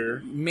a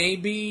year.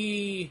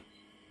 Maybe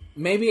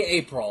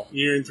April.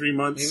 Year and 3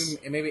 months.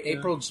 Maybe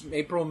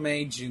April,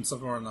 May, June,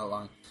 somewhere in that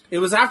line. It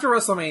was after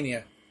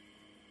WrestleMania.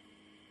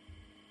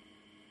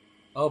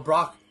 Oh,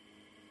 Brock!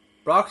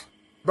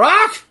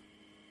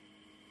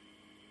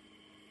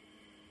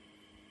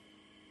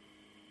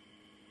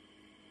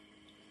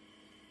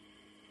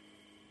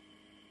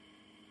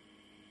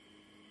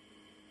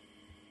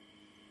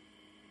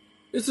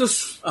 It's a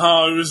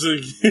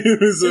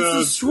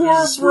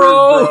swerve,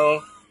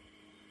 bro.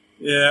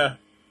 Yeah.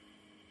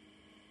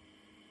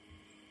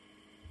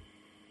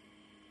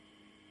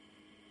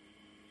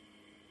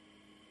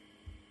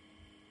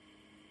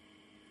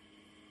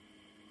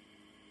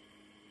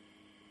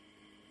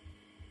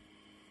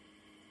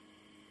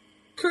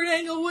 Kurt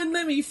Angle wouldn't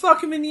let me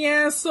fuck him in the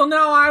ass, so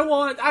now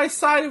I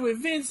sided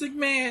with Vince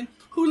McMahon,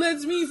 who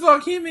lets me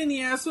fuck him in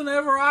the ass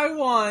whenever I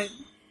want.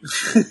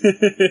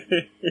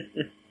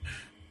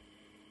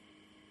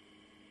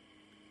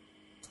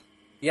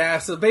 Yeah,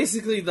 so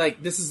basically,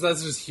 this is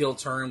Lesnar's heel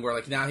turn,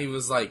 where, now he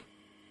was,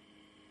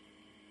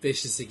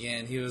 vicious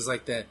again. He was,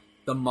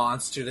 the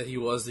monster that he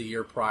was the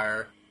year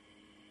prior.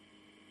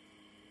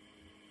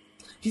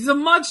 He's a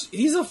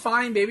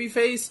fine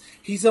babyface.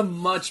 He's a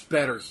much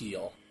better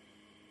heel.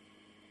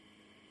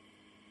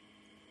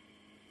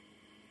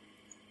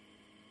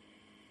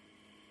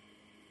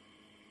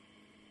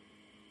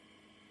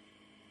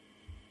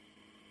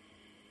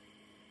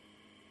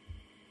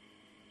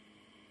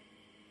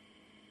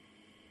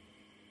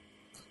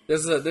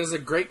 There's a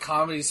great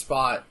comedy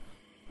spot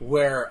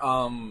where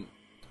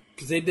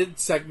because they did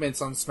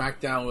segments on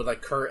SmackDown with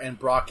like Kurt and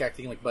Brock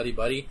acting like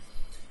buddy,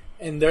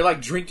 and they're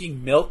like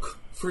drinking milk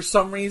for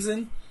some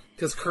reason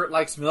because Kurt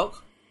likes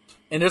milk,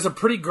 and there's a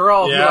pretty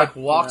girl who like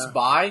walks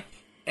by,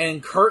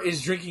 and Kurt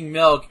is drinking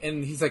milk,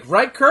 and he's like,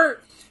 "Right,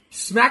 Kurt?" He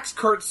smacks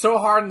Kurt so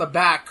hard in the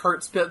back,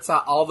 Kurt spits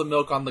out all the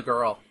milk on the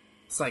girl.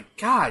 It's like,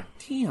 God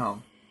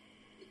damn.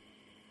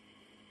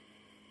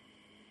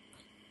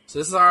 So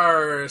this is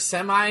our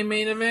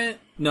semi-main event?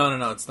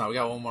 No, it's not. We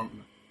got one more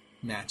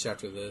match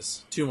after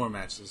this. 2 more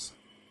matches.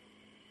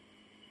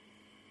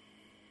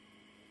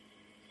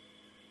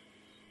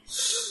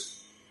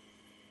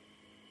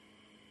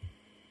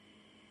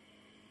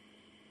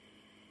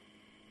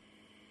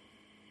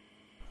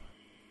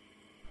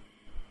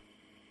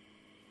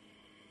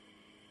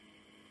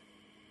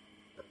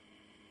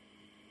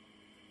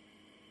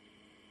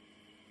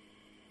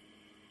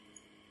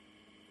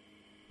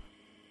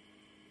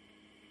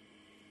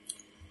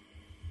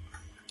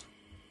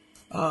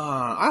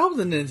 I hope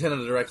the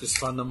Nintendo Direct is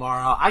fun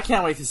tomorrow. I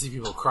can't wait to see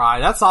people cry.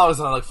 That's always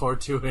what I look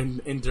forward to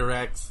in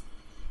Directs.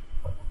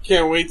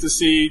 Can't wait to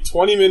see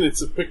 20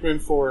 minutes of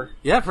Pikmin 4.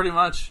 Yeah, pretty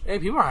much. Hey,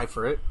 people are hyped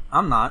for it.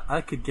 I'm not.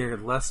 I could care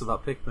less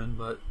about Pikmin,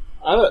 but...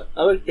 I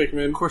like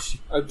Pikmin. Of course you,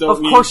 I don't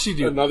of course you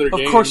do. Another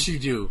game. Of course you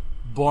do.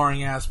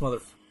 Boring ass mother...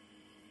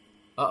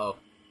 Uh-oh.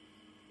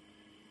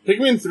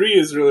 Pikmin 3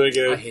 is really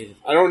good. I hate it.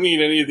 I don't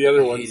need any of the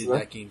other ones. I hated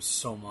that game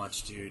so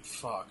much, dude.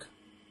 Fuck.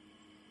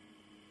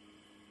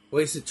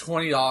 Wasted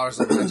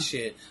 $20 on that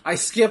shit. I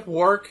skipped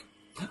work.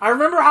 I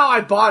remember how I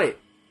bought it.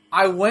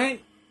 I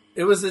went...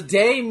 It was the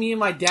day me and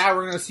my dad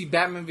were going to see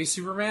Batman v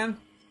Superman.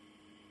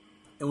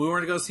 And we were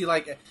going to go see,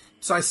 like...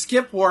 So I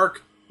skipped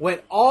work,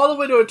 went all the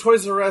way to a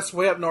Toys R Us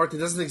way up north that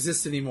doesn't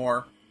exist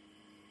anymore.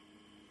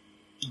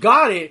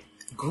 Got it.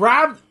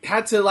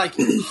 Had to, like,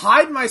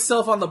 hide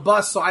myself on the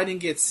bus so I didn't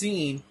get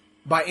seen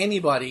by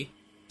anybody.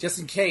 Just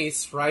in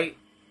case, right?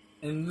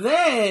 And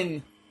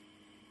then...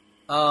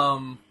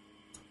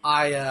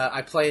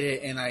 I played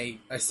it, and I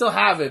still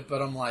have it,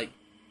 but I'm like,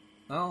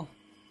 well,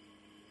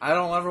 I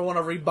don't ever want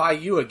to rebuy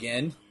you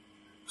again.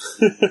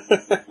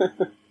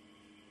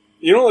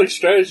 You don't like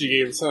strategy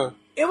games, huh?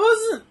 It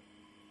wasn't...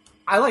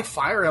 I like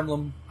Fire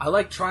Emblem. I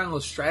like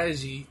Triangle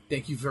Strategy.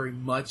 Thank you very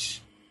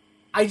much.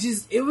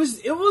 It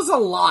was a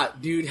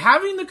lot, dude.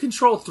 Having to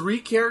control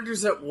 3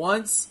 characters at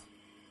once,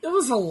 it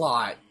was a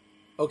lot.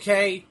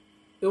 Okay?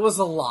 It was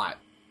a lot.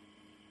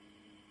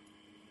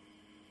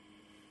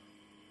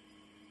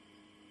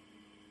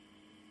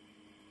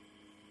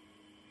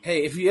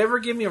 Hey, if you ever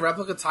give me a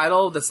replica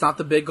title that's not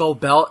the big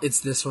gold belt, it's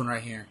this one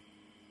right here.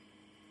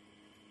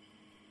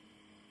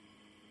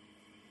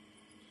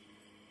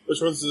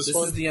 Which one's this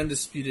one? This is the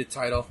undisputed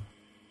title.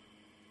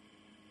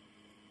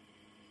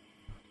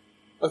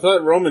 I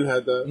thought Roman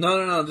had that.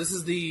 No. This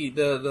is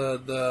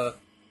the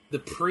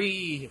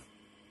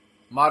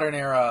pre-modern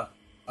era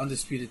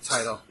undisputed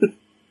title.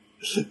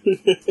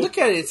 Look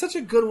at it. It's such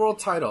a good world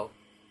title.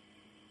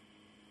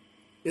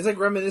 It's like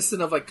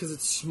reminiscent of, like, because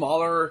it's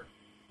smaller...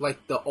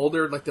 Like the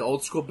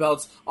old school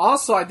belts.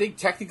 Also, I think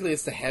technically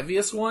it's the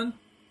heaviest one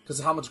because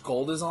of how much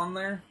gold is on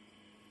there.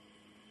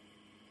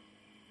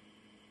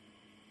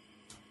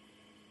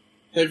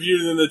 Heavier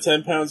than the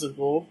 10 pounds of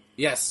gold?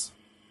 Yes.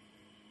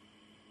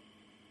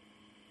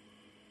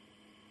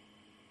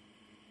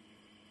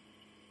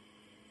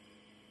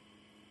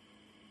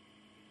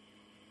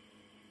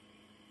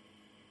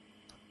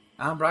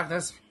 I'm Brock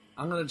Lesnar.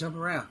 I'm gonna jump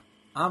around.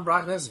 I'm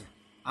Brock Lesnar.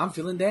 I'm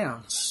feeling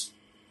down.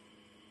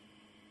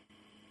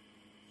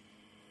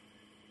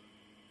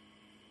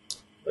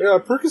 I got a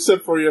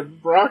Percocet for you,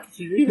 Brock, if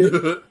you need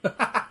it.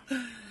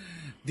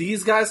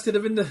 These guys could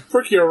have been the...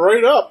 Perk you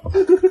right up.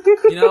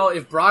 You know,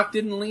 if Brock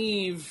didn't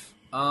leave,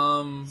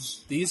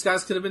 these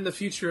guys could have been the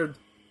future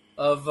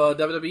of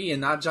WWE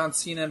and not John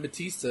Cena and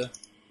Batista.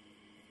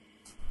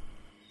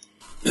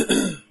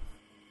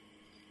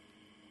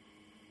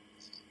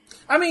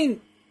 I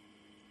mean,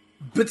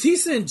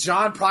 Batista and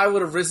John probably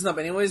would have risen up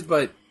anyways,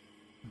 but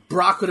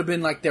Brock would have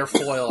been like their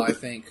foil, I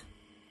think.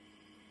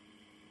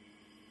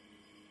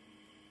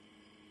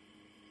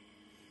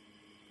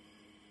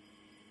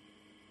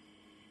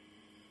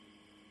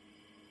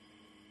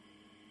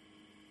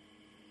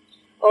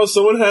 Oh,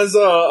 someone has a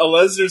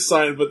Lesnar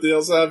sign, but they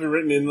also have it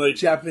written in, like...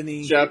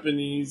 Japanese.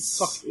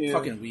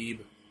 Fucking weeb.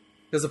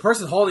 Because the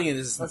person holding it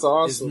is, That's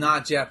awesome. is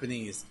not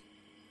Japanese.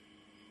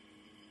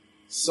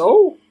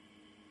 So?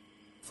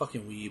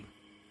 Fucking weeb.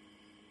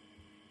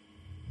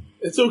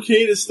 It's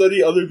okay to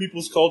study other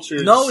people's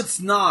cultures. No, it's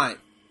not.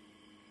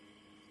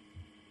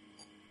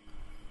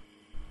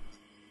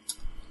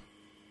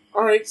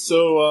 Alright,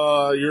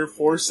 so, you're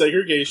for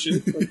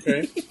segregation.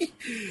 Okay.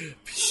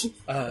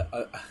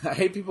 I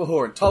hate people who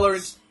are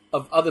intolerant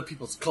of other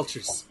people's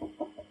cultures.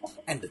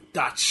 And the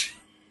Dutch.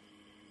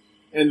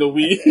 And the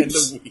Weeds. And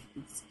the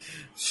Weeds.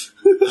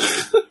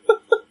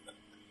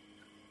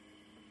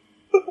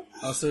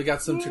 So we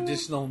got some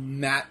traditional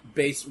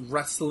mat-based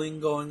wrestling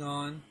going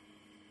on.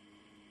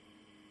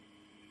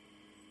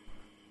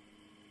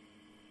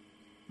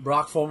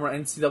 Brock, former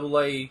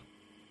NCAA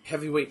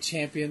heavyweight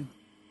champion.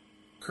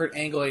 Kurt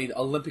Angle, an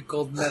Olympic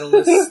gold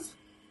medalist.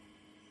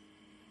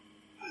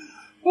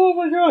 Oh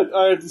my god,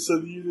 I have to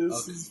send you this.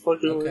 Okay. This is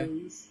fucking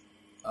hilarious.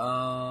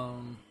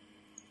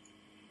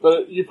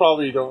 But you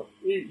probably don't.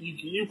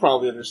 You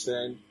probably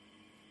understand.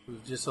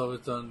 We've just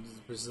overthrown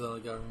the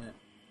Brazilian government.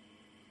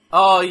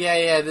 Oh,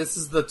 yeah, this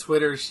is the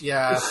Twitter,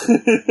 yeah.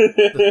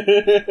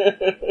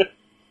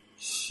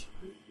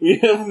 We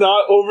have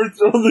not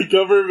overthrown the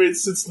government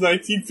since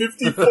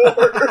 1954.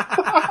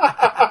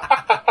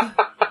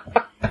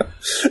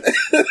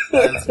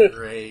 That's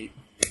great.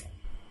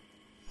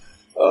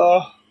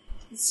 Oh,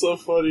 it's so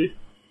funny.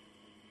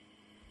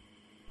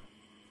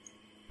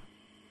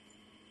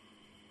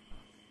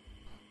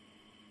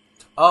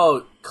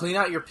 Oh, clean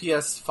out your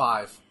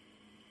PS5.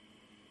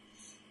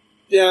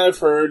 Yeah, I've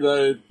heard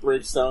that it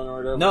breaks down or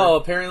whatever. No,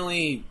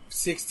 apparently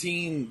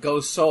 16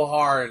 goes so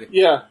hard.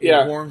 Yeah.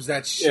 It warms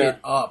that shit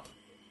up.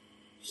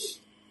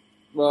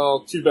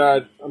 Well, too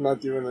bad. I'm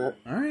not doing that.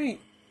 Alright.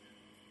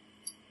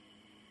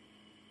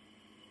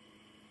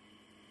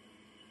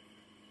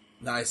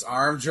 Nice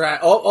arm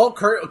drag. Oh,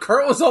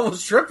 Kurt was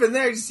almost tripping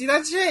there. Did you see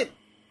that shit?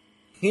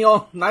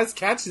 Nice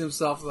catching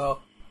himself, though.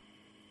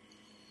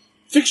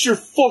 Fix your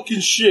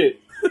fucking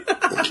shit.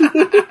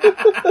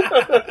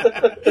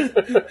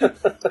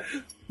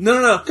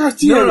 No. God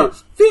damn it.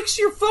 Fix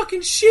your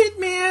fucking shit,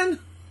 man.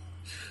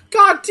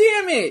 God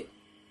damn it.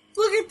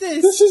 Look at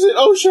this. This isn't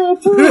OSHA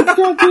approved.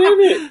 God damn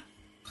it.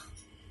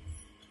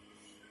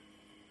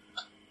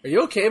 Are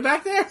you okay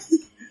back there?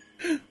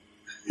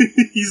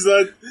 He's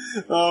not.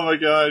 Oh my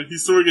god.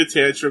 He's throwing a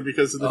tantrum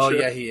because of the trip.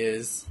 Oh, yeah, he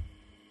is.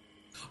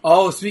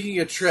 Oh, speaking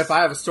of trip,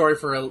 I have a story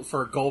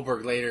for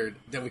Goldberg later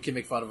that we can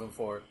make fun of him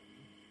for.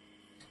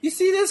 You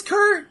see this,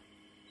 Kurt?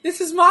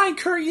 This is mine,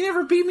 Kurt. You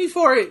never beat me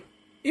for it.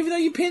 Even though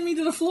you pinned me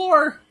to the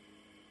floor.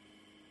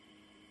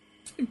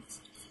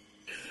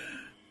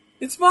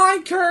 It's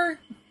mine, Kurt.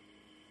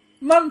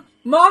 Mom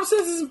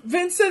says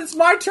Vince said it's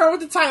my turn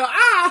with the title.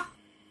 Ah!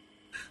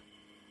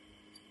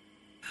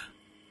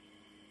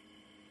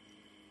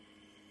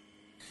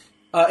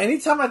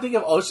 Anytime I think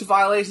of OSHA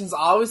violations, I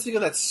always think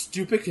of that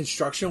stupid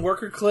construction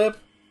worker clip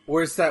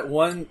where it's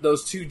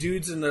those two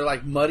dudes and they're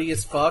like muddy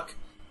as fuck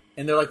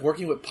and they're like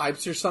working with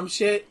pipes or some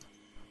shit.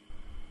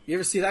 You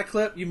ever see that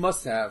clip? You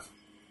must have.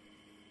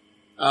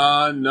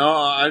 No,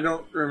 I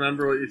don't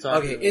remember what you're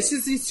talking about. Okay, it's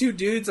just these two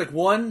dudes, like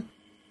one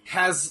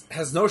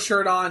has no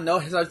shirt on, no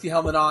safety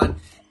helmet on,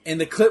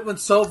 and the clip went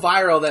so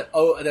viral that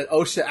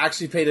OSHA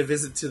actually paid a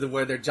visit to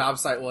where their job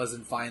site was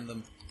and fined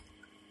them.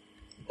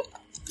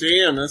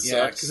 Damn, that sucks.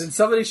 Yeah, because then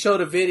somebody showed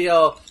a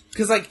video.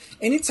 Because like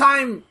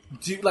anytime,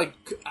 like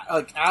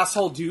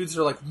asshole dudes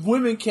are like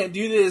women can't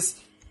do this.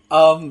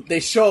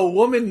 They show a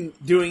woman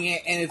doing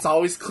it, and it's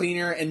always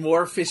cleaner and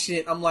more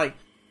efficient. I'm like,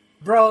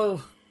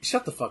 bro,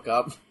 shut the fuck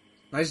up.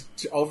 Nice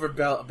over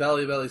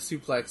belly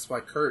suplex by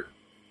Kurt.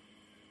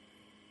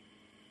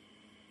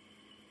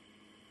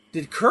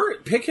 Did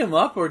Kurt pick him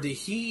up or did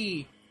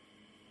he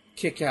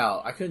kick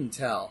out? I couldn't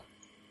tell.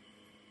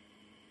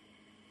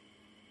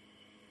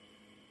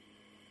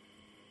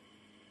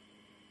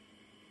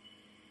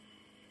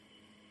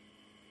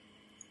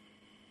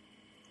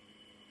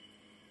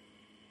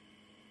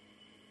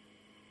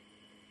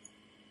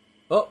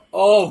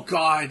 Oh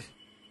God,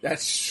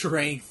 that's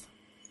strength.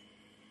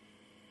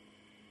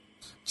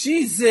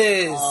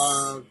 Jesus.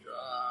 Oh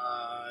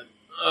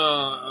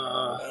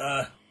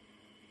God.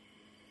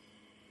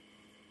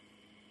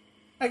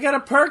 I got a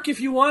perk if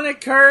you want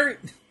it, Kurt.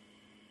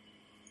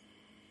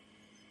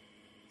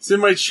 It's in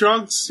my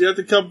trunks. You have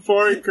to come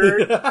for it,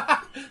 Kurt.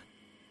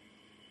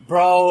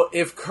 Bro,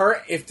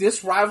 if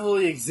this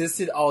rivalry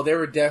existed, there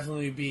would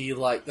definitely be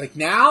like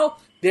now,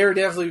 there would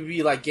definitely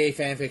be like gay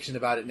fan fiction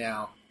about it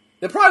now.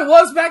 There probably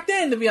was back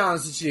then, to be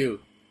honest with you.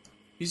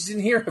 You just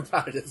didn't hear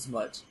about it as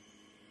much.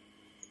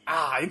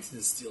 Into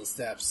the steel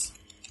steps.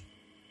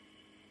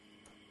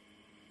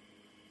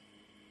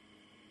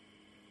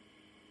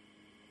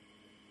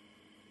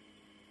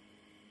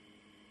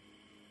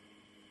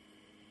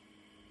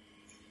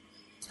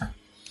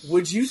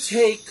 Would you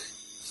take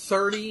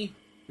 30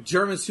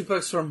 German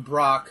suplex from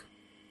Brock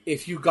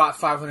if you got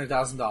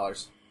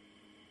 $500,000?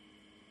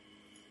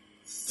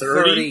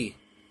 30.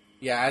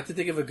 Yeah, I have to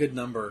think of a good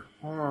number.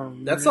 Oh,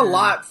 that's a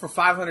lot for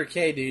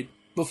 $500K, dude.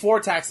 Before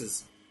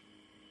taxes.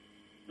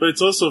 But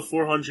it's also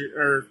 400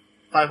 or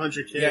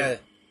 500K. Yeah,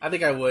 I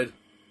think I would.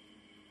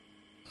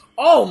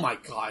 Oh my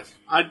God.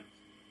 I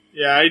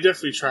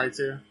definitely try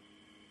to.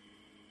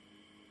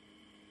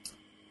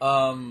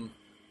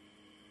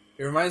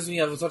 It reminds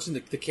me, I was watching the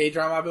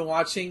K-drama I've been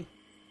watching.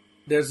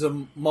 There's a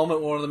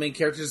moment where one of the main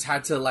characters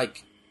had to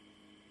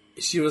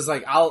she was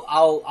like,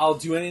 I'll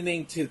do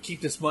anything to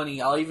keep this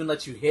money. I'll even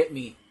let you hit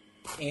me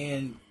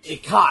and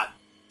it got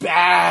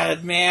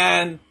bad,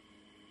 man.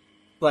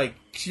 Like,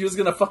 she was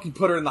gonna fucking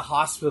put her in the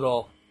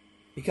hospital.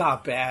 It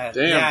got bad.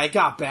 Damn. Yeah, it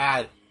got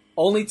bad.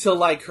 Only till,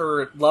 like,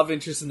 her love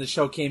interest in the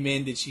show came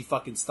in did she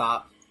fucking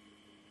stop.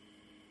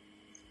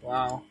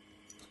 Wow.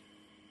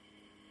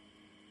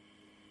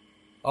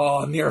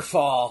 Oh, near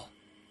fall.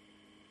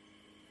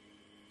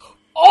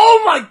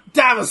 Oh my,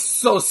 that was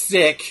so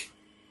sick.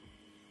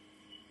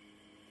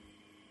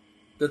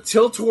 The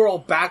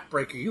tilt-twirl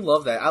backbreaker. You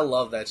love that. I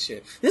love that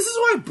shit. This is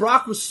why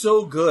Brock was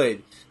so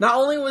good. Not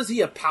only was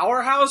he a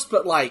powerhouse,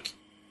 but, like,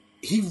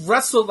 he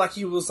wrestled like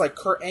he was, like,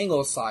 Kurt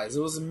Angle size.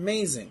 It was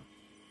amazing.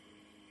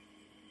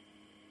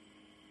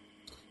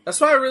 That's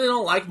why I really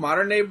don't like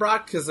modern-day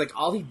Brock, because, like,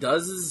 all he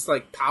does is,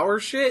 like, power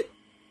shit.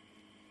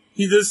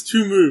 He does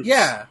 2 moves.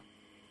 Yeah.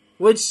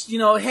 Which, you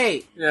know,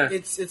 hey, yeah.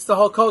 it's the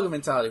Hulk Hogan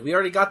mentality. We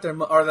already got their,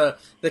 or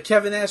the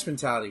Kevin Nash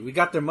mentality. We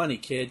got their money,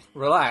 kid.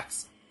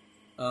 Relax.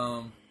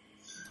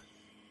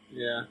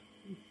 Yeah.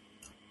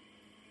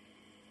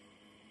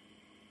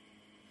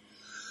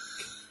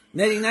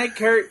 Nighty night,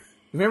 Kurt.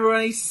 Remember when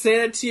I used to say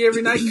that to you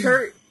every night,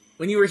 Kurt?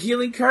 When you were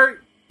healing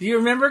Kurt? Do you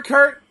remember,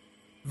 Kurt?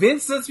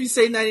 Vince lets me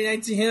say nighty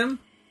night to him.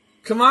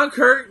 Come on,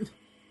 Kurt.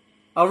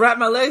 I'll wrap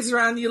my legs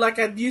around you like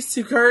I used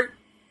to, Kurt.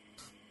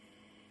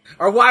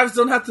 Our wives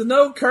don't have to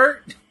know,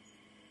 Kurt.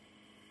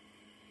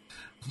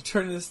 I'm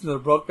turning this into the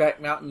Brokeback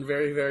Mountain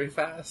very, very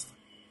fast.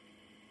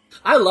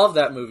 I love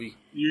that movie.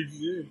 You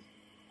did.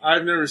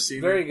 I've never seen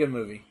it. Very good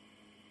movie.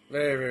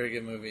 Very, very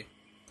good movie.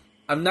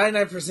 I'm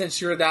 99%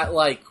 sure that,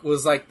 like,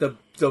 was, like, the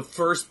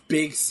first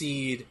big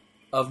seed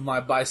of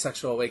my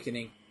bisexual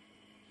awakening.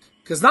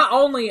 Because not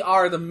only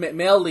are the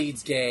male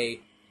leads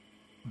gay,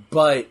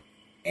 but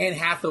Anne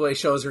Hathaway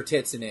shows her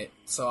tits in it.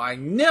 So I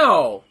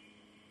know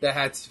that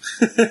had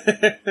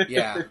to...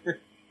 Yeah.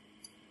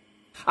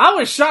 I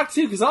was shocked,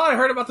 too, because all I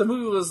heard about the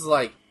movie was,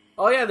 like,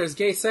 oh, yeah, there's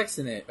gay sex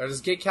in it. Or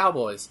there's gay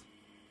cowboys.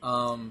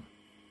 And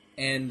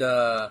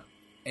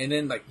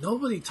then, like,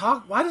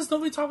 why does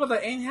nobody talk about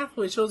that Anne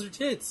Hathaway shows her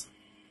tits?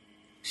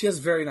 She has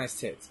very nice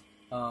tits.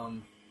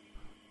 God,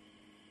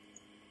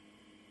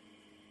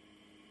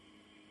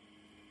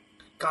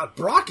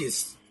 Brock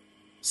is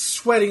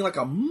sweating like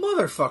a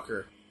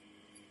motherfucker.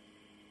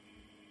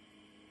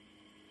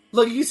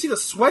 Look, you can see the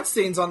sweat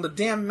stains on the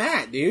damn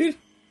mat, dude.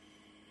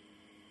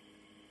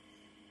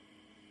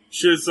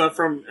 Shit, is that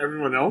from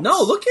everyone else?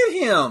 No, look at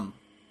him.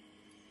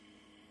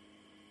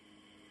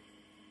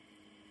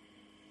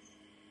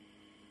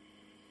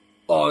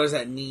 Oh, there's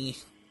that knee.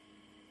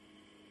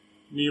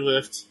 Knee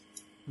lift.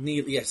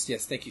 Knee, yes,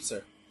 thank you,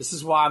 sir. This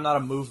is why I'm not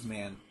a move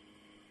man.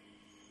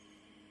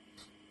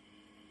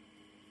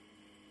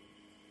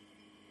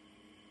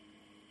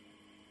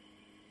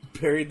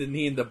 Buried the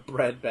knee in the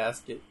bread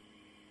basket.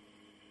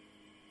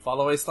 Fall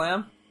away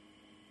slam?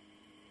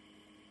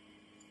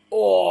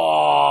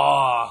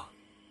 Oh!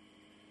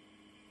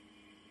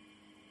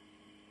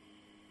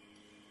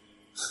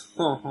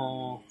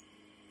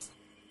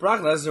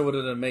 Brock Lesnar with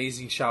an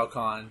amazing Shao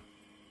Kahn.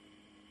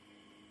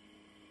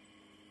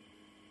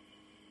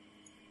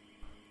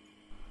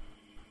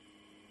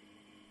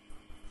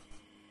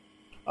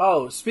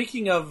 Oh,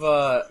 speaking of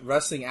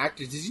wrestling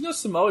actors, did you know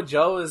Samoa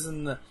Joe is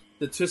in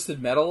the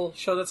Twisted Metal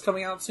show that's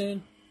coming out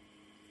soon?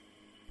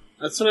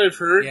 That's what I've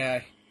heard.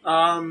 Yeah.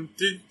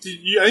 Did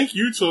you? I think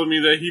you told me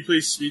that he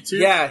plays Sweet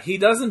Tooth. Yeah, he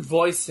doesn't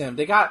voice him.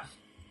 They got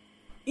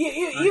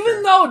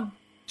even though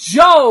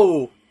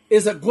Joe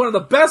is one of the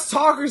best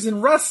talkers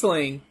in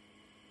wrestling,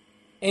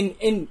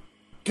 and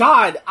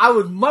God, I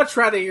would much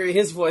rather hear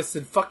his voice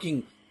than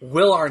fucking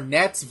Will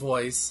Arnett's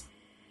voice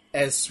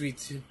as Sweet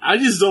Tooth. I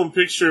just don't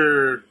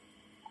picture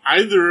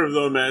either of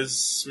them as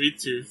Sweet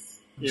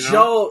Tooth. You know?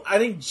 Joe, I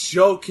think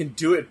Joe can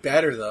do it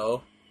better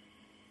though.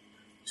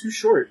 Too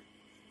short.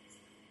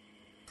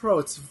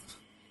 Bro,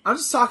 I'm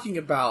just talking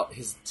about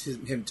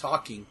him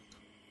talking.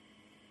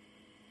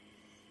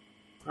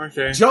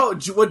 Okay.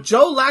 What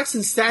Joe lacks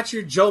in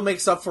stature, Joe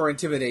makes up for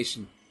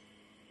intimidation.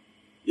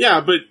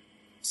 Yeah, but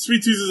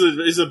Sweet Tooth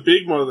is a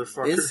big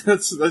motherfucker.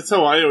 That's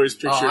how I always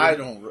picture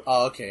him.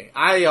 Okay.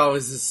 I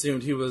always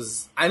assumed he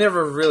was... I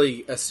never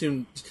really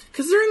assumed...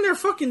 Because they're in their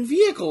fucking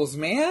vehicles,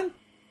 man.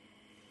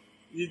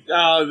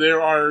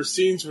 There are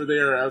scenes where they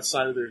are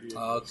outside of their vehicles.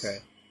 Oh, okay.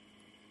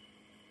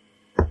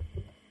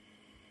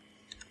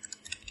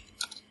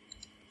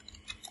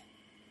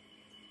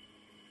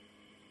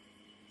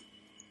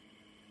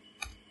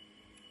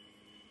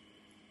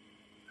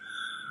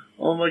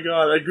 Oh my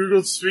god, I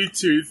googled Sweet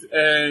Tooth,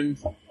 and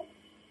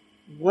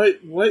what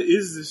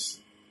is this?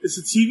 It's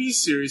a TV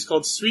series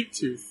called Sweet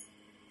Tooth.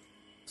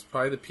 It's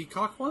probably the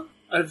Peacock one?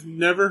 I've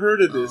never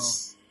heard of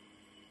this.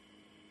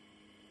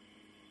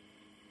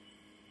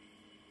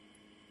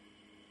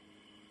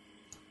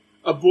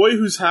 A boy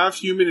who's half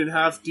human and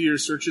half deer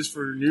searches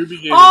for a new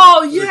beginning.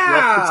 Oh, with a yeah!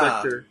 gruff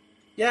protector.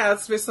 Yeah,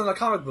 that's based on a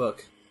comic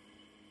book.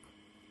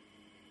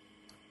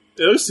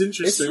 It looks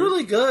interesting. It's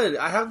really good.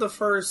 I have the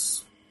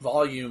first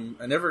volume.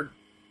 I never...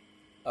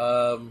 It's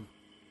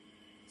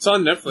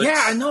on Netflix.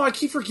 Yeah, I know. I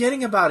keep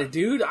forgetting about it,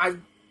 dude.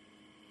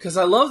 because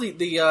I love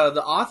the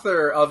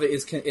author of it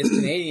is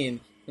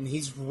Canadian, and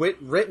he's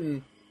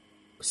written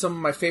some of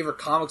my favorite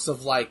comics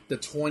of like the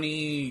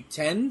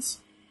 2010s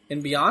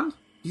and beyond.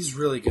 He's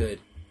really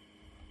good.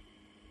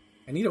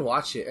 I need to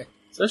watch it. It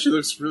actually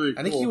looks really cool.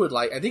 I think you would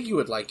like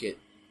it.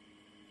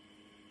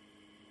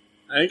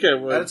 I think I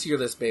would. Add it to your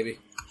list, baby.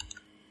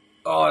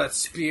 Oh, that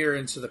spear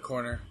into the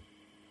corner.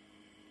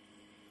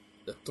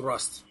 The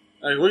thrust.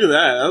 Like, look at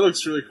that. That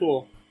looks really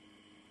cool.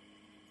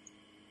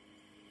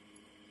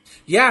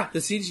 Yeah, the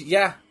CG.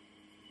 Yeah.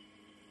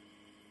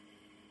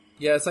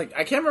 Yeah, it's like,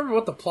 I can't remember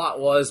what the plot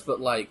was,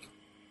 but like,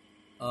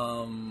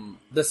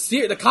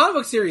 the comic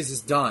book series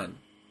is done.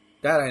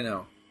 That I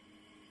know.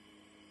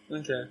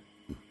 Okay.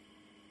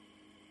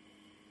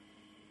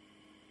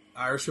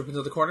 Irish whip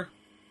into the corner.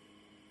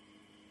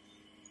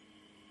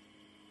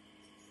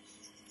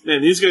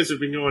 Man, these guys have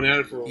been going at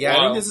it for a while. Yeah,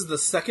 I think this is the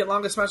second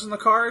longest match on the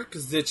card,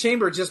 because the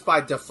Chamber, just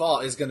by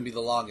default, is going to be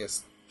the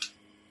longest.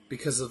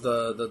 Because of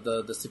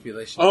the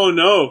stipulation. Oh,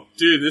 no.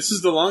 Dude, this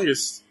is the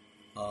longest.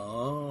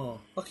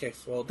 Oh. Okay,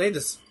 well, they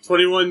just...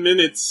 21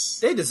 minutes.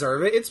 They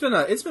deserve it. It's been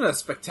a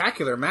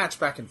spectacular match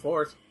back and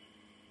forth.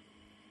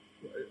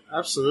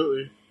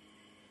 Absolutely.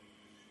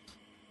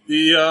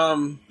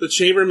 The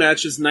Chamber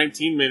match is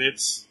 19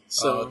 minutes.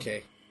 So. Oh,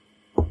 okay.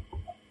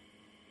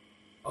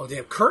 Oh,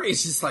 damn. Kurt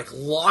is just, like,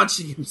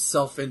 launching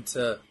himself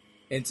into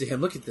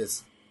him. Look at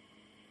this.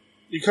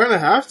 You kind of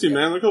have to,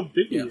 man. Look how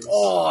big he is.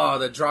 Oh,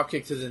 the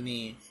dropkick to the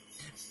knee.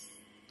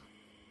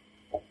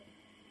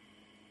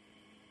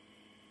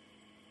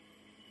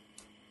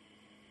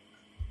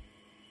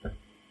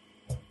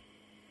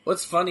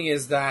 What's funny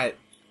is that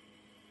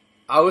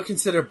I would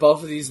consider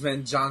both of these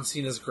men John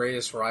Cena's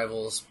greatest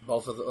rivals.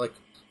 Both of the,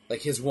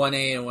 like his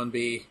 1A and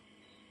 1B.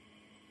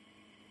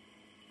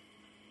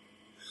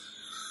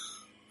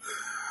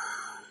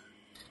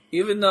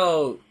 Even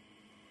though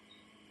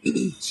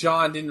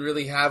John didn't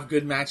really have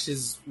good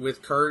matches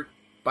with Kurt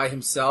by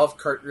himself,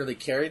 Kurt really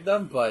carried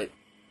them, but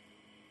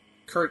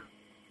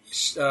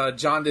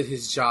John did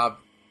his job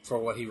for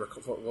what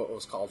what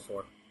was called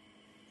for.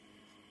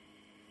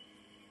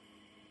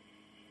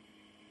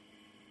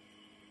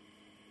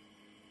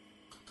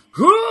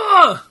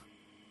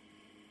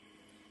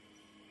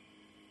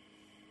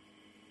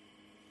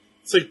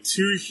 It's like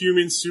two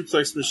human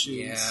suplex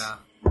machines. Yeah.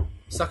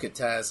 Suck it,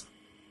 Taz.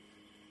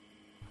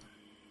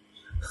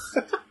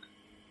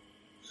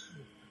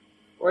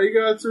 Why you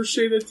gotta throw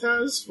shade at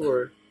Taz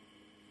for?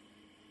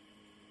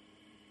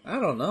 I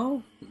don't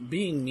know.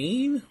 Being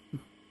mean?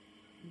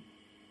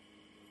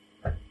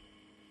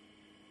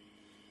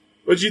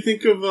 What'd you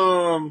think of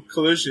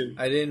Collision?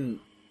 I didn't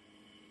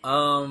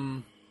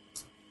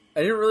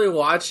really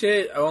watch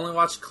it. I only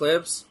watched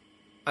clips.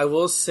 I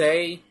will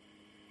say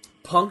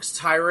Punk's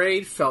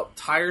tirade felt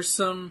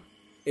tiresome.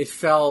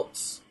 I've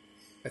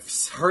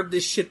heard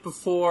this shit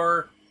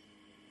before.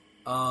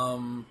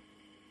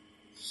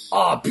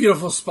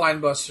 Beautiful spine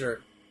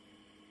buster.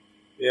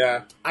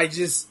 Yeah.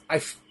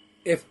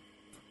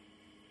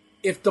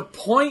 If the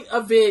point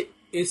of it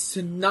is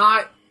to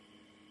not...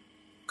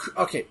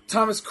 Okay,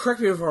 Thomas,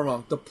 correct me if I'm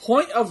wrong. The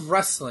point of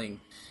wrestling...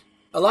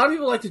 A lot of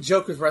people like to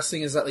joke with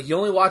wrestling is that like you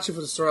only watch it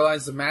for the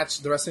storylines, the match,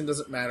 the wrestling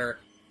doesn't matter.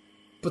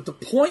 But the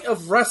point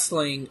of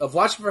wrestling, of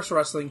watching professional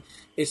wrestling,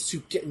 is to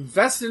get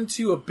invested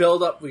into a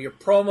build-up with your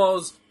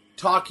promos,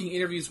 talking,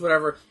 interviews,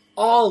 whatever,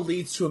 all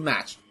leads to a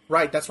match.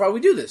 Right? That's why we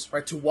do this,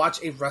 right? To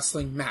watch a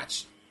wrestling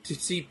match. To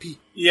see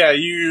people. Yeah,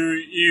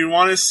 you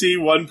want to see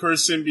one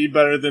person be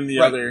better than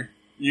the other.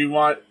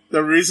 The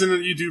reason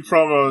that you do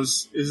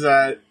promos is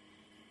that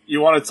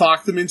you want to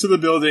talk them into the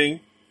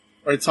building,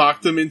 or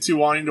talk them into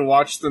wanting to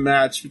watch the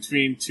match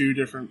between two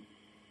different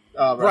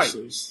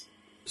wrestlers.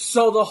 Right.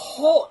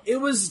 So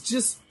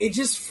it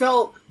just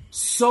felt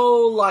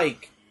so,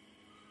 like,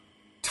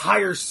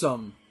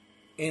 tiresome.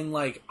 And,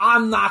 like,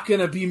 I'm not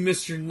gonna be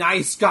Mr.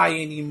 Nice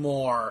Guy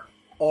anymore.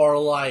 Or,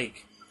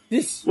 like,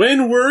 this...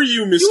 When were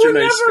you Mr.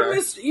 Nice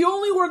Guy? You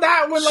only were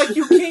that when, like,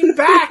 you came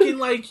back and,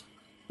 like,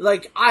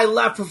 I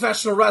left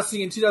professional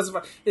wrestling in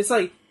 2005. It's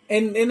like...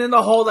 And then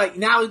the whole, like,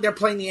 now they're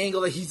playing the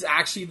angle that he's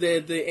actually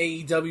the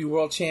AEW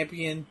World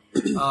Champion.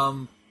 He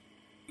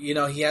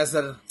has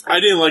that... I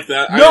didn't like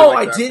that.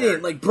 I didn't.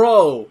 Part. Like,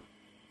 bro.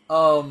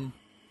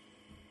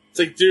 It's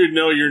like, dude,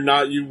 no, you're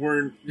not. You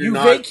weren't. You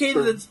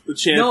vacated the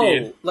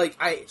champion. No, like,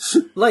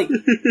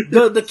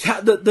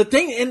 the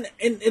thing, and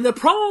the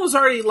promo was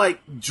already,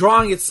 like,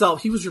 drawing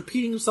itself. He was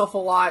repeating himself a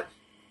lot.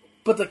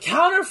 But the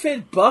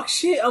counterfeit Buck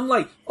shit, I'm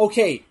like,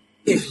 okay,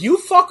 if you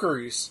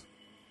fuckers,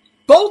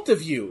 both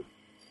of you,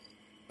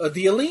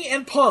 the Elite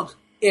and Punk,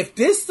 if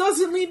this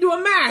doesn't lead to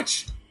a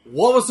match,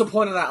 what was the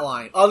point of that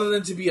line? Other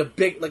than to be other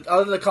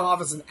than to come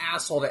off as an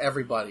asshole to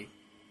everybody.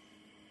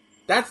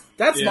 That's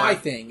my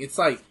thing. It's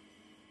like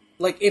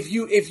if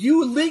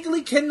you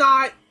legally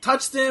cannot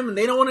touch them and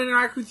they don't want to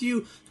interact with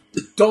you,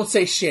 don't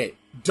say shit.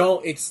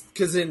 Because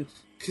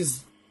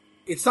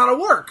it's not a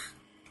work.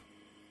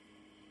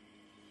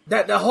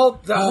 The whole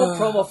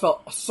promo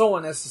felt so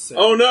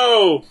unnecessary. Oh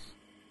no!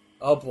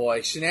 Oh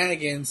boy,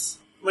 shenanigans.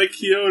 Mike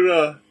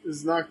Chioda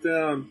is knocked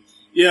down.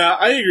 Yeah,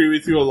 I agree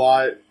with you a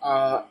lot.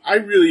 I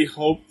really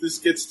hope this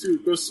goes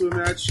to a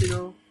match, you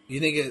know? You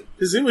think it...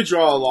 Because it would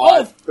draw a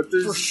lot. But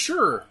there's, for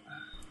sure.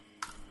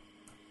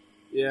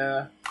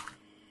 Yeah.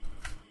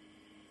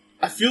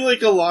 I feel like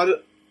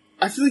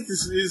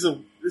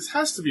this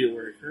has to be a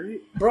work,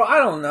 right? Bro, I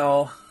don't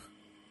know.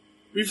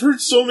 We've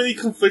heard so many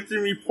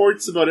conflicting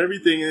reports about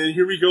everything, and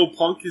here we go,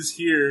 Punk is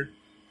here.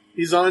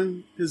 He's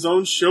on his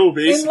own show,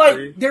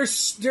 basically. And they're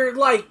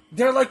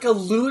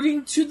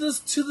alluding to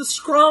the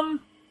scrum,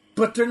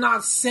 but they're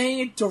not saying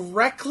it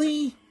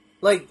directly.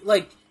 Like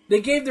they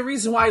gave the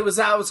reason why he was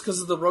out was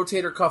because of the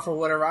rotator cuff or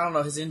whatever. I don't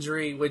know, his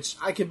injury, which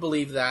I could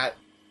believe that.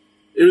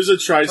 It was a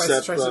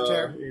tricep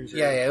tear. injury.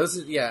 Yeah, it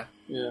was. Yeah.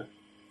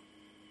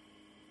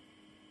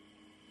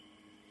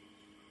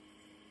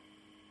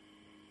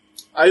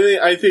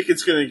 I think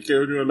it's gonna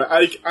go to him.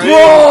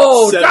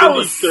 Bro, that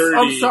was. 30.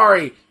 I'm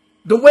sorry.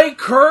 The way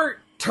Kurt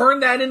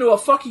turned that into a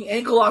fucking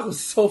ankle lock was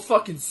so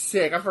fucking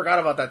sick. I forgot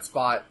about that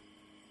spot.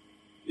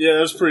 Yeah, that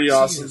was pretty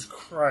awesome. Jesus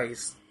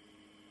Christ.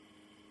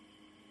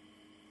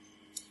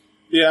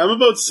 Yeah, I'm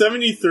about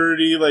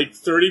 70-30, like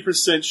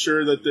 30%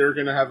 sure that they're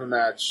going to have a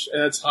match.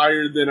 And that's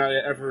higher than I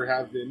ever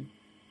have been.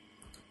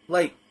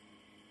 Like,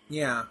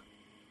 yeah.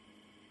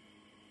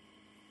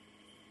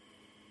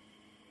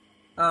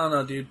 I don't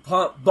know, dude.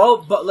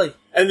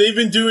 And they've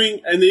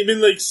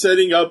been like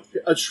setting up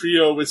a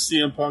trio with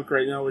CM Punk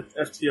right now with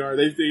FTR.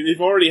 They've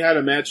already had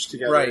a match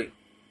together. Right.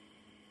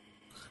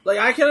 Like,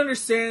 I can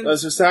understand.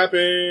 That's just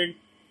happening.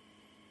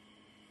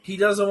 He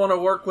doesn't want to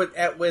work with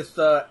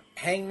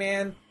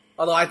Hangman.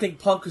 Although I think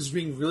Punk is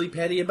being really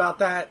petty about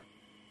that.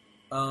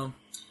 Oh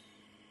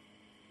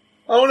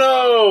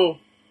no!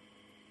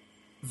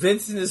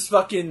 Vince in his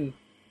fucking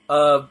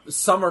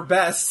summer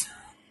best.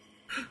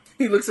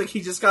 He looks like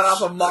he just got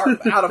out of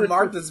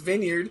Martha's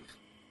Vineyard.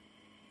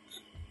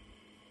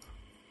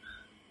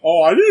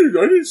 Oh, I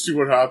didn't see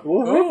what happened.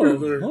 What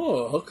happened there?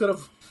 Who could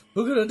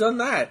have done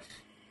that?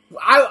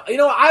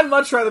 I'd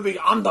much rather be.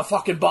 I'm the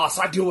fucking boss.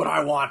 I do what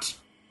I want.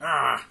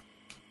 Ah.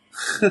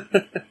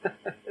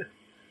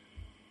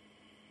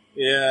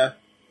 Yeah.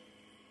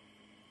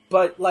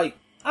 But like,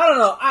 I don't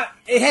know.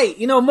 Hey,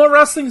 more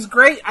wrestling's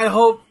great. I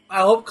hope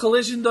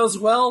Collision does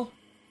well.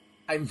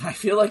 I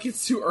feel like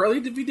it's too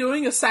early to be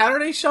doing a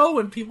Saturday show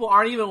when people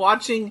aren't even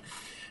watching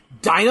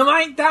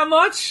Dynamite that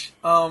much.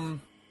 And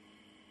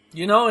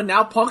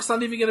now Punk's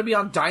not even going to be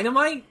on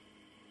Dynamite.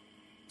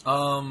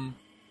 Yeah,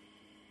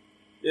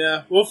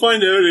 we'll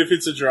find out if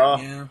it's a draw.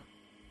 Yeah.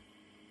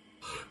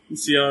 And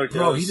see how it goes.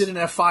 Bro, he did an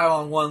F5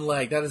 on one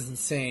leg. That is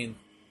insane.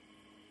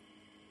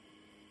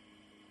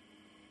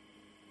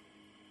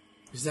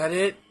 Is that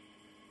it?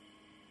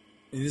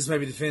 This might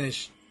be the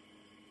finish.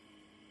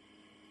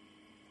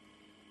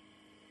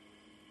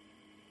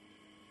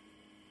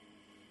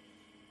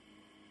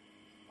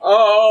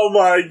 Oh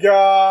my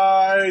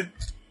god!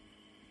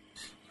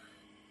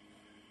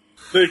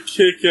 The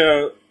kick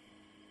out.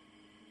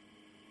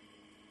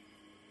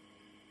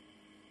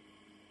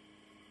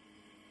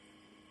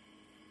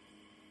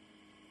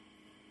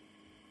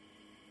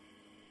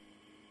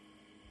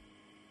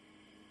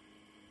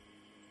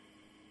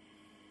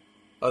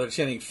 Oh, they're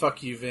chanting,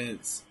 "Fuck you,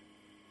 Vince."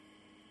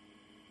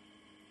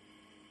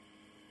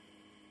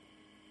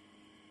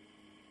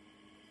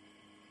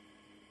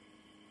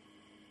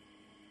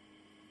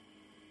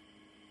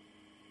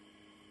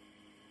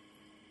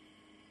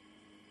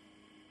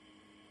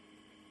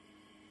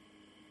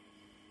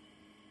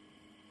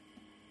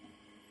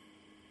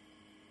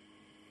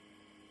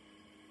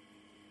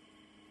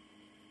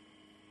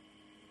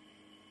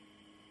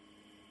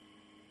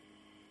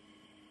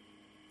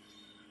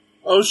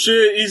 Oh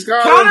shit, he's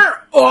got Counter! him.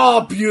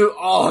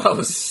 Oh, that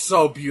was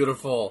so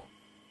beautiful.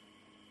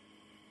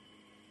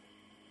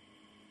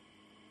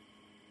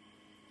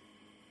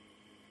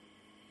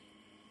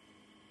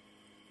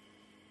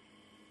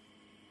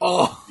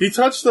 Oh. He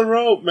touched the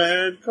rope,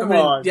 man. Come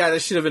on. Yeah,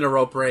 that should have been a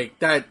rope break.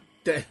 That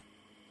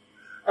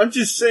I'm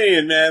just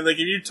saying, man, like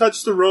if you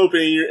touch the rope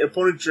and your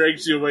opponent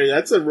drags you away,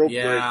 that's a rope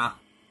break. Yeah.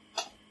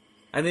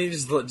 And then you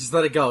just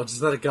let it go.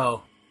 Just let it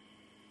go.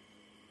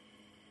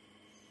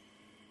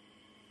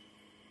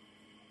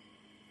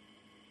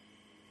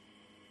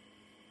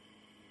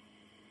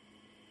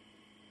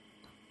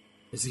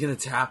 Is he gonna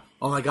tap?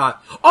 Oh my god!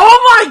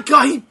 Oh my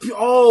god!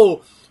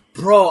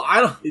 Bro,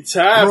 He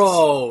tapped.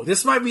 Bro,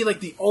 this might be like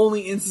the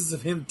only instance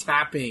of him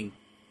tapping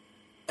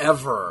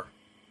ever.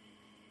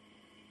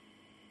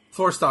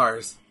 4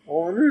 stars.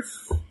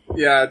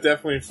 Yeah,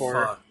 definitely 4.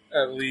 Fuck.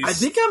 At least. I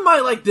think I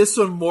might like this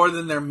one more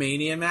than their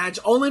Mania match,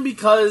 only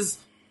because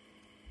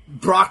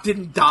Brock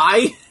didn't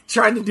die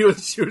trying to do a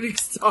shooting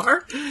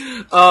star.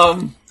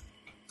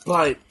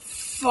 But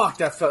fuck,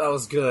 that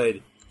was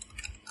good.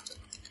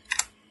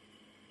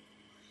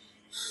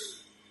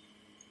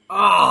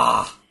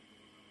 Ah.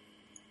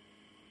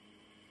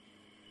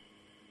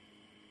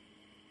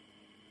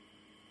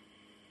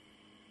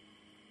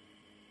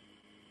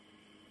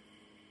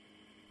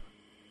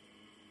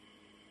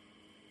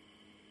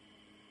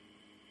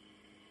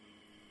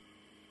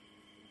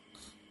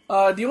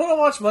 Do you want to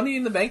watch Money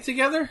in the Bank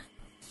together?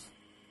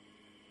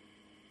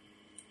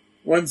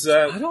 When's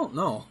that? I don't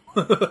know.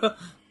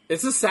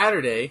 It's a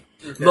Saturday.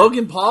 Okay.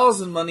 Logan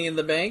Paul's in Money in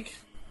the Bank.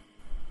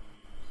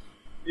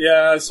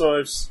 Yeah, so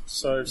I've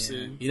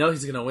seen. You know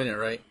he's gonna win it,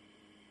 right?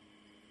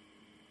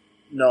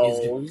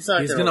 No, he's not.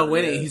 He's gonna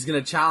win it. He's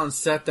gonna challenge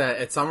Seth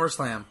at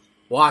SummerSlam.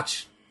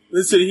 Watch.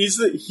 Listen,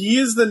 he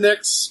is the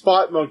next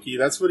spot monkey.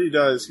 That's what he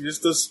does. He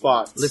just does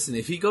spots. Listen,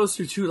 if he goes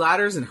through 2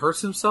 ladders and hurts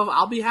himself,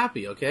 I'll be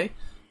happy. Okay.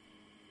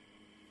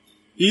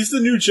 He's the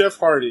new Jeff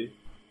Hardy.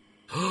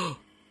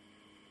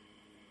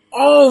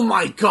 Oh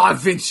my God,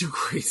 Vince, you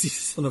crazy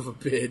son of a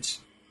bitch!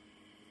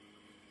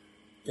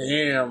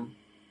 Damn.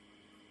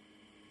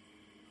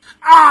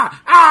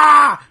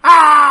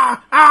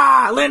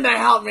 Linda,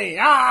 help me!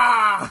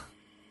 Ah!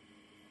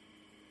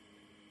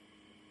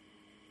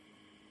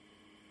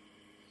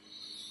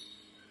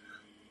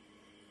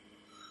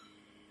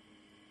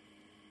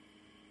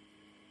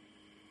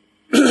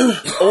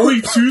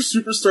 Only 2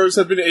 superstars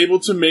have been able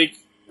to make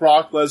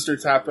Brock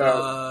Lesnar tap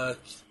out.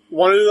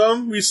 One of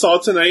them we saw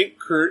tonight,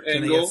 Kurt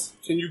Angle.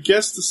 Can you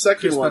guess the second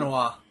Chris one?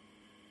 Benoit.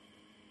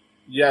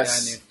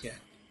 Yes. Yeah,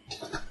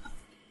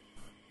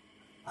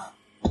 I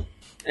knew.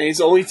 And he's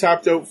only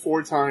tapped out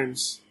 4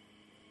 times.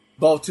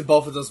 Both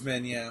of those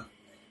men, yeah.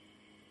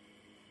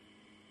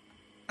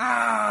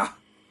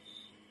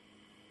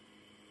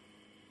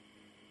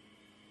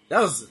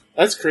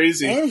 That's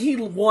crazy. And he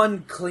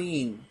won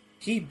clean.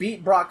 He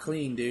beat Brock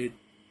clean, dude.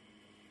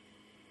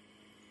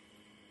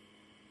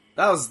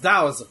 That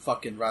was a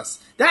fucking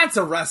wrestling. That's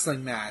a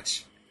wrestling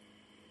match.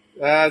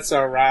 That's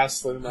a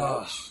wrestling match.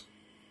 Ugh.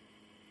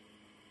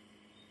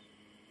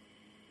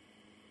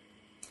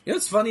 You know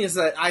what's funny is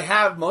that I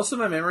have most of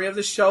my memory of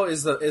this show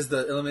is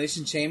the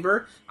Elimination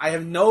Chamber. I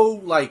have no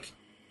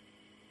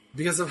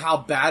because of how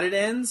bad it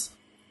ends,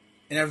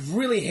 and I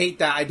really hate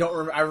that. I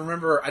don't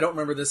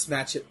remember this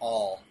match at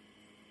all.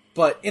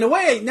 But in a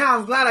way, now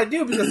I'm glad I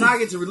do because now I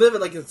get to relive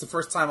it like it's the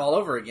first time all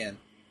over again.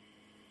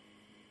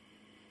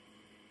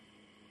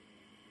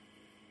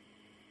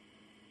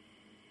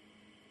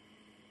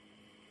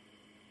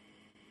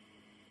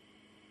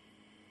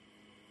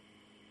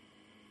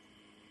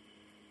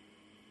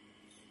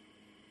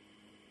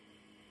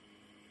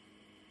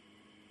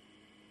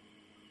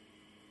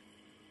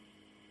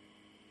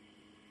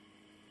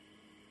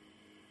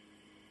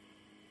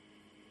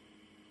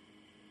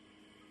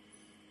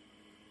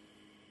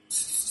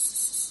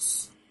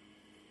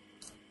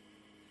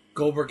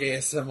 Goldberg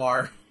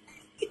ASMR.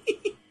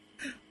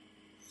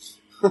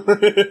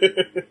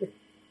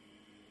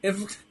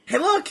 Hey,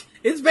 look!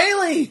 It's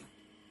Bailey!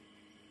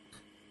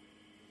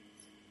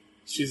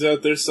 She's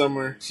out there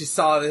somewhere. She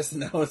saw this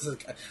and was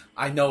like,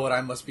 I know what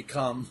I must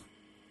become.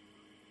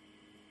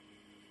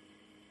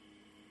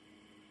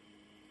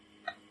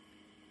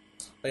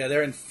 Oh yeah,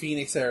 they're in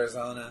Phoenix,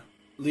 Arizona.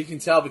 You can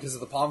tell because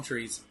of the palm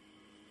trees.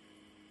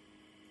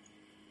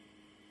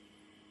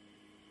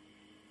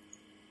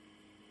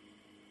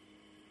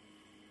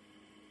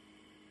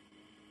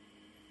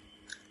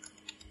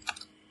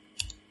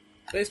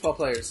 Baseball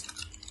players.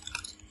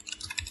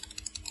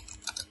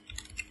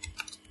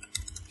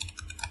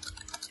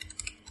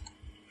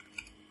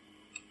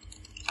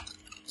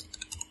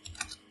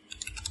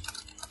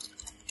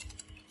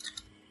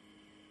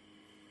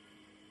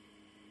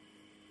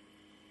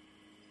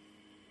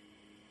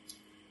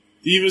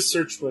 Diva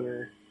search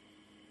winner.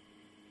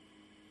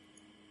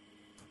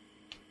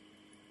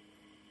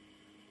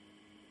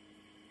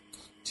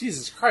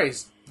 Jesus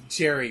Christ,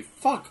 Jerry,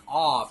 fuck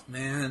off,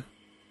 man.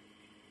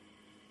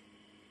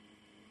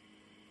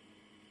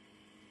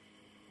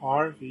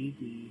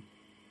 RVD.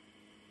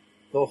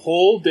 The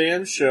whole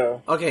damn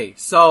show. Okay,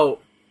 so,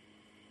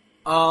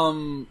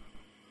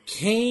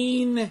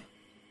 Kane,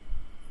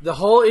 the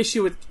whole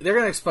issue with, they're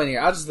gonna explain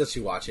here, I'll just let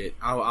you watch it.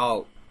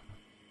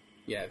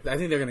 Yeah, I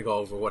think they're gonna go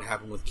over what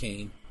happened with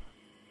Kane.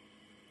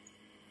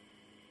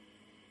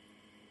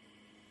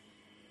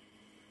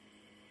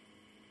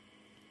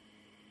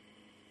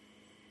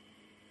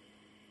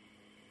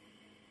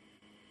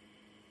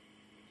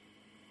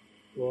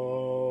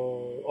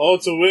 Whoa. Oh,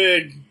 it's a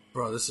wig.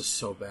 Bro, this is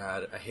so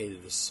bad. I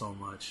hated this so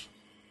much.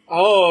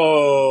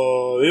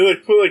 Oh, they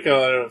put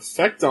an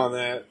effect on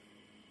that.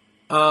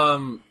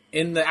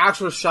 In the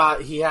actual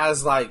shot, he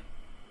has like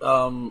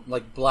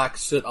black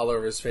soot all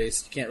over his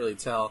face. You can't really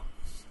tell.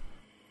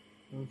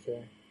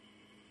 Okay.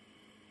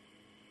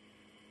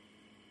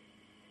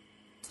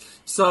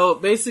 So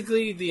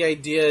basically, the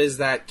idea is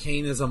that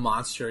Kane is a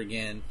monster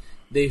again.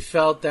 They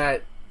felt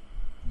that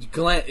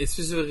Glenn,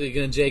 specifically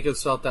Glenn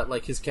Jacobs, felt that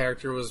his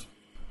character was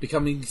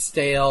becoming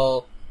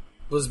stale.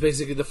 Was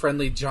basically the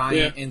friendly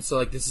giant, and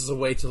so this is a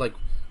way to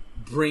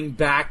bring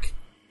back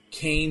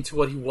Kane to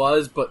what he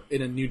was, but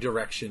in a new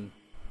direction.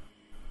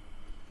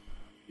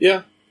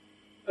 Yeah,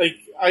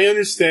 I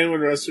understand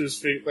when wrestlers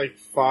feel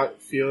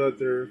that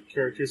their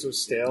characters are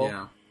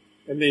stale,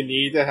 and they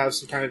need to have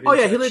some kind of. Oh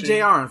yeah, he lit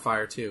JR on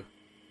fire too.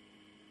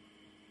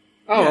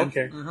 Oh,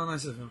 okay. How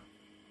nice of him.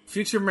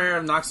 Future mayor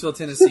of Knoxville,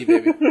 Tennessee,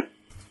 baby.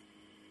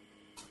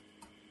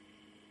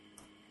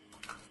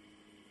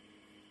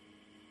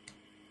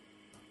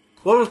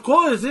 What was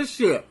cool is this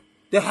shit.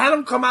 They had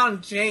him come out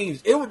and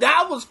change.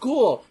 That was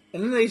cool.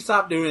 And then they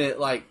stopped doing it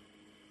like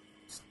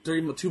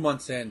 2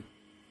 months in.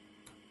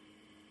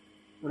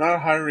 We're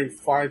not hiring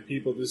 5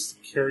 people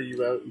just to carry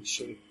you out in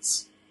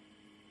chains.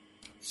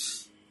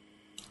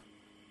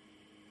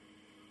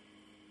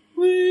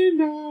 We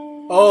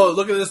know. Oh,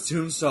 look at this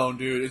tombstone,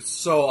 dude. It's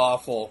so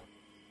awful.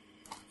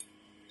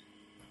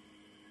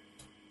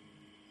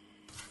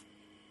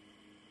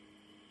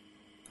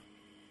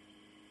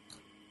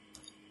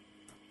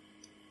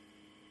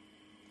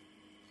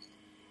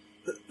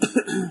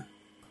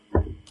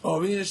 Oh,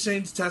 we need to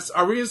change test.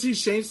 Are we going to see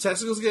Shane's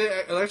testicles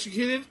get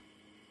electrocuted?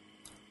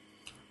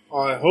 Oh,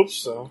 I hope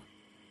so.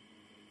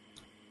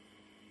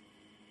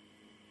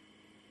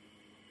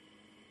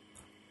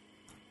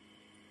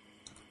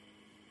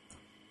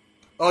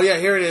 Oh, yeah,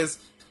 here it is.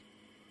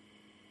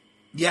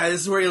 Yeah,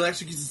 this is where he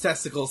electrocutes his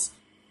testicles.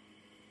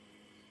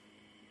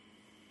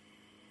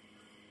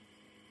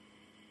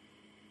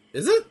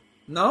 Is it?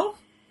 No?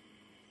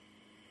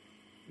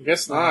 I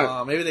guess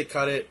not. Maybe they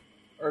cut it.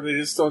 Or they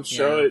just don't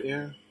show it,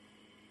 yeah.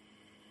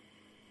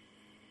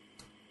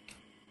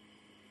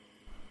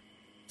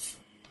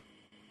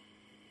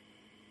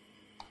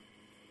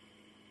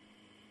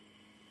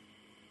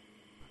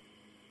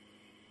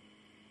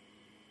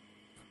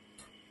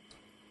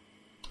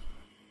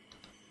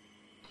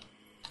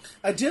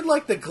 I did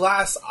like the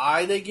glass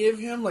eye they give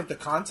him, like the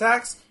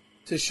contacts,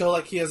 to show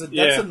like he has a.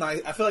 That's a nice.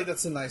 I feel like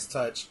that's a nice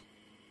touch.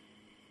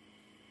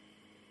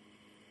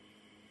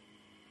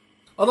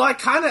 Although I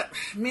kind of,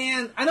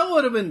 man, I know it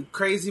would have been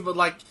crazy, but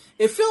like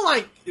it felt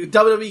like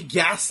WWE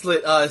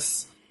gaslit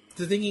us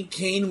to thinking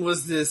Kane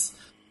was this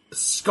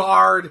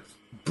scarred,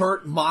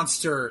 burnt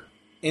monster,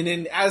 and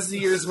then as the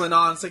years went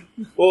on, it's like,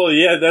 well,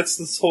 yeah, that's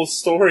this whole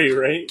story,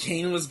 right?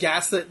 Kane was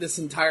gaslit this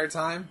entire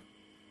time.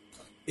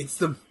 It's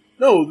the.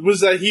 No, it was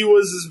that he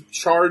was this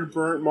charred,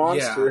 burnt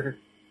monster.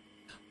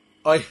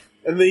 Yeah.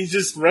 And they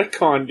just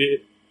retconned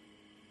it.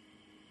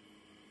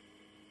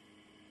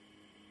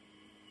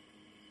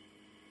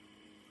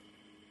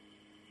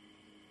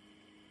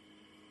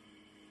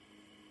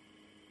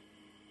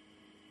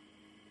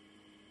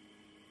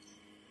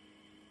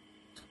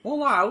 Well,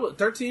 no,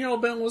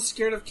 13-year-old Ben was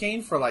scared of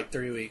Kane for like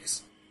 3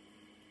 weeks.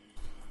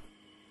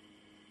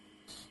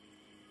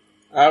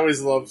 I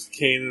always loved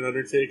Kane and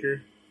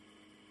Undertaker.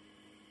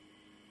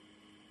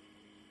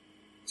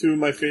 2 of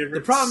my favorites.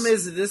 The problem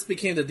is that this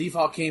became the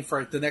default Kane for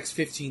like, the next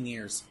 15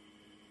 years.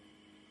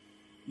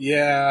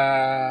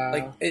 Yeah.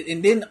 Like,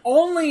 and then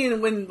only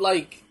when,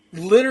 like,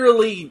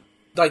 literally,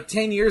 like,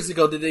 10 years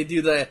ago did they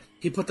do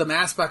he put the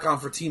mask back on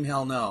for Team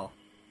Hell No.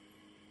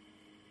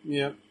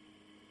 Yep.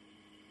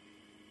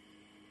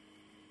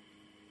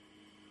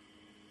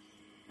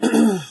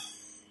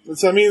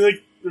 So, I mean,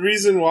 like, the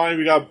reason why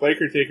we got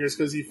Biker Taker is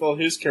because he felt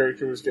his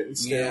character was getting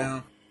stale.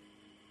 Yeah.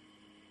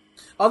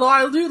 Although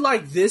I do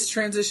like this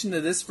transition to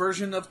this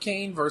version of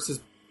Kane versus,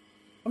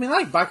 I mean, I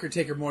like Biker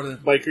Taker more than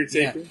Biker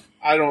Taker. Yeah.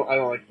 I don't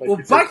like Biker Taker. Well,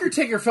 Biker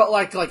Taker felt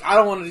like I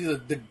don't want to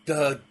do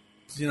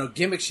the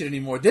gimmick shit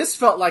anymore. This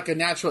felt like a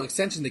natural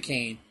extension to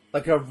Kane,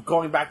 like a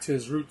going back to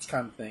his roots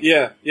kind of thing.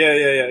 Yeah,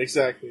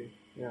 exactly.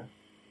 Yeah.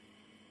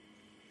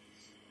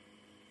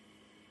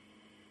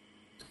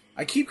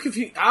 I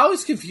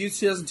always confused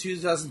 2002,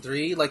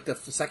 2003, like the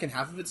second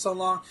half of it so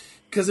long,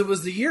 because it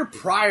was the year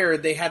prior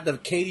they had the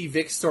Katie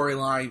Vick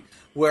storyline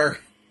where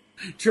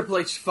Triple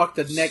H fucked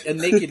a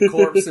naked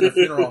corpse in a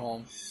funeral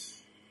home.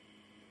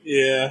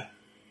 Yeah.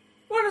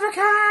 One of a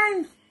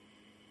kind!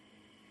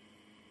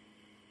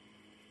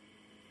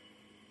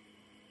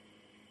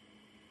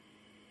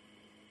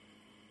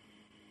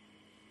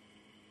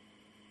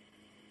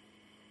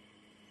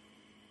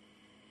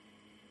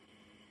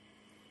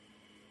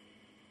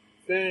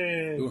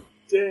 Dang.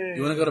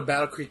 You want to go to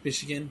Battle Creek,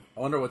 Michigan? I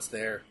wonder what's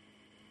there.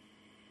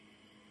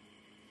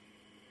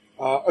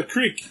 A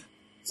creek.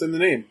 It's in the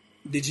name.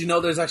 Did you know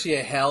there's actually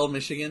a Hell,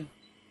 Michigan?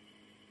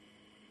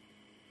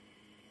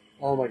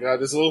 Oh my god,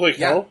 does it look like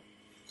Hell?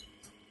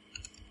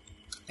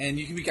 And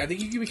you can I think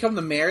you can become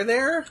the mayor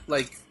there,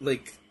 like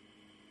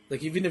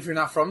even if you're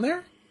not from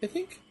there, I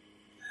think.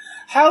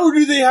 How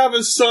do they have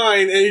a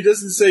sign and it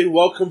doesn't say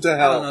 "Welcome to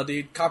Hell"? I don't know,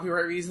 dude.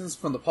 Copyright reasons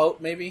from the Pope,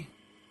 maybe.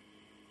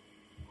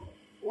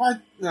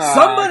 What?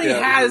 Somebody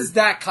has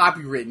that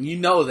copywritten. You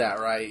know that,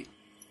 right?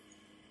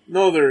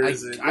 No, there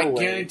isn't. I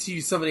guarantee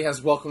you somebody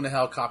has Welcome to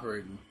Hell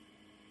copywritten.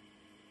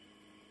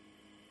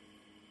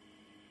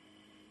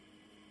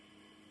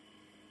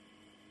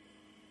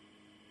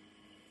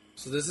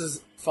 So this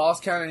is False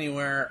Count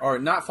Anywhere, or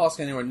not False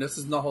Count Anywhere, this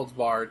is No Holds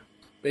Barred.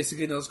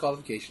 Basically no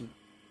disqualification.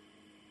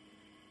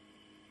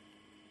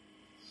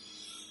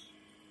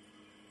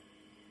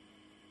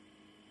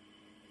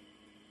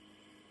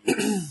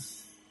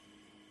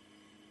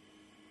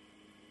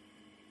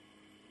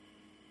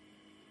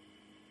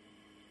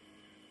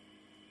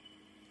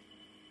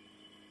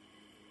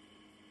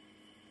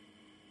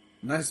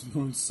 Nice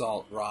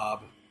moonsault,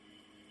 Rob.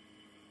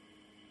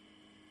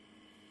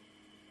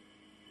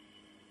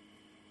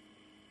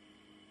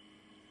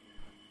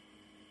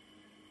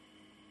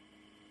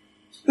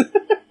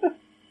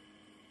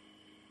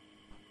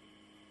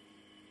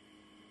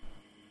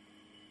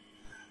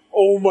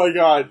 Oh my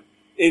god.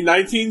 In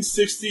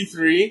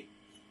 1963,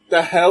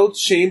 the Hell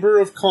Chamber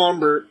of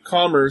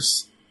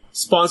Commerce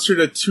sponsored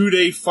a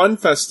 2-day fun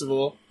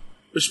festival,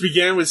 which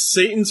began with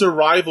Satan's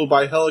arrival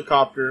by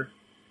helicopter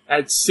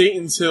at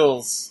Satan's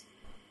Hills.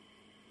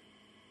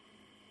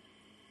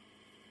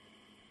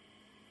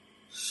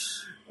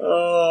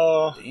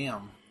 Oh,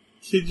 Damn.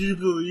 Could you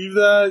believe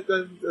that?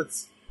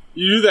 That's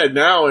you do that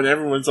now, and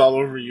everyone's all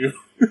over you.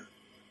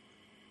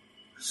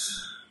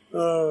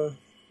 That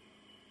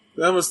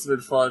must have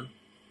been fun.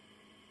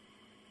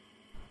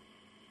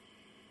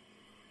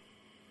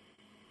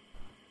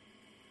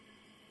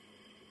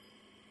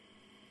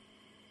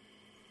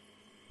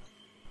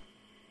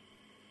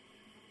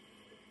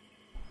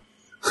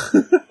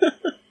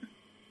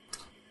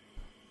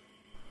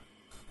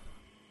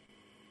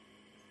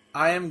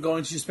 I am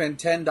going to spend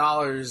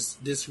 $10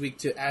 this week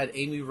to add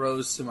Amy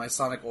Rose to my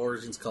Sonic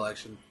Origins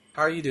collection.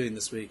 How are you doing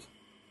this week?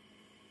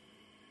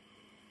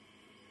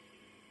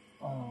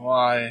 Oh,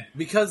 why?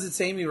 Because it's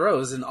Amy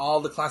Rose in all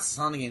the classic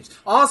Sonic games.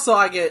 Also,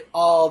 I get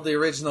all the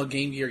original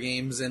Game Gear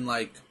games and,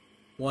 like,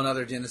 one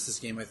other Genesis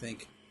game, I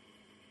think.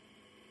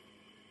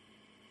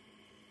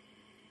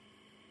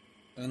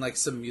 And, like,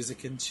 some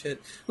music and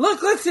shit.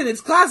 Look, listen,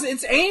 it's classic.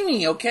 It's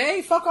Amy,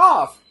 okay? Fuck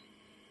off.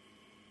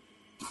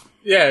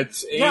 Yeah,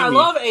 it's Amy. Yeah, I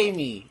love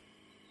Amy.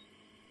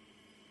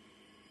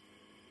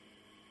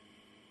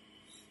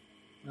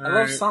 I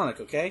love Sonic,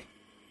 okay?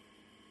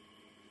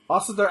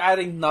 Also, they're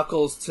adding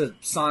Knuckles to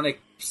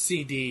Sonic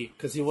CD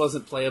because he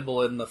wasn't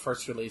playable in the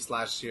first release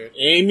last year.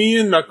 Amy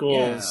and Knuckles.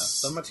 Yeah,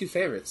 those are my two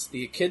favorites.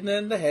 The Echidna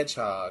and the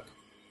Hedgehog.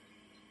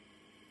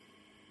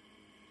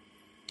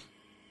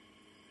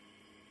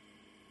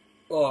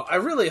 Well, I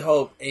really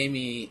hope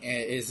Amy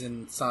is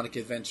in Sonic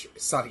Adventure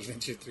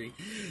 3.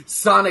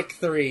 Sonic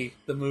 3,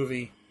 the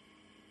movie.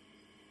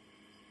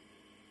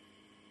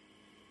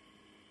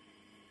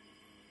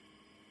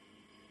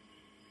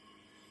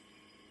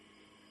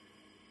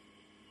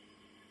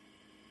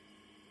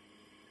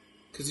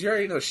 Because you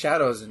already know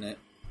Shadow's in it.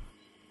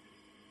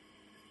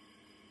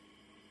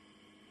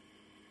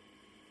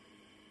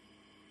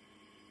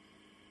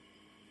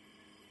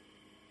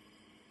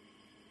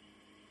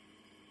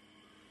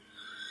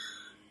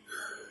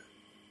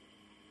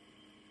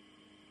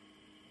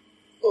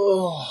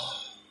 Oh.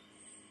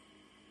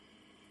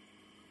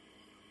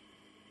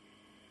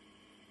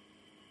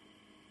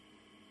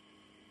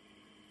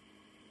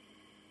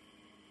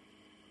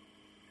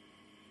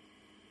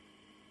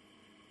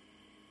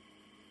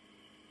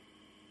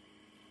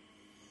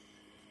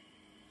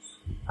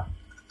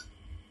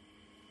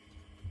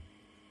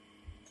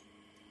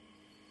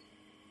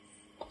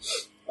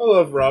 I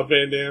love Rob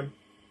Van Dam.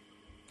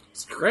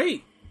 It's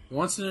great.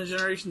 Once in a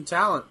generation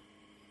talent.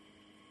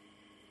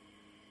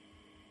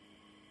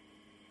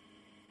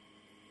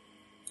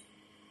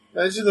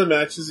 Imagine the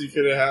matches he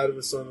could have had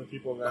with some of the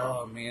people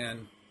now. Oh,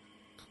 man.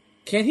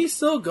 Can he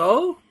still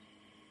go?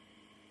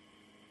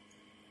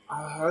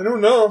 I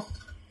don't know.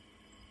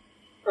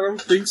 I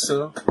don't think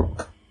so.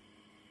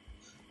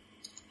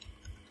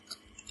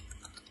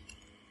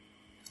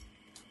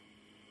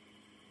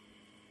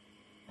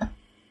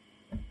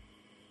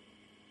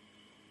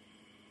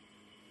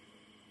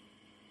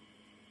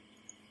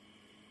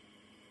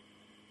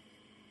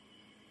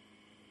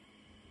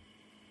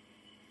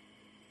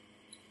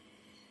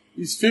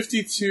 He's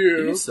 52.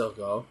 He can still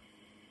go.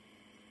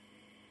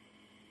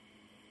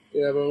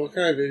 Yeah, but what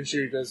kind of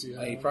injury does he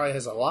have? He probably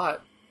has a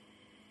lot.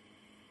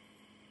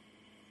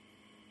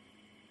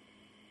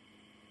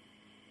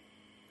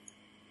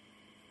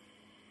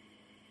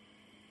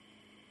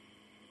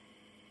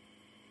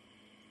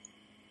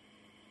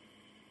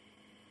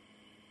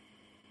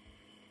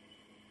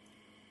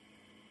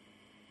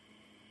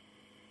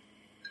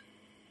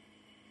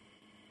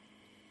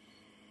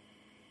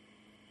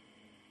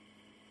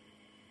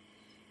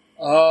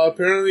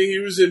 Apparently he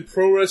was in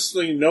Pro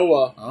Wrestling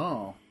Noah.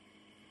 Oh.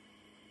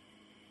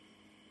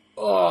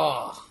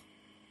 Oh.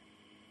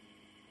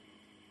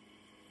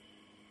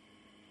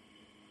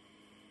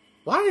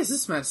 Why is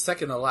this match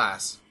second to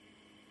last?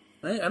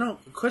 I don't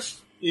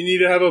question. You need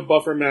to have a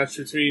buffer match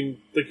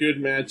between the good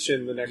match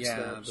and the next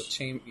match.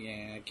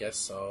 Yeah, I guess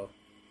so.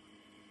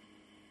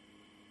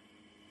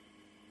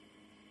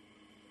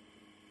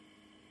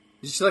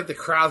 You just feel like the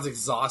crowd's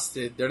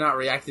exhausted. They're not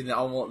reacting to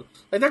almost...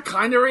 Like, they're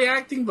kind of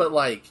reacting, but,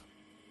 like...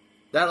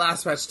 That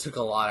last match took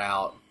a lot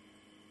out.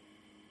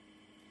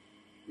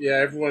 Yeah,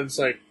 everyone's,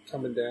 like,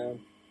 coming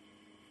down.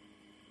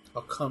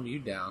 I'll calm you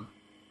down.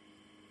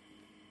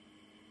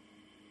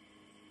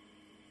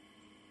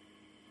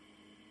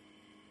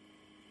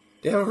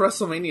 They have a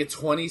WrestleMania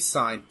 20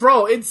 sign.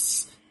 Bro,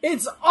 it's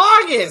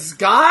August,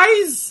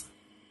 guys!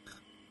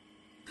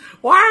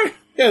 Why?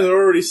 Yeah, they're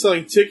already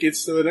selling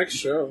tickets to the next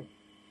show.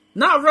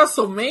 Not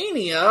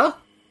WrestleMania!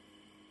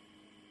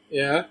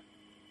 Yeah.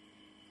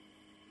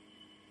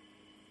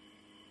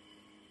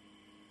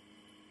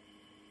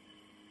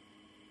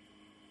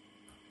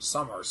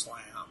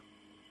 SummerSlam.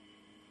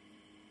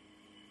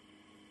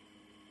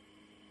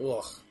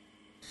 Ugh.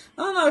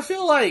 I don't know, I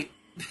feel like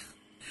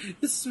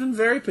This has been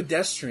very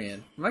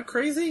pedestrian. Am I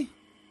crazy?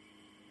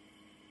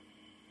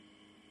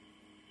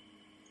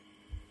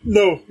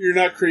 No, you're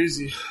not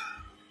crazy.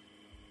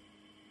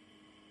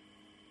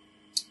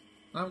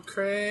 I'm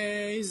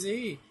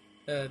crazy.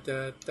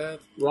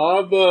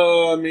 Rob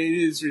made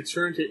his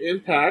return to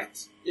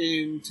Impact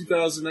in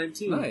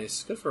 2019.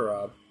 Nice. Good for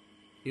Rob.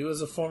 He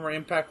was a former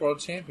Impact World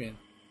Champion.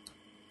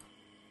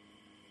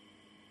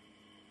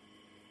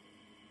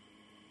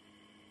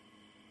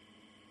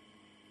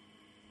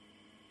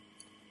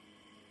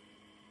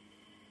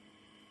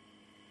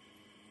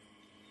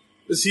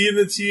 Is he in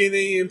the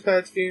TNA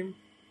Impact game?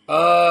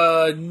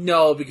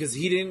 No, because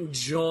he didn't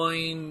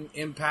join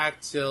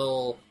Impact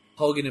till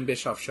Hogan and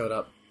Bischoff showed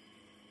up.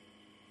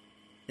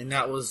 And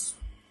that was...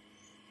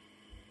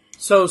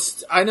 So,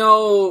 I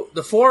know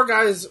the four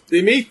guys...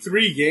 They made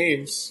 3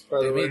 games,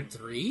 by the way. They made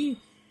 3?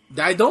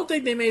 I don't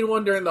think they made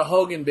one during the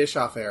Hogan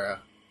Bischoff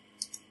era.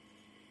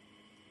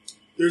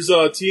 There's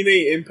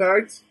TNA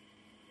Impact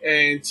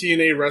and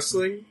TNA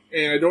Wrestling,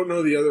 and I don't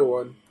know the other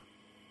one.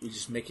 You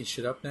just making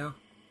shit up now?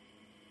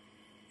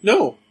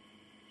 No.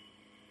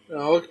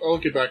 I'll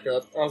look it back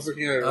up. I was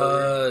looking at it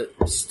earlier.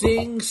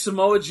 Sting,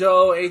 Samoa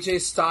Joe,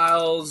 AJ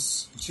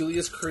Styles,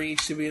 Julius Creed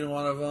should be in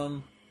one of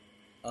them.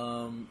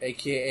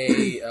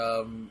 A.K.A.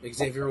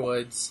 Xavier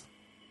Woods.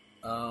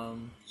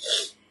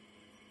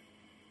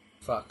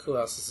 Fuck, who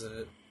else is in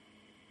it?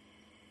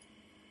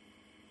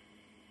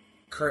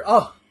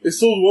 They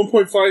sold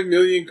 1.5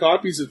 million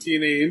copies of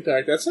TNA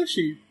Impact. That's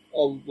actually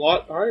a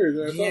lot higher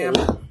than I thought it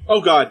was.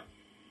 Oh, God.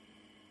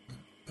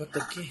 But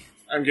the game...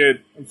 I'm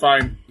good. I'm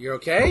fine. You're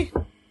okay?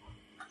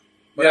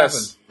 What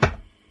yes.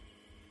 happened?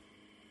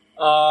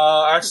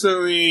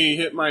 Accidentally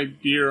hit my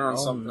beer on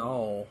something. Oh,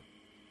 no.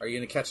 Are you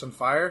going to catch on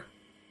fire?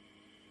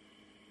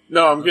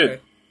 No, I'm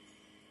good.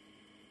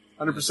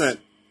 Okay. 100%.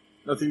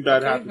 Nothing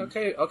bad happened.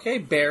 Okay,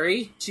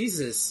 Barry.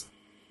 Jesus.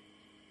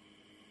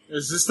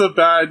 Is this the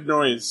bad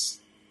noise?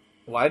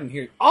 Well, I didn't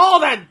hear... Oh,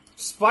 that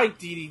spike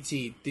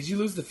DDT. Did you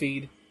lose the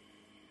feed?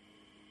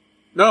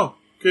 No.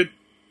 Good.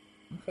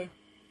 Okay.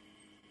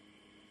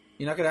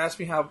 You're not going to ask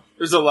me how...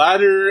 There's a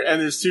ladder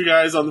and there's 2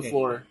 guys on the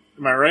floor.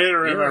 Am I right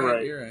or am I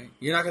right? You're right.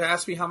 You're not going to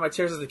ask me how my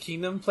Tears of the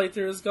Kingdom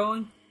playthrough is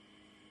going?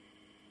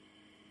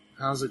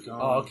 How's it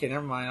going? Oh, okay,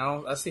 never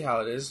mind. I see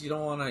how it is. You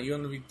don't want to... You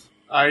want to be...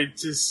 I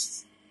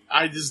just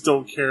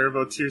don't care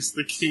about Tears of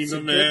the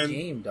Kingdom, man. It's a good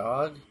game,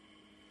 dog.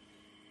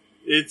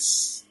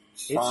 It's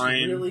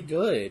fine. It's really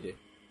good.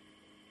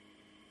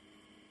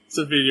 It's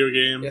a video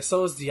game. Yeah,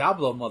 so is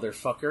Diablo,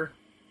 motherfucker.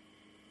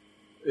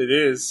 It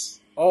is.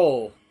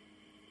 Oh.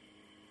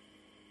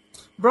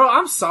 Bro,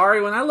 I'm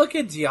sorry. When I look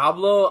at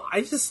Diablo,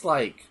 I just,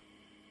 I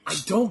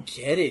don't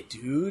get it,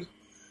 dude.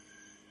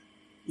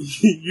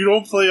 You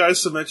don't play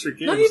isometric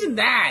games. Not even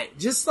that.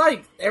 Just,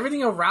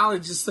 everything around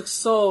it just looks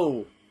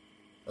so...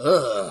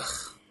 Ugh.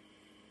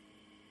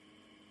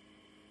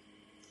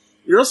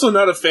 You're also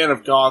not a fan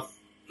of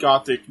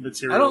gothic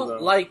material, I don't though.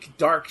 like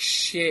dark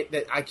shit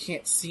that I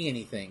can't see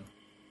anything.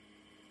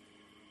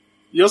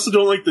 You also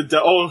don't like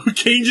the... Oh,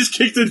 Kane just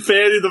kicked a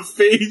fan in the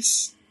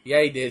face!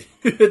 Yeah, he did.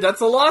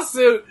 That's a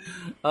lawsuit.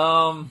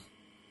 Yeah,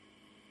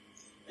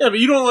 but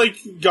you don't like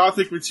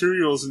gothic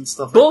materials and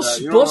stuff like that.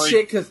 You don't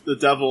bullshit, because the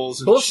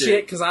devils and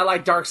bullshit, because I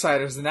like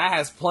Darksiders, and that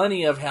has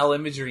plenty of hell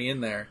imagery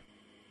in there.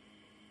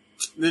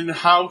 Then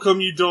how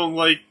come you don't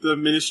like the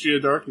Ministry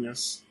of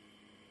Darkness?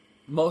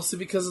 Mostly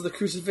because of the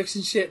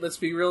crucifixion shit, let's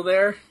be real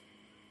there.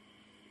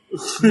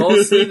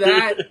 Mostly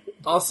that.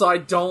 Also, I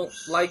don't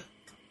like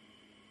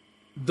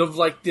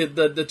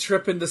the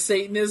trip into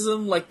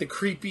Satanism, the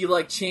creepy,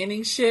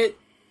 chanting shit.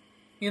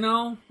 You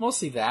know?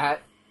 Mostly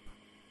that.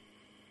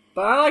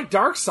 But I like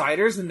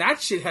Darksiders, and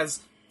that shit has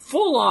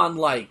full-on,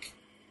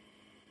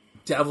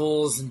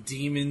 devils and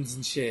demons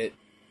and shit.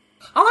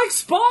 I like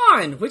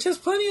Spawn, which has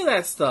plenty of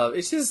that stuff.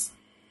 It's just...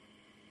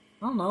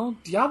 I don't know.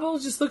 Diablo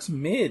just looks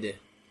mid.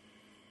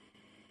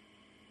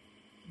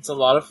 It's a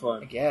lot of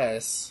fun. I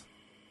guess.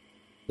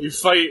 You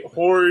fight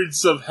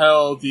hordes of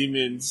hell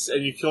demons,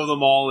 and you kill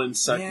them all in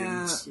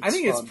seconds. Yeah, I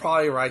think it's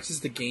probably right. It's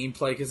just the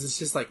gameplay, because it's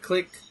just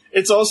click.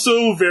 It's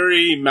also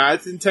very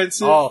math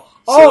intensive. You're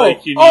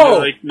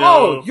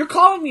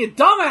calling me a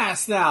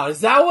dumbass now. Is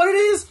that what it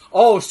is?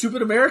 Oh,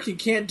 stupid American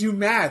can't do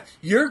math.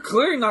 You're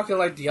clearly not going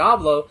to like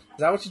Diablo. Is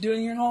that what you're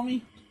doing here,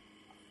 homie?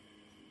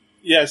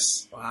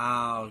 Yes.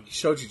 Wow, you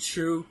showed your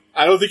true...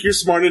 I don't think you're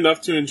smart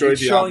enough to enjoy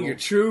Diablo. You're showing your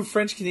true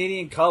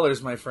French-Canadian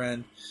colors, my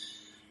friend.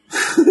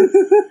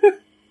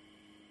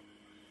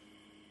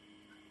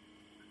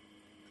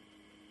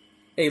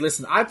 Hey,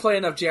 listen, I play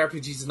enough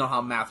JRPGs to know how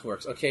math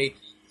works, okay?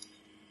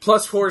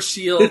 Plus 4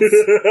 shields.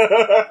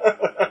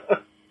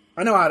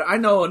 I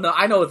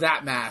know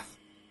that math.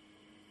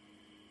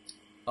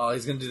 Oh,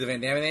 he's gonna do the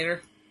Van Daminator?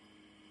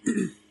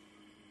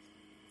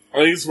 I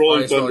think it's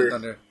Rolling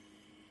Thunder.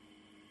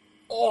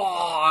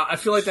 Oh, I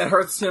feel like that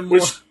hurts him more.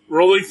 Which,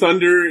 Rolling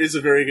Thunder is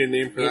a very good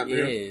name for that man.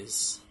 It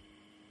is.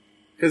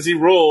 Because he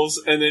rolls,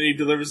 and then he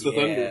delivers the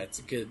thunder. Yeah, it's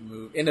a good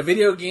move. In a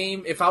video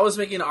game, if I was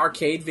making an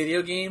arcade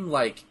video game,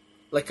 like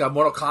a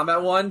Mortal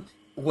Kombat one,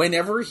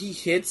 whenever he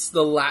hits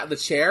the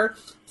chair,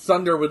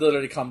 thunder would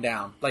literally come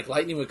down. Like,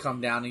 lightning would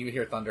come down and you would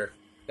hear thunder.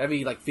 That'd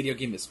be, like, video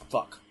game as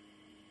fuck.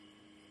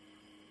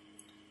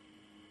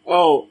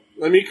 Oh,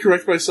 let me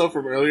correct myself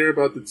from earlier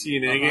about the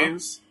TNA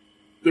games.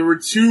 There were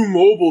 2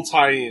 mobile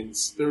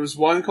tie-ins. There was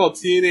one called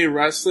TNA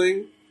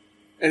Wrestling,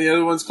 and the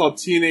other one's called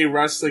TNA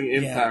Wrestling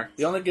Impact. Yeah.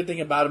 The only good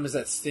thing about them is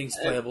that Sting's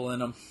playable in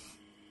them.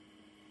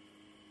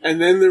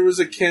 And then there was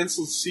a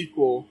canceled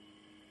sequel.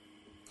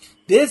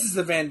 This is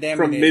the Van Daminator.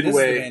 From Midway. This is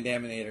the Van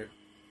Daminator.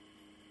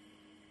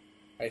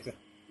 Right there.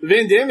 The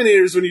Van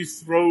Daminator is when you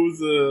throw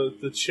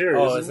the chair.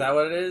 Oh, is that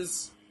what it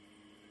is?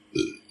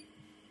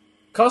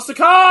 Coast to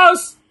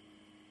coast!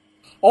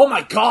 Oh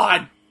my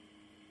god!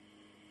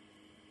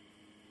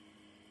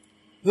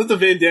 I thought the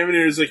Van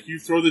Daminator is like you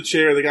throw the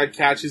chair, the guy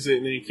catches it,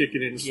 and then you kick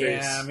it in his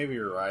face. Yeah, maybe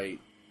you're right.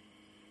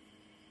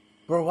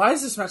 Bro, why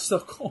is this match still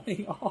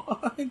going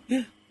on?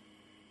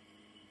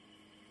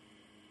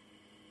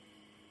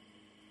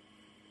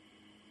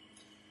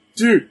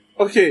 Dude,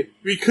 okay,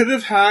 we could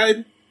have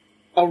had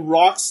a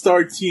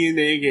Rockstar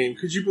TNA game.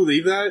 Could you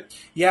believe that?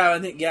 Yeah, I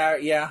think,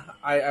 yeah.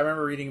 I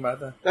remember reading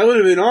about that. That would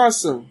have been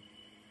awesome.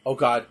 Oh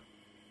god.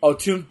 Oh,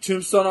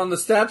 Tombstone on the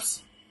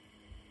steps?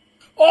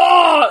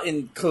 Oh!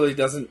 And clearly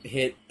doesn't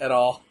hit at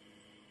all.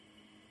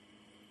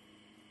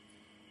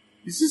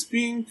 He's just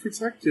being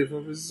protective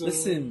of his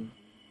Listen.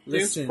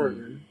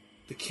 partner.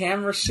 The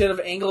camera should have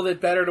angled it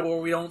better to where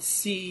we don't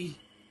see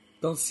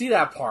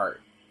that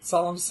part. That's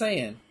all I'm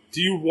saying.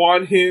 Do you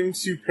want him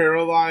to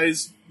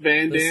paralyze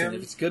Van Dam? Listen,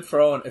 if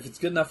it's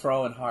good enough for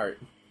Owen Hart.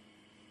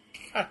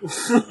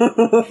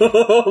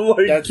 Oh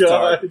my That's god.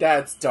 dark.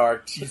 That's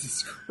dark.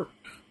 Jesus Christ.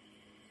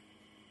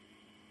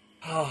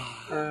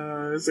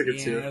 It's like a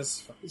 2.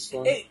 It's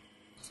fun.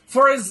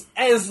 For as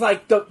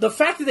like the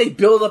fact that they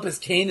build up as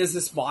Kane as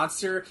this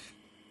monster,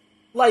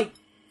 like,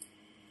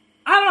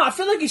 I don't know, I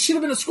feel like it should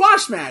have been a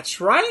squash match,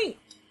 right?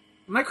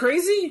 Am I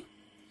crazy?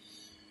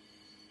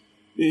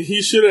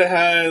 He should have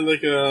had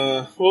like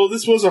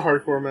this was a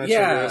hardcore match,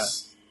 Yeah. I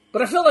guess.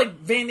 But I feel like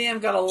Van Dam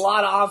got a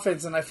lot of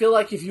offense, and I feel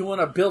like if you want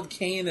to build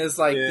Kane as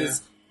like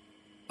this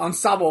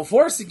unstoppable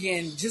force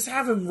again, just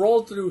have him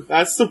roll through.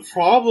 That's the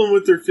problem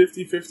with their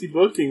 50-50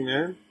 booking,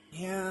 man.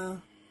 Yeah.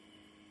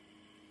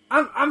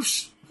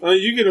 Oh,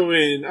 you get a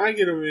win. I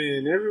get a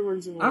win.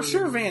 Everyone's a win. I'm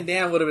sure Van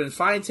Dam would have been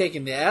fine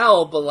taking the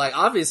L, but like,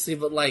 obviously,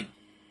 I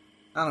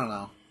don't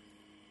know.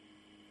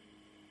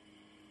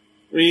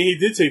 I mean, he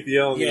did take the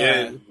L in the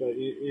end, but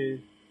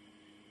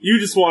you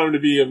just want him to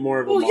be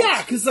more of a monster.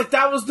 Yeah, because like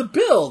that was the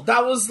build.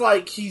 That was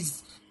like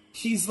he's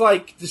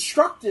like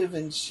destructive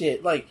and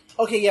shit. Like,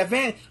 okay,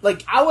 yeah,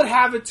 I would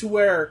have it to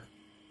where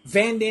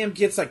Van Dam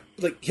gets like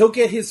he'll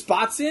get his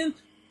spots in,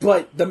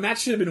 but the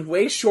match should have been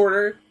way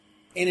shorter,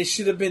 and it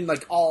should have been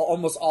like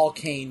almost all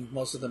Kane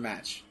most of the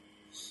match.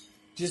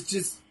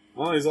 Just.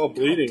 Oh, he's all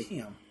bleeding.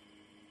 Damn.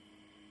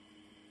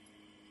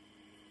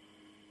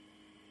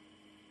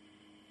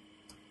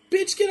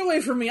 Bitch, get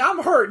away from me.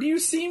 I'm hurt. Do you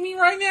see me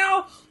right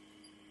now?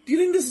 Do you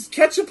think this is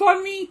ketchup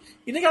on me?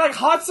 You think I like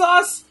hot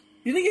sauce?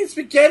 You think it's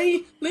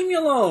spaghetti? Leave me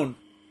alone.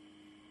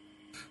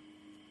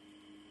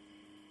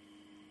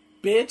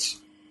 Bitch.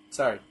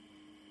 Sorry.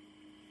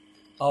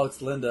 Oh,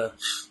 it's Linda.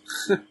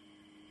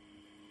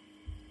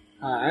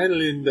 Hi,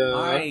 Linda.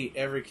 Hi,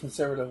 every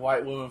conservative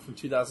white woman from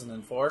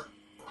 2004.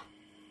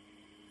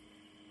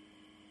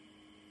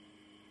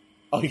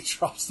 Oh, he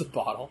drops the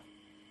bottle.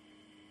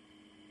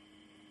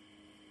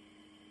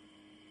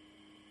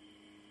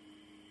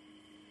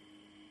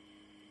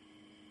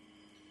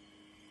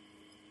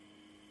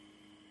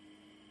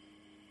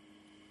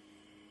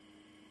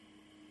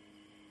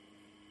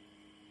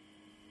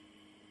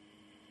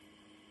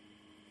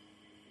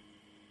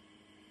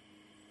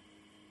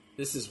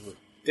 This is weird.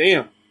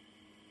 Damn.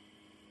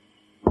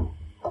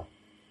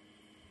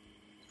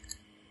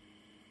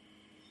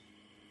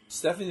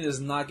 Stephanie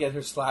does not get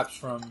her slaps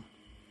from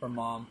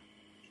mom.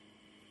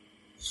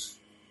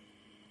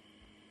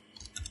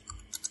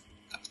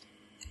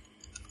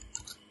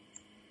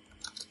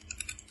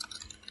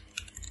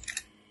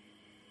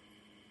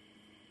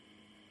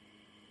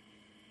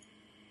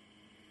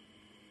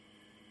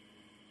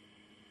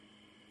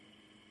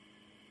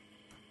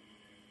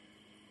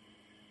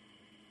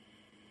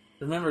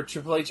 Remember,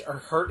 Triple H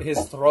hurt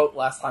his throat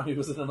last time he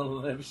was in an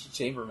Elimination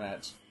Chamber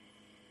match.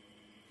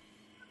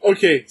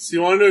 Okay, so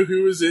you want to know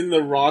who was in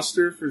the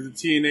roster for the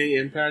TNA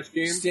Impact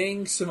game?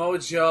 Sting, Samoa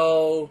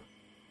Joe,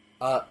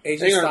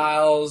 AJ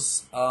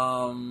Styles,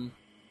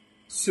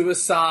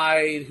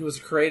 Suicide, who was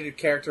a created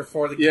character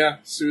for the game. Yeah,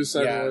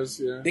 Suicide was,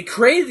 yeah. They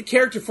created the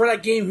character for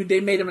that game who they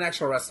made him an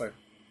actual wrestler.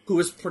 Who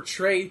was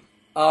portrayed,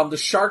 the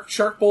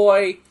Shark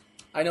Boy,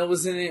 I know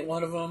was in it,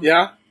 one of them.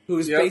 Yeah. Who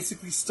is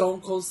basically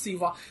Stone Cold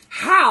Steve Austin.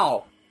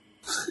 How?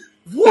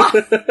 What?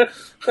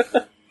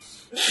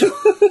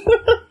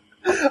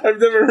 I've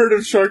never heard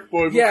of Shark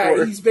Boy before.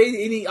 Yeah, he's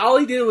basically all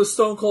he did was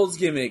Stone Cold's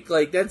gimmick.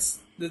 Like that's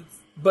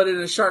but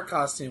in a shark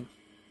costume.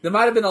 There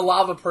might have been a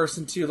lava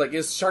person too. Like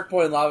it's Shark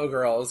Boy and Lava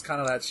Girl. It was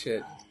kind of that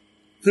shit.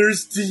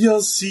 There's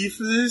DLC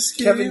for this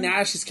game.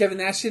 Is Kevin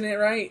Nash in it,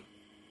 right?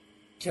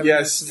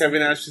 Kevin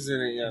Nash is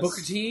in it, yes.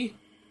 Booker T?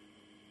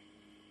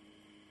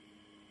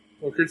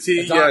 Booker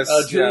T, yes.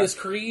 Julius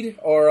Creed?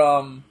 Or,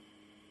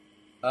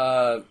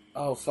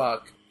 oh,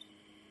 fuck.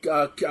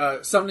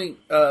 Something,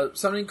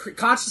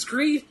 Conscious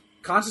Creed?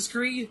 Conscious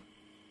Creed?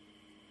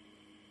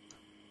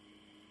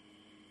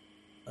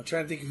 I'm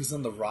trying to think who's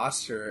on the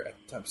roster at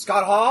the time.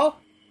 Scott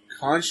Hall?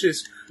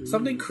 Conscious Creed.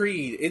 Something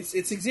Creed. It's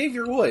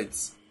Xavier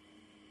Woods.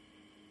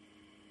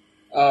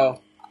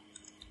 Oh.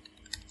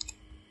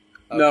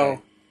 Okay.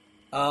 No.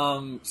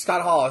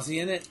 Scott Hall, is he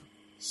in it?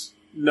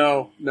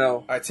 No.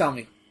 Alright, tell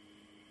me.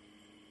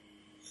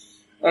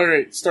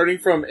 Alright, starting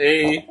from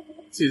A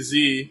to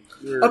Z.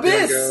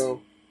 Abyss!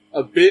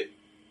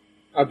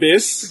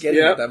 Abyss?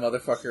 Forgetting about that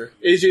motherfucker.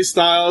 AJ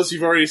Styles,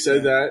 you've already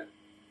said that.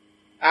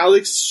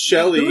 Alex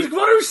Shelley.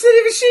 Motor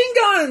City Machine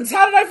Guns!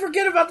 How did I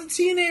forget about the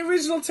TNA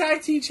Original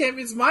Tag Team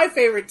Champions? My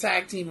favorite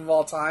tag team of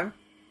all time.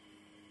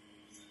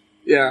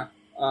 Yeah.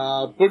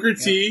 Booker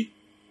T.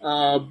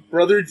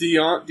 Brother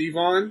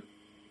Devon.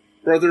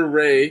 Brother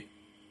Ray.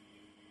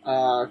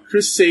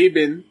 Chris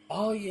Sabin.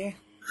 Oh, yeah.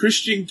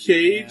 Christian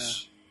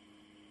Cage.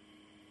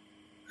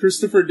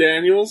 Christopher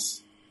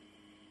Daniels.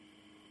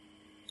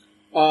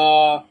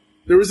 There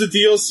was a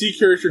DLC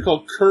character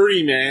called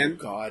Curry Man.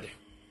 Oh, God.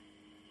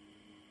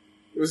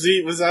 Was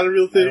that a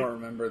real thing? I don't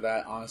remember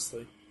that,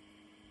 honestly.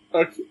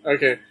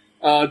 Okay.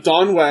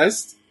 Don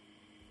West.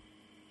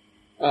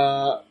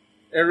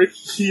 Eric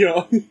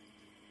Young.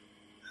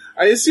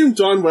 I assume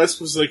Don West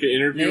was like an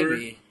interviewer.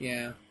 Maybe,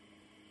 yeah.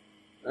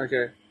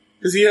 Okay.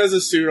 Because he has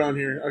a suit on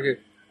here. Okay.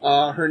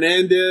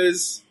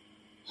 Hernandez.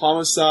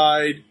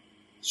 Homicide.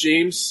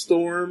 James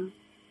Storm.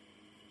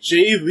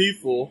 Jay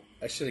Lethal.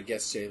 I should have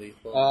guessed Jay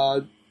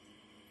Lethal.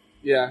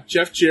 Yeah.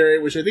 Jeff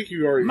Jarrett, which I think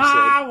you already said.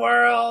 My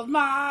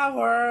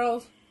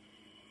world.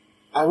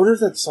 I wonder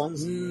if that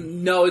song's...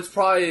 No, it's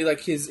probably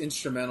like his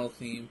instrumental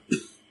theme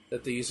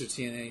that they use for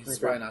TNA. It's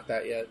probably not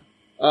that yet.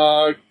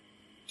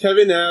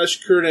 Kevin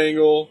Nash, Kurt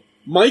Angle,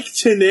 Mike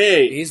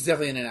Tenay. He's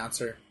definitely an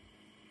announcer.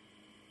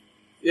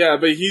 Yeah,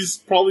 but he's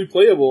probably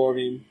playable. I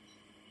mean,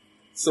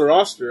 it's the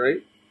roster,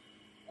 right?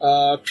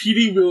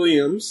 Petey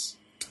Williams.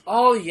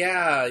 Oh,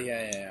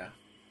 yeah.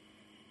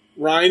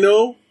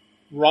 Rhino,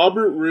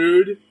 Robert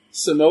Roode,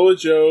 Samoa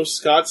Joe,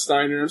 Scott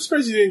Steiner. I'm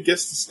surprised you didn't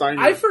guess the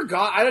Steiner. I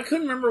forgot. I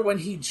couldn't remember when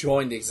he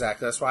joined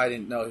exactly. That's why I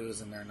didn't know he was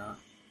in there or not.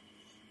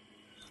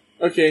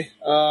 Okay.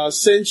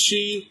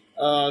 Senshi,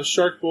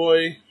 Shark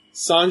Boy,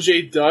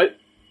 Sanjay Dutt,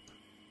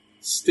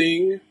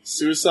 Sting,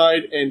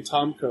 Suicide, and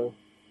Tomko.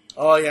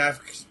 Oh, yeah.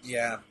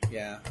 A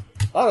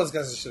lot of those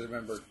guys I should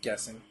remember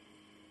guessing.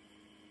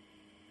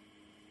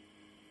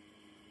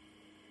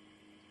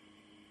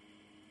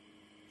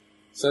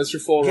 So that's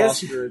your full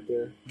roster right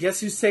there.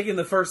 Guess who's taking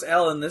the first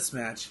L in this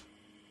match?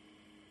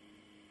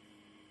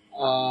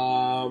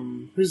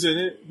 Who's in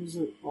it?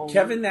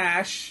 Kevin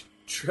Nash,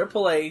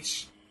 Triple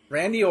H,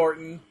 Randy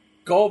Orton,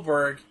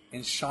 Goldberg,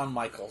 and Shawn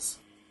Michaels.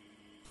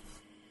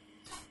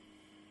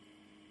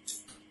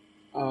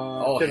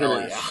 Kevin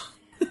hell Nash.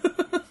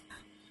 Yeah.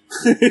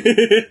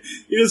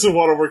 He doesn't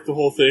want to work the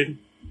whole thing.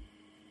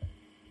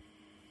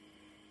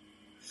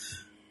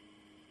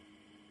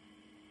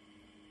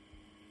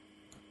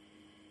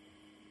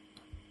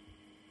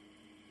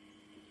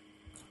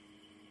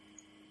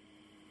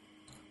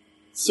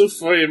 So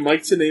funny,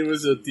 Mike Tenay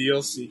was a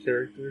DLC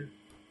character.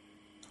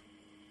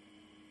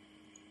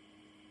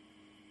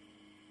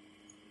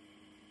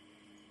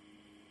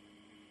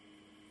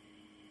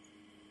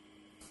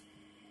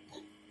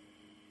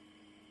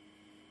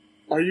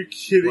 Are you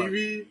kidding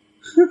me?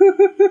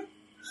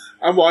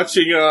 I'm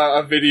watching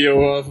a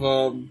video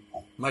of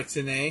Mike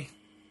Tenay.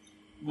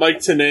 Mike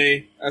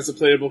Tenay as a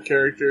playable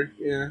character,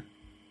 yeah.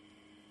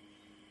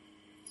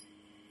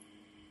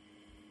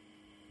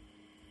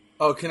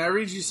 Oh, can I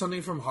read you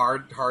something from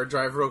Hard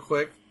Drive real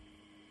quick?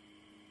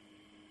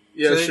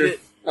 Yeah, so sure.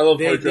 I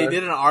love Hard Drive. They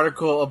did an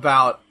article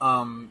about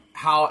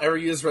how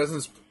every U.S.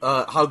 residents,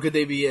 how good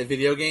they be at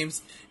video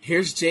games.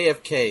 Here's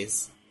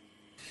JFK's.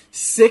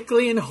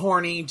 Sickly and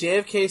horny,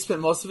 JFK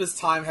spent most of his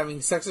time having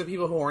sex with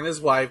people who weren't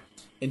his wife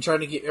and trying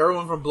to keep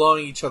everyone from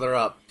blowing each other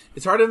up.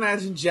 It's hard to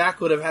imagine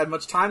Jack would have had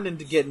much time to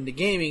get into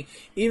gaming,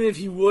 even if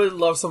he would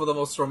love some of the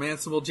most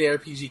romanceable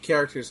JRPG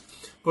characters.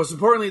 Most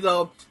importantly,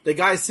 though, the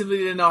guy simply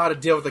didn't know how to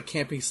deal with a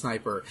camping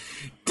sniper.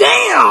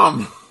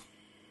 Damn!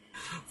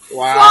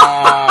 Wow.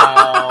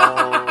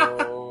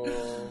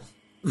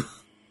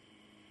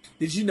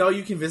 Did you know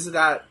you can visit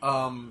that,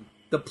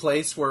 the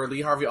place where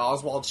Lee Harvey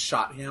Oswald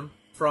shot him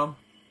from?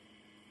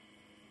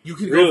 You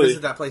can go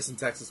visit that place in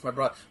Texas.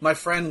 My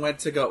friend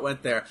went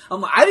there. I'm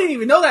like, I didn't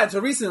even know that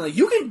until recently.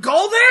 You can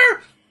go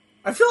there?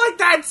 I feel like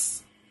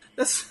that's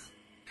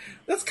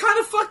kind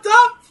of fucked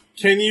up.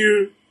 Can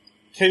you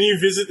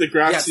visit the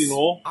grassy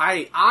knoll?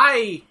 Okay.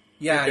 I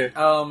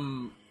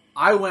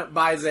went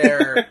by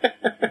there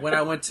when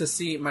I went to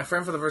see my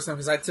friend for the first time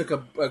because I took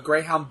a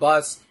Greyhound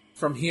bus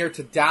from here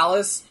to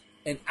Dallas,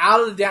 and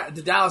out of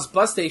the Dallas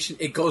bus station,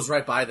 it goes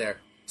right by there.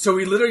 So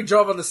we literally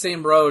drove on the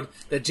same road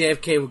that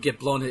JFK would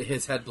get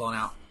his head blown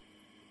out.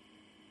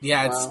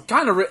 Yeah, it's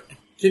kind of...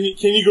 Can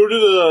you go to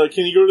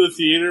the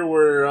theater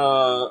where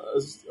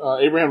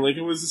Abraham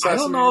Lincoln was assassinated?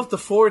 I don't know if the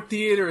Ford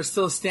Theater is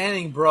still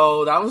standing,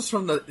 bro. That was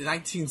from the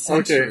 19th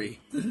century.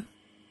 Okay.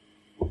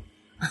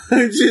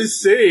 I'm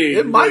just saying.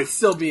 It might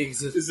still be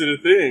existing. Is it a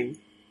thing?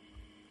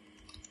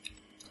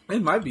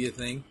 It might be a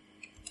thing.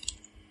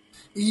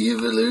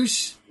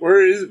 Evolution.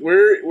 Where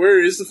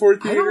is the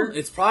Ford Theater?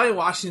 It's probably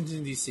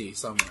Washington, D.C.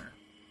 somewhere.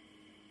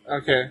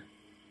 Okay.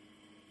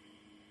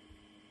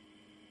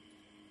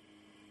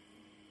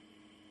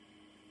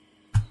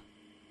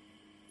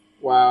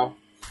 Wow.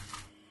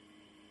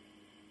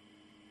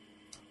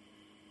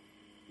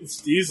 It's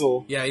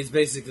Diesel. Yeah, he's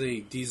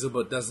basically Diesel,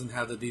 but doesn't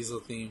have the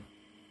Diesel theme.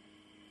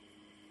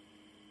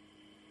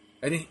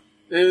 And he...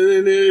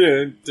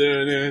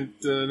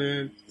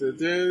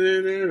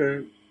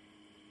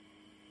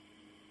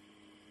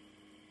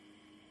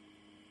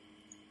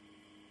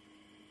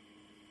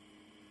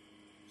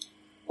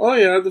 Oh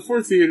yeah, the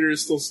Ford Theater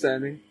is still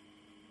standing.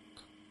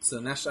 So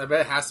I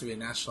bet it has to be a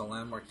national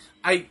landmark.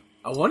 I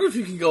wonder if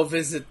you can go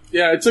visit.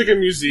 Yeah, it's like a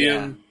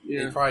museum.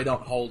 Yeah. They probably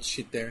don't hold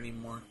shit there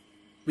anymore.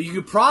 But you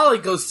could probably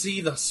go see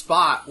the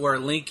spot where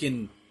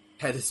Lincoln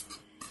had his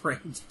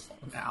brains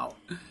blown out.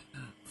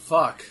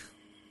 Fuck.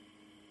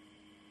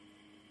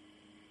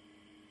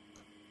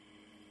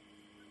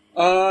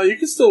 You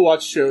can still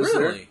watch shows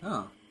there. Really?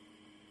 Oh.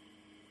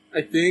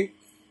 I think.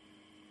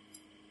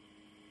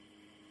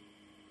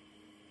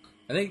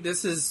 I think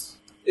this is...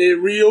 It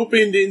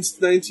reopened in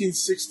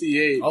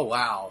 1968. Oh,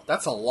 wow.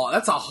 That's a lot.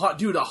 That's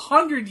dude,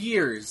 100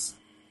 years.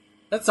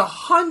 That's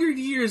 100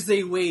 years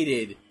they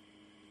waited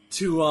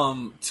to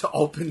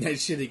open that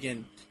shit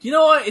again. You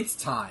know what? It's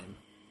time.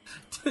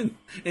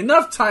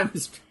 Enough time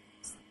has passed.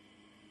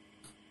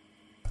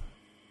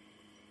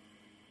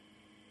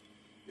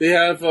 They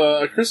have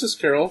a Christmas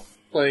Carol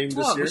playing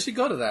this year. We should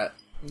go to that.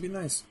 It'd be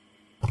nice.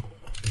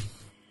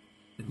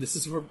 And this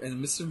is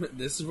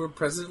where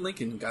President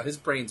Lincoln got his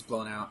brains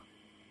blown out.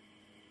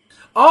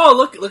 Oh,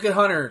 look at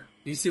Hunter.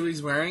 Do you see what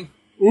he's wearing?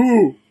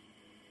 Ooh.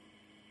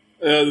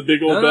 The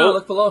big old belt? No,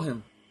 look below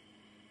him.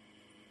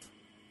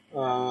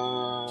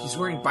 He's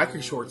wearing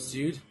biker shorts,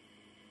 dude.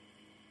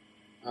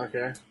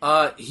 Okay.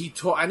 I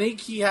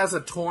think he has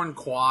a torn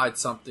quad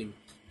something.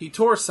 He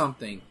tore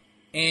something.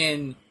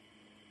 And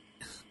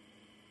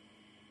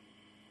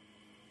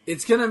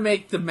it's gonna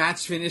make the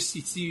match finish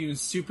seem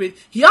stupid.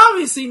 He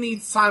obviously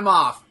needs time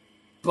off.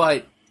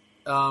 But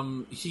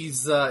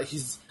he's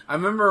I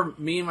remember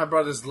me and my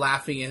brothers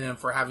laughing at him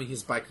for having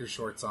his biker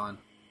shorts on.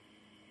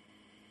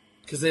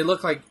 Because they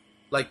look like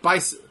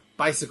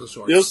bicycle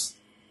shorts.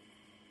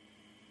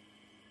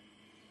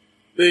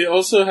 They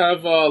also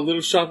have Little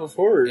Shop of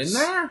Horrors.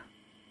 In there?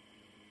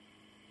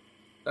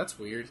 That's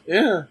weird.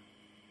 Yeah.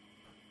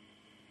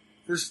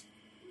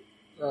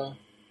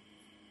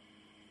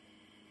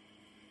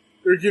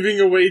 They're giving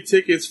away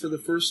tickets for the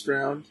first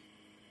round.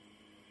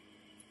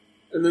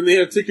 And then they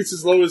have tickets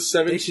as low as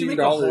 $17. They should make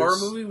a horror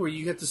movie where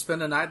you get to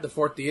spend a night at the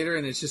Ford Theater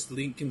and it's just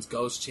Lincoln's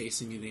ghost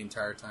chasing you the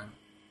entire time.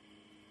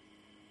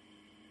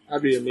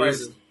 That'd be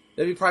amazing.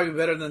 That'd be probably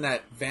better than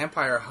that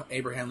vampire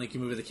Abraham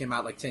Lincoln movie that came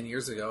out like 10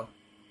 years ago.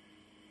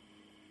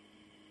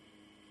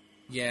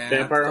 Yeah,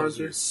 Vampire those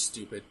Hunter? are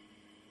stupid.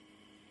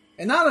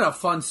 And not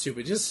enough fun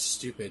stupid, just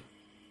stupid.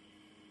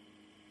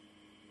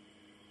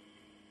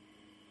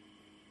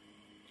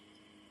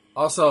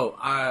 Also,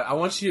 I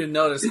want you to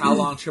notice how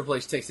long Triple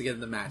H takes to get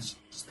in the match.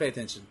 Just pay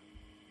attention.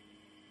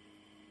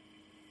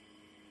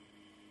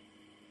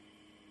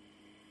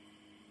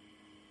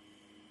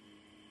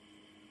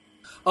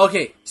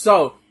 Okay,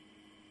 so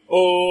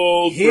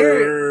there's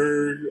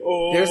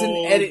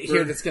an edit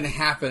here that's going to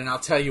happen, and I'll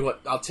tell you.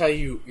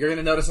 You're going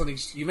to notice something.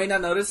 You may not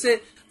notice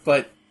it,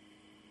 but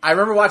I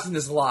remember watching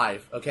this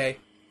live. Okay,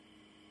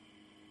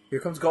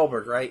 here comes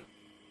Goldberg, right?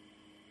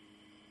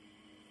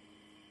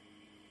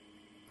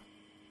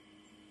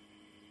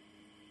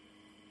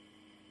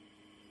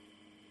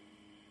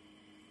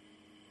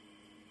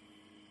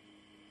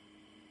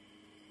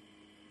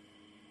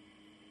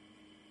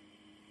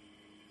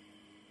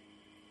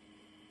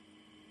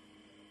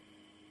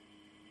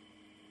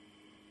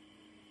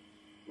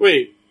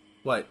 Wait.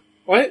 What?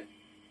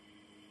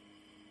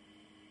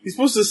 He's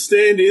supposed to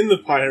stand in the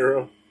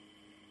pyro.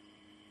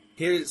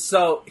 Here.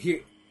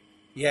 Okay,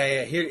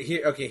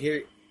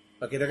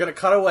 they're gonna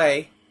cut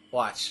away.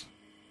 Watch.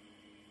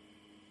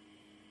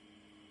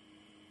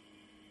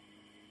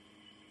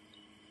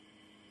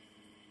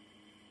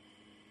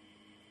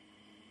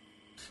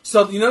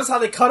 So you notice how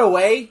they cut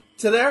away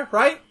to there,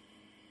 right?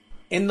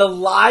 In the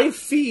live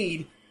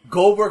feed,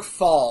 Goldberg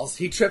falls.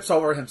 He trips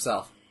over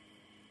himself.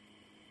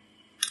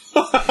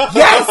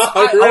 Yes,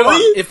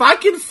 really? If I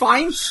can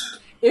find,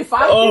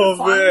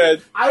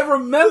 man. I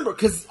remember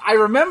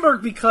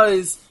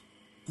because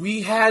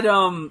we had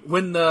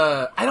when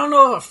I don't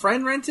know if a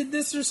friend rented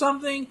this or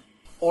something,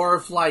 or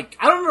if I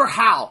don't remember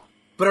how,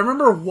 but I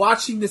remember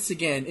watching this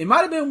again. It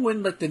might have been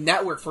when the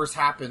network first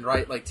happened,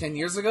 right? 10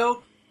 years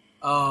ago.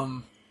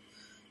 And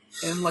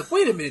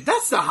wait a minute,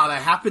 that's not how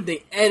that happened.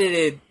 They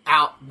edited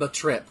out the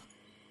trip.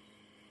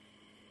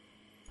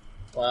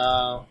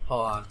 Wow.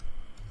 Hold on.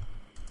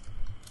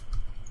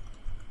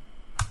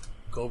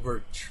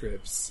 Goldberg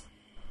trips.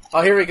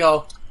 Oh, here we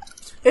go.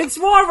 It's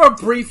more of a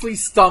briefly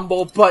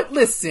stumble, but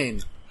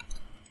listen.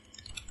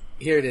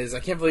 Here it is. I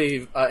can't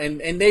believe...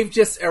 and they've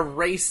just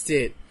erased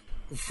it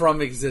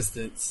from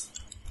existence.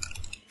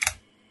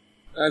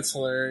 That's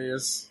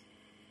hilarious.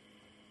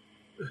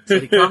 So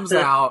he comes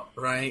out,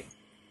 right?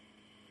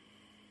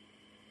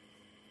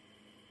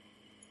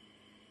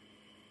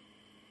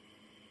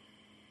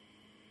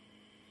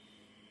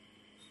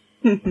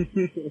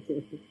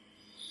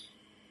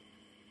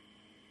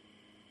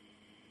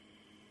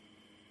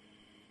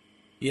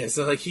 Yeah,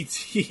 so like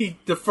he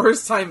the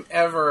first time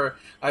ever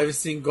I've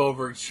seen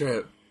Goldberg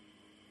trip.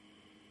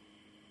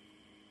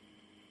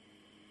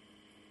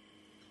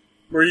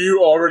 Were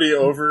you already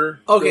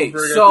over Okay,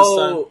 Goldberg at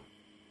so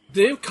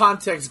to give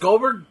context,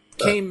 Goldberg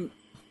came.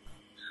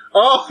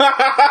 Oh,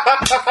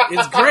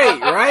 It's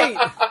great,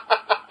 right?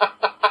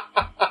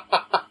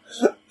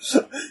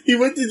 He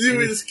went to do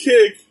his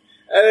kick,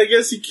 and I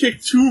guess he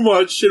kicked too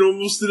much and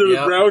almost did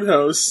a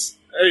roundhouse.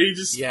 And he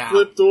just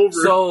flipped over.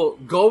 So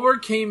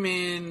Goldberg came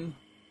in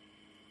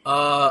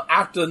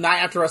after the night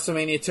after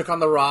WrestleMania, took on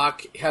The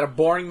Rock, had a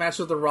boring match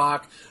with The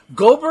Rock.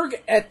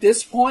 Goldberg at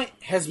this point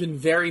has been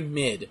very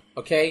mid.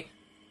 Okay,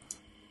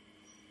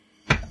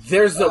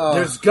 there's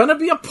gonna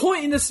be a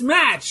point in this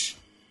match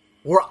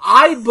where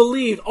I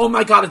believe, oh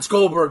my god, it's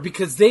Goldberg,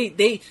 because they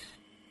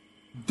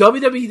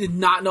WWE did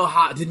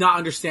not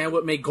understand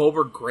what made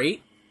Goldberg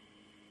great,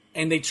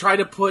 and they tried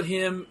to put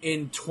him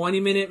in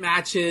 20-minute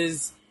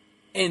matches,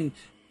 and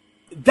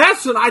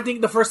that's when I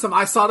think the first time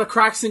I saw the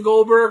cracks in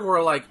Goldberg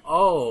were like,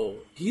 oh,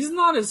 he's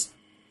not as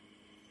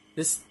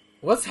this.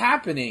 What's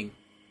happening?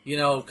 You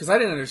know, because I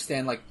didn't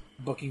understand like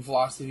booking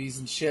philosophies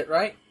and shit,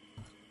 right?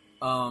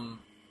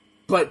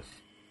 But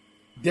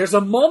there's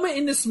a moment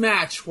in this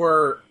match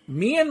where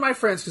me and my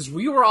friends, because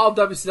we were all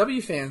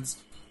WCW fans,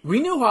 we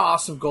knew how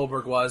awesome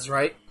Goldberg was,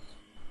 right?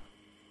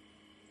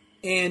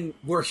 And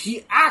where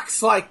he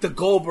acts like the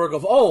Goldberg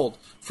of old,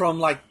 from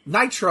like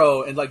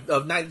Nitro and like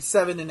of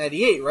 97 and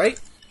 98, right?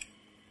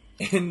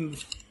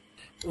 And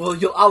well,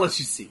 I'll let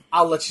you see.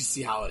 I'll let you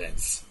see how it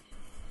ends.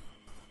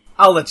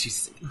 I'll let you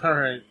see. All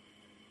right.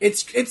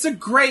 It's a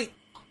great.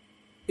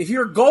 If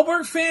you're a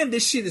Goldberg fan,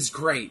 this shit is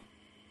great.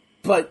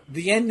 But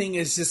the ending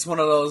is just one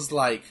of those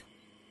like,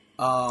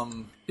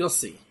 you'll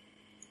see.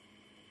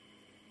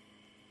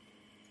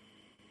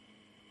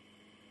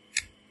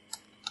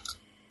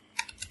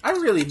 I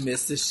really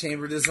miss this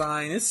chamber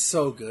design. It's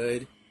so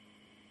good.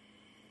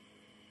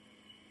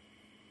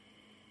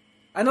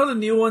 I know the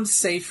new one's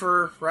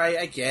safer, right?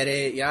 I get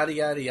it. Yada,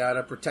 yada,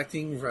 yada.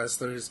 Protecting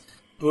wrestlers.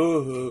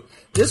 Boo-hoo.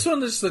 This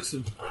one just looks...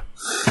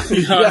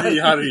 yada,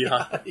 yada,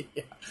 yada.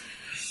 Yeah.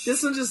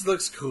 This one just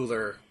looks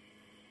cooler.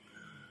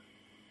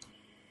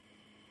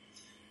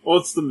 Well,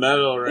 it's the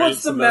metal, right? Well,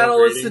 it's the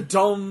metal. It's the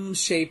dome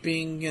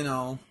shaping, you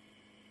know.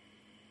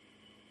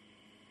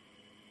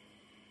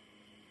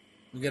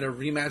 We got a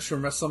rematch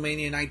from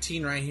WrestleMania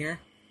 19 right here.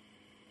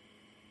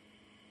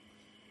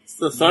 It's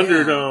the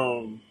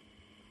Thunderdome.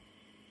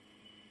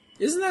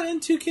 Isn't that in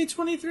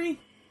 2K23?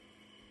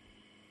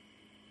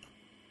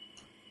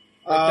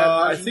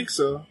 I think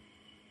so.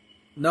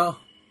 No.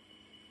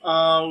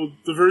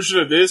 The version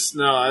of this?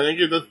 No, I think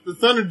the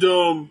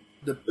Thunderdome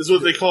is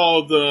what they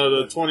call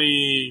the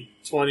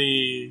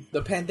 2020...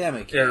 The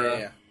pandemic era.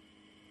 Yeah.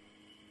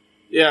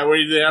 Yeah,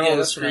 where they have all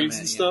the screens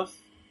and stuff.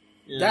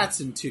 Yeah. That's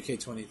in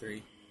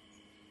 2K23.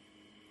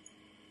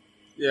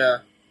 Yeah.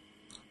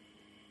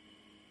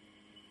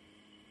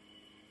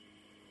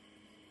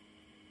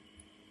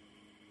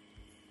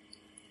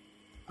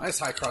 Nice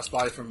high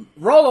crossbody from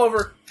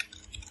rollover.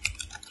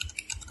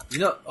 You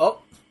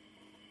know,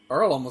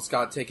 Earl almost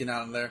got taken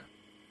out in there.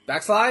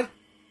 Backslide.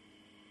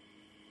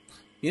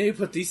 You know, you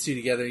put these two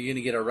together, you're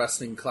gonna get a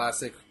wrestling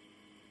classic.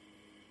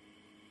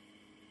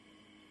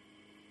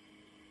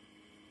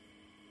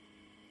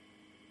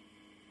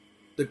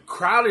 The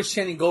crowd is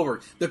chanting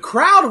Goldberg. The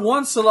crowd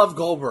wants to love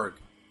Goldberg.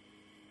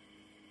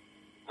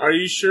 Are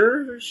you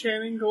sure they're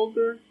chanting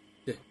Goldberg?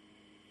 Yeah.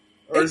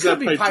 Or It could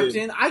be piped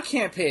in. I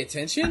can't pay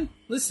attention.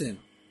 Listen.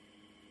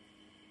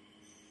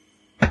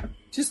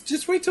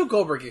 Just wait till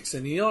Goldberg kicks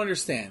in. You'll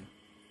understand.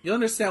 You'll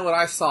understand what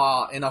I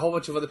saw and a whole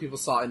bunch of other people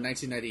saw in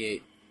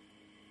 1998.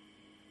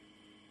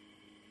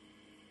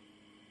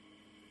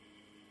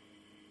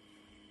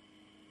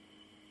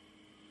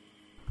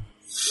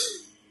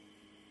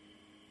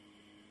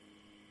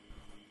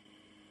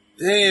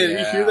 Damn,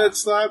 you hear that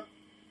slap?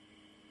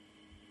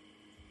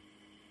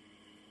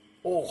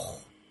 Oh.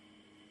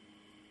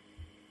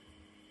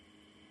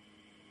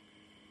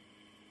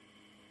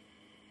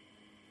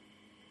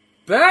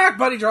 Back,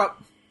 buddy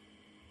drop.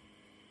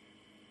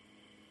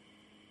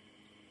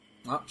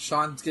 Oh,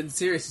 Sean's getting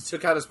serious. He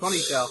took out his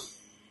ponytail.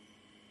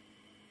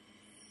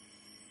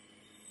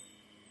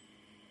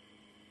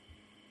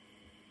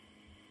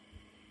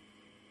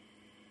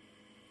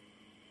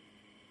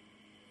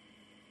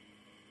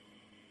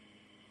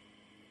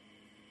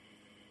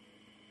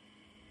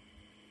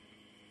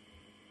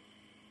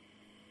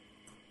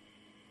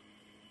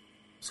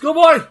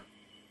 Schoolboy!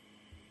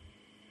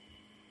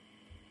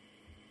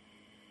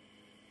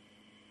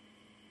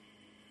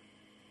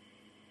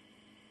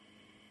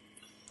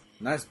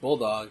 Nice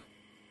bulldog.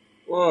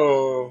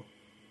 Whoa.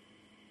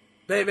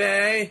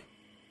 Baby!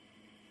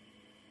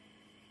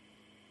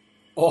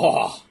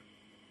 Oh!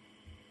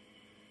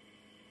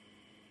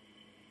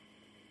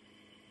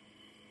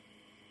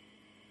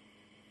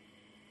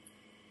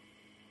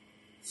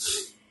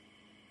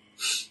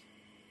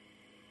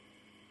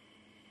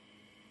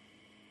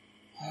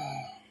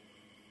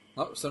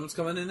 Oh, someone's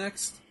coming in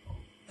next.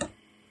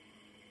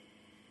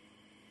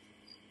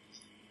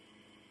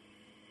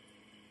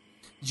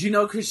 Did you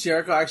know Chris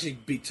Jericho actually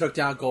took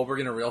down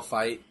Goldberg in a real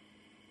fight?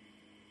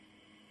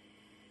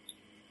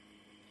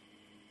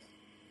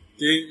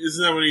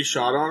 Isn't that when he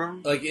shot on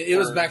him? Like, it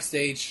was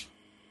backstage.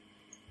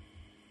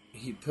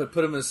 He put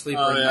him in a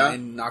sleeper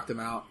and knocked him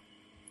out.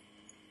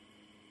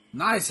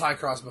 Nice high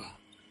crossbow.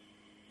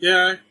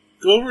 Yeah,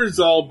 Goldberg's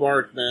all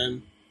bark,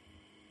 man.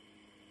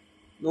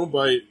 No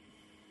bite.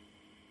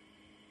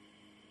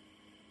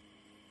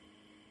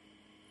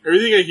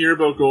 Everything I hear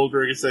about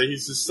Goldberg is that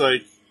he's just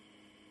like,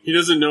 he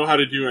doesn't know how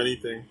to do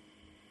anything.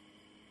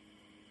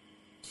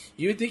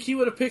 You would think he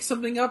would have picked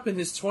something up in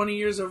his 20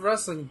 years of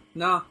wrestling.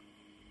 No.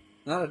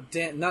 Not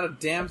a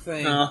damn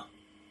thing. No.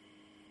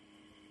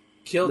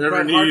 Killed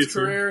Never Bret Hart's needed to.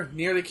 career.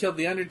 Nearly killed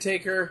The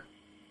Undertaker.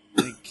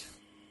 Like,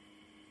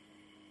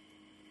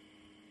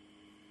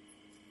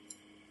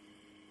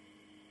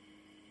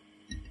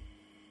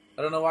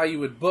 I don't know why you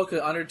would book an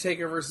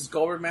Undertaker versus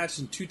Goldberg match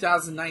in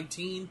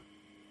 2019.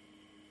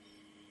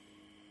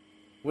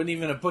 Wouldn't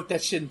even have booked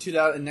that shit in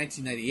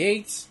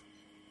 1998.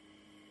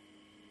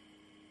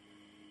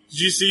 Did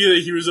you see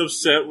that he was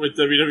upset with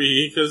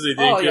WWE because they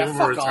didn't give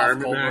him a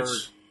retirement match?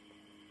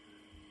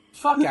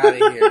 Fuck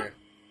out of here.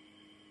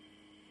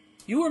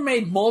 You were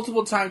made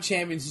multiple time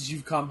champion since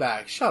you've come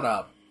back. Shut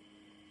up.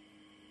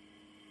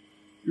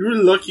 You were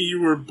lucky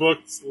you were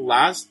booked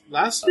last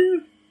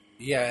year?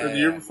 Yeah. Or the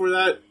year before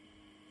that?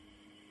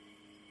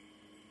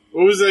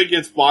 What was that,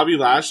 against Bobby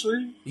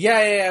Lashley?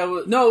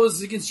 Yeah. No, it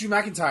was against Drew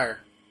McIntyre.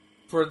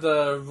 For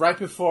the right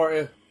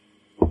before.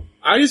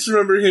 I just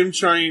remember him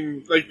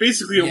trying, like,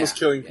 basically almost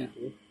killing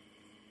people.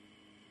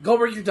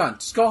 Goldberg, you're done.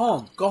 Just go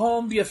home. Go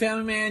home, be a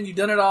family man. You've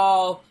done it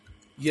all.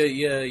 You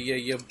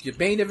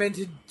main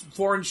evented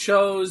foreign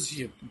shows.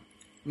 You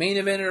main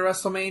evented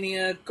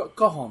WrestleMania.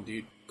 Go home,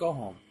 dude. Go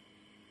home.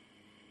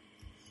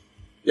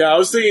 Yeah, I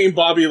was thinking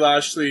Bobby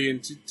Lashley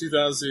in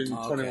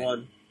 2021.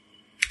 Okay.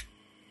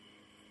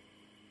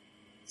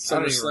 I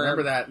don't even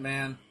remember that,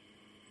 man.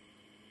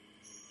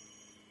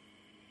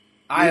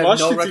 I have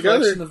no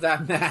recollection of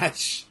that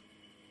match.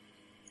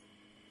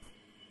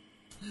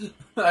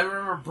 I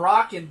remember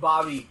Brock and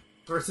Bobby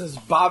versus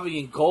Bobby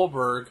and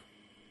Goldberg.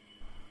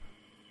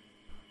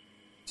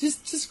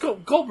 Just go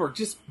Goldberg.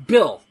 Just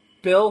Bill.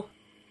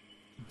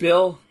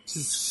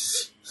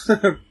 Just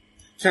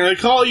Can I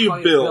call you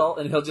Bill?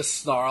 And he'll just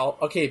snarl.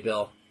 Okay,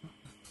 Bill.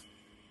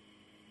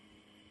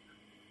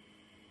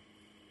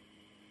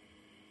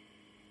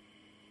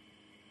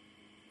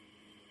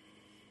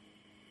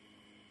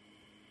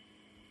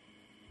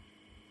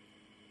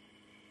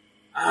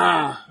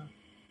 Ah,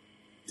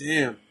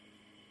 damn.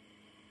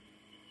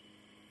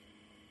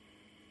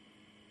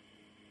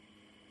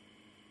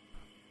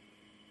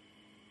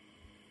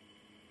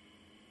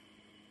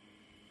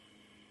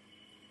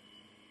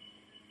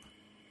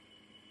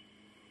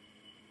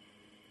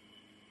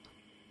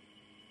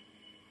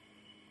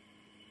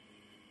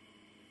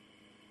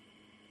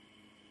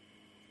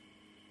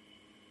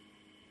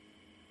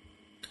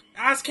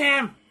 Ask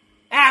him!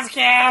 Ask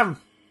him!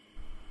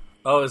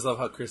 I always love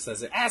how Chris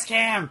says it. Ask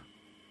him!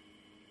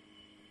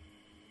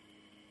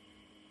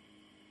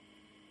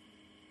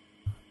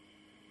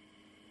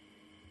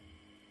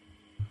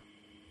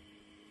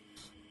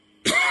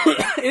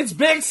 It's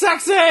Big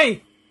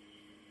Sexy!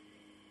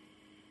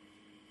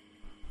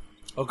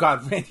 Oh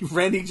god,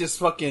 Randy just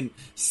fucking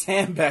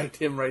sandbagged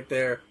him right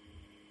there.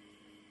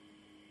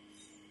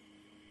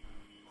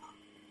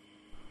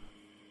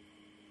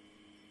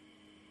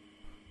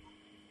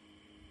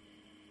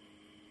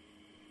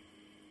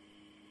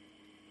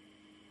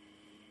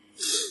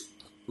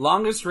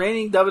 Longest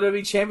reigning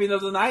WWE champion of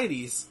the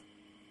 90s. I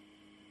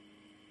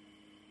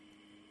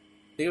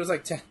think it was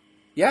like 10.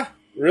 Yeah.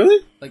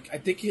 Really? Like I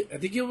think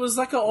it was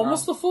like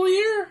almost a full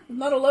year,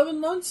 not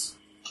 11 months.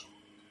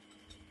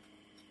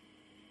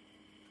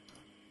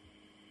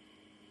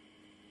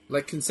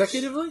 Like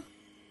consecutively?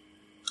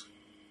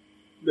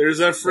 There's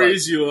that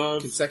phrase you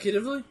love.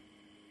 Consecutively?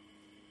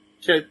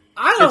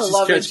 I don't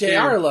love it.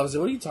 JR loves it.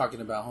 What are you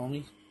talking about,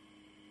 homie?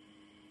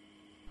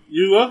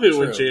 You love it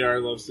when JR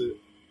loves it.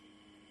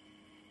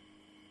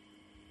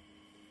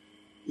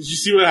 Did you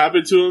see what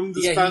happened to him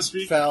this past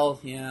week? He fell,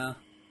 yeah.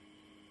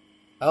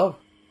 Oh.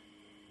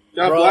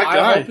 Got Bro, black eye.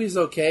 I hope he's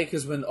okay,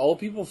 because when old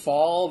people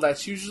fall,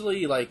 that's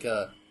usually like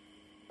a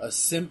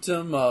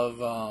symptom of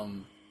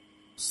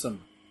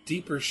some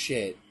deeper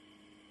shit.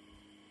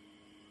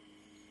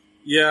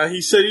 Yeah,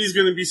 he said he's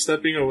going to be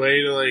stepping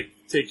away to, like,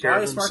 take care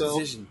of himself. Smart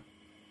decision.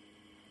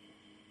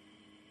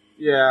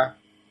 Yeah.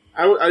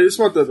 I just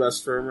want the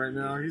best for him right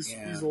now.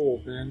 He's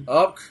old, man.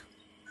 Up.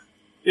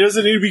 He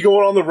doesn't need to be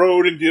going on the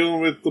road and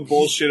dealing with the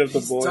bullshit of the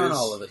boys. He's done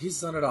all of it. He's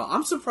done it all.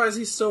 I'm surprised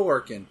he's still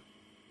working,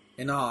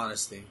 in all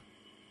honesty.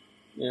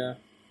 Yeah.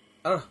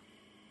 Oh.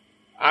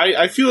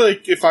 I feel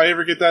like if I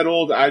ever get that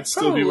old, I'd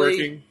still be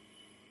working.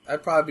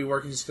 I'd probably be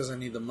working just because I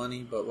need the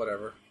money, but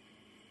whatever.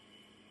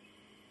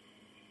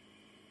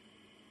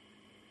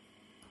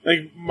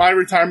 Like, my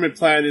retirement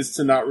plan is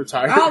to not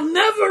retire. I'll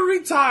never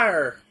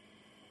retire!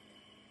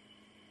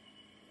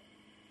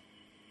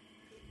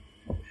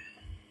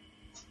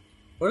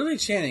 What are they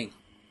chanting?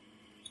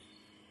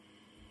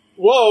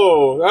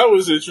 Whoa, that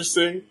was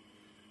interesting.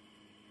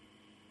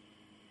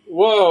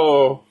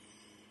 Whoa.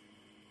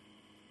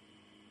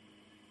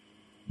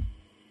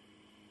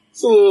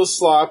 It's a little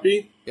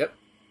sloppy. Yep.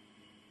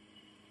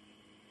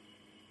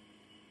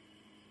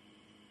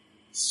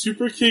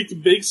 Super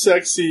kicked Big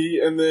Sexy,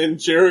 and then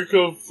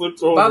Jericho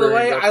flipped over. By the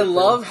way, I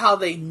love how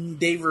they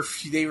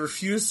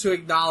refuse to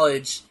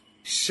acknowledge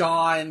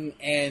Shawn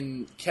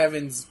and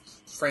Kevin's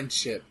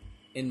friendship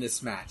in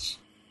this match.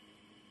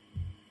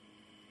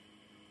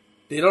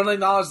 They don't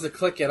acknowledge the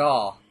click at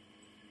all.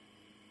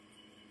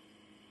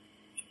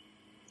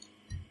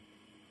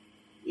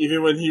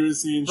 Even when he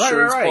was the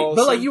insurance Right. policy.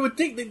 But like you would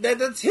think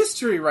that's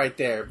history right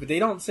there, but they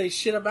don't say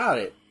shit about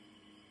it.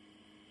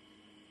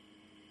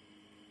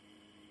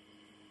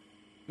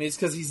 I mean, it's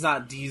because he's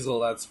not Diesel.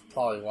 That's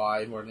probably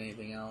why, more than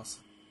anything else.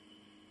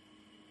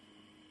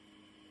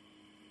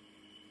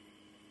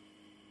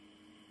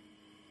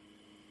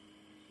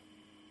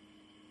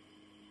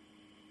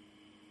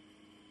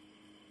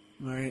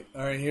 All right.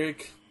 Here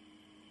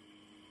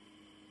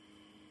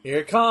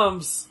it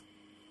comes.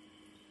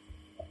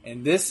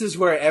 And this is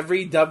where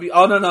every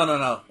Oh,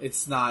 no.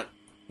 It's not.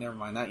 Never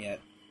mind, not yet.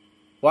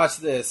 Watch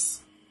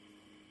this.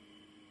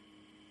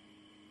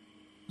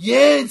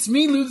 Yeah, it's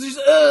me, losers.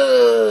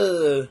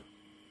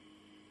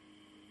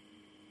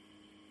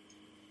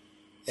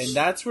 And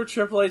that's where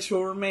Triple H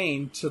will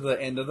remain to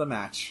the end of the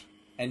match.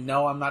 And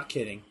no, I'm not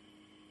kidding.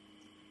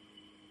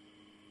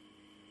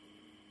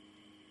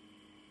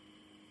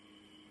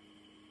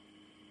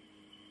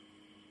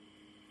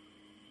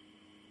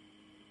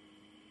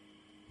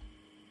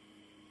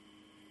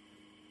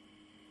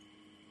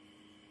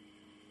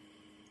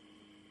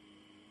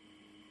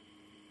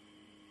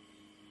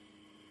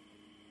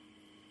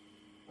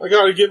 I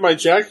gotta get my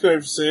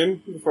jackknives in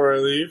before I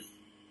leave.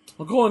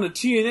 I'm going to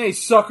TNA,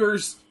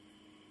 suckers.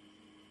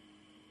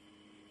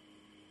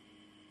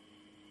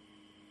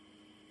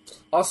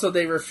 Also,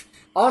 they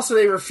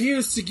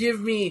refused to give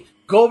me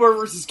Goldberg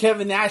versus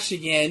Kevin Nash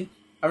again.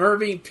 I remember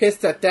being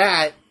pissed at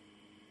that.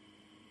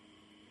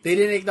 They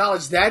didn't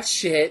acknowledge that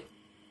shit.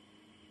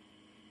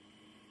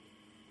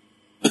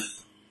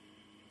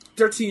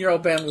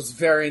 13-year-old Ben was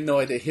very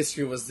annoyed that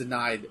history was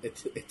denied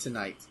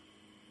tonight.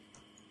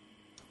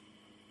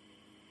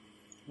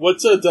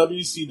 What's a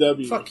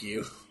WCW? Fuck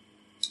you.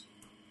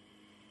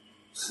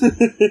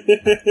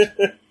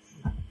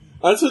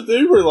 That's what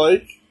they were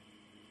like.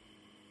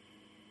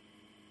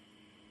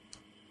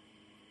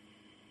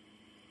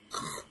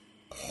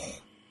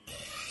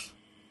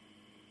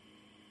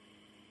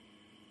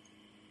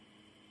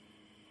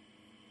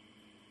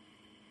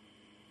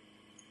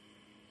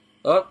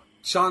 Oh,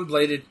 Sean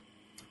bladed.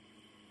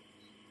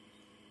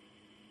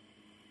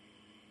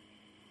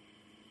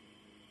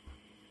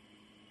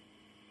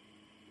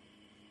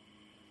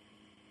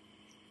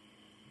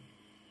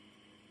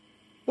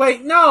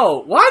 Wait,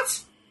 no,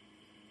 what?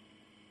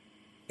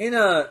 In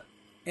a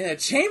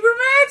chamber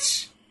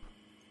match?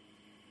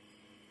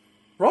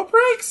 Rope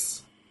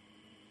breaks?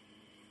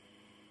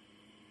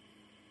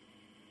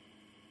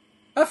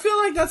 I feel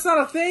like that's not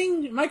a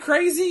thing. Am I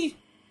crazy?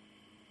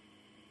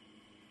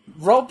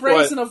 Rope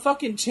breaks What? in a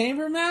fucking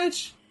chamber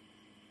match?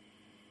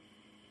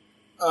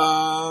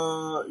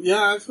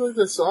 Yeah, I feel like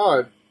that's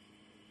odd.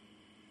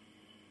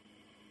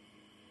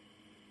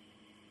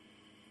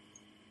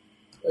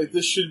 Like,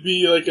 this should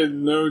be like a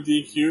no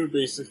DQ,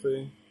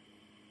 basically.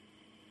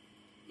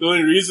 The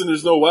only reason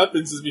there's no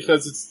weapons is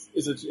because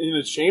it's in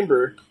a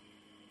chamber.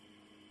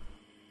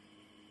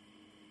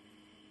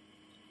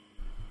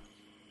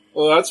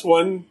 Well, that's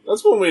one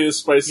way to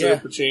spice it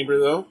up a chamber,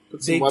 though.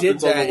 Put some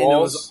weapons on the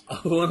walls. And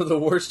it was one of the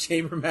worst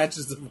chamber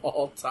matches of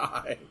all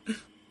time.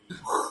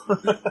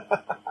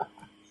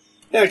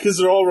 Yeah, because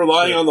they're all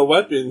relying on the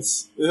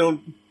weapons. They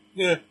don't...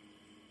 Yeah.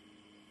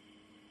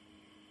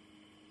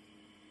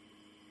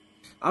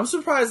 I'm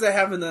surprised they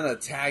haven't done a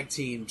tag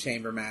team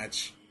chamber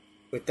match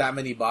with that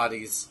many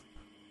bodies.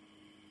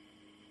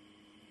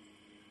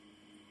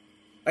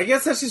 I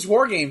guess that's just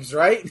War Games,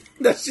 right?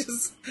 That's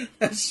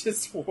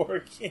just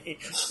War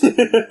Games.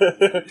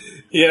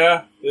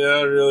 Yeah,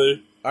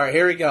 really. Alright,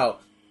 here we go.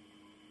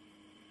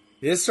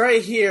 This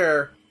right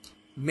here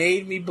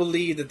made me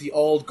believe that the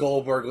old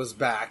Goldberg was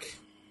back.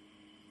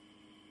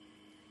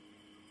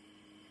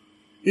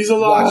 He's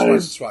alive!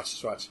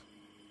 Watch.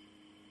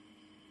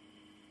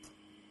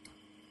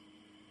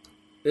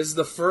 This is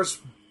the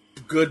first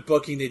good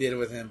booking they did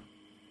with him.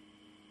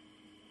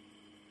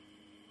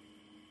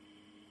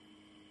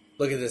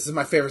 Look at this. This is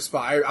my favorite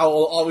spot. I'll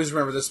always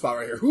remember this spot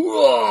right here.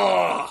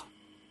 Hoo-ah!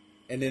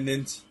 And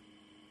then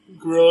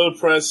Gorilla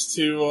press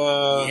to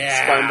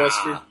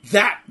Spinebuster.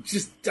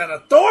 That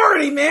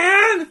authority,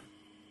 man!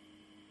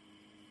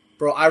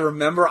 Bro, I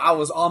remember I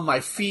was on my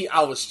feet.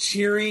 I was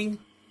cheering.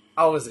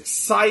 I was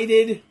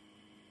excited.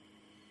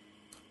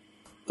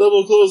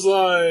 Double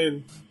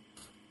clothesline.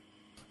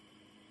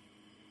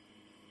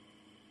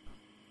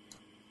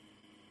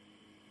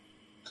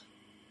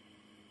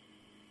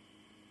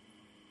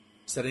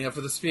 Setting up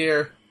for the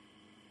spear.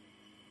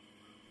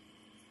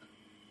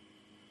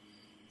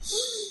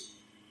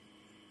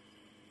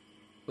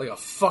 Like a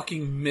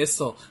fucking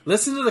missile.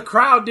 Listen to the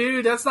crowd,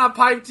 dude. That's not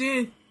piped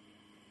in.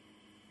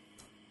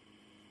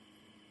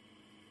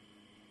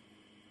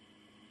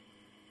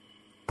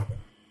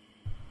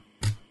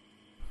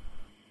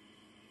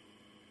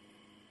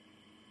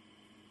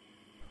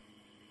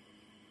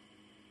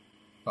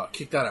 Oh,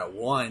 kick that at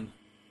 1.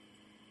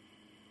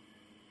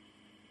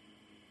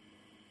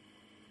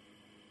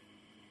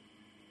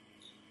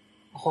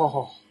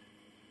 Oh.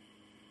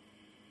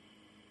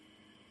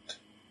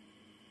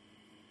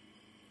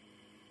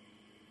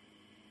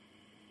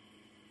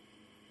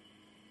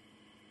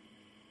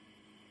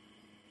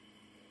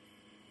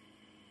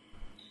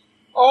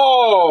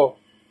 Oh!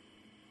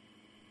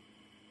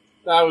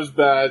 That was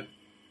bad.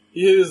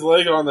 He hit his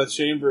leg on the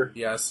chamber.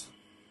 Yes.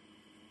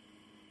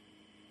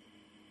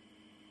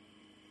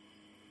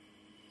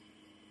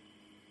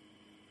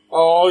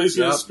 Oh, he's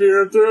gonna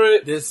spear him through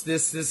it. This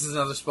is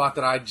another spot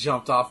that I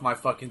jumped off my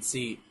fucking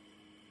seat.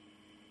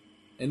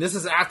 And this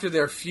is after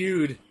their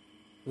feud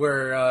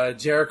where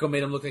Jericho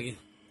made him look like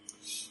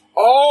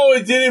Oh,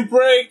 it didn't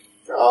break.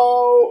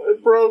 Oh,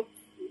 it broke.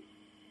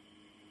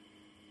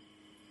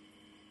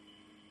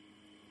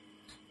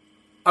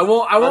 I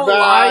won't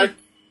lie.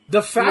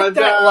 The fact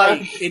that back.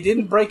 like it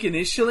didn't break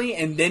initially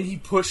and then he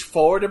pushed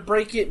forward to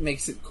break it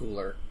makes it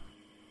cooler.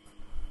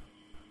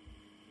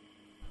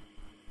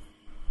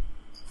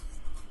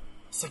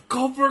 It's like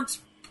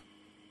Goldberg's.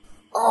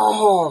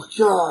 Oh,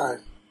 God.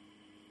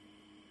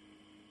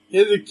 He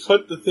had to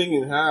cut the thing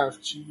in half.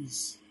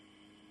 Jeez.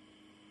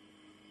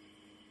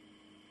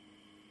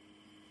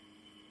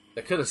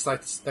 That could have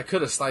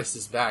sliced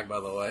his back, by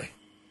the way.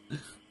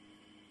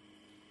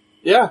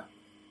 Yeah.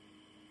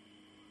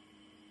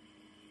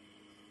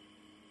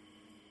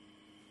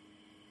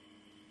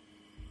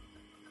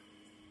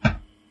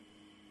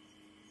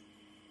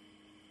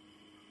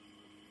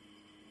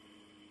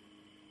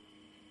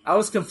 I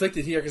was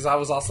conflicted here because I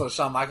was also a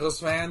Shawn Michaels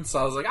fan, so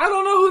I was like, I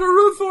don't know who to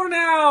root for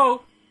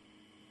now.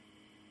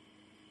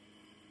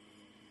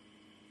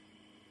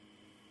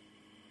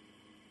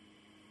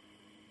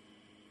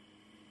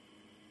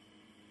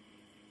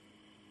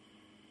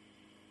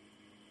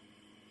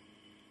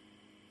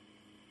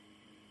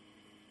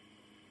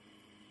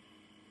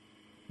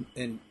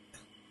 And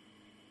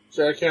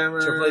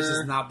Jackhammer. Triple H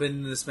has not been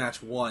in this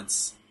match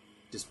once.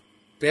 Just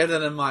bear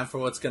that in mind for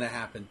what's going to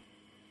happen.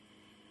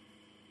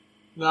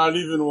 Not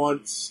even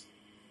once.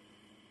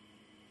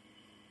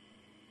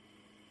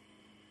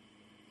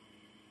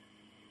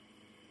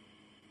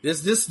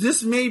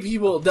 This made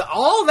people...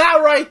 all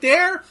that right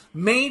there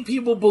made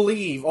people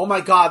believe, oh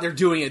my God, they're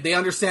doing it. They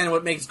understand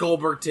what makes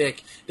Goldberg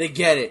tick. They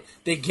get it.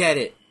 They get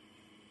it.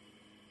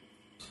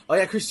 Oh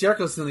yeah, Chris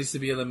Jericho still needs to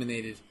be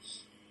eliminated.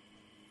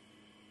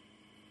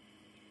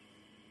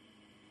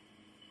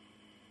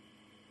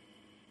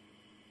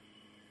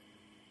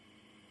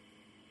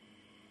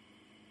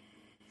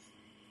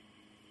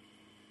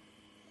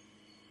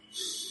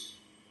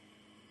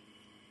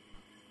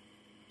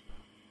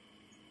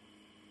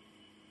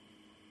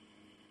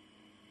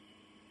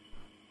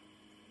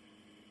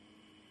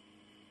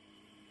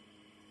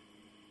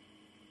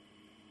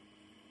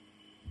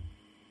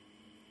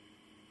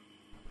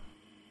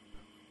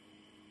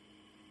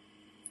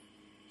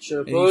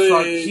 Triple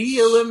And he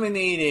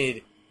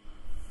eliminated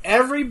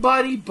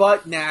everybody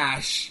but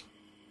Nash.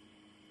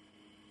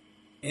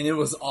 And it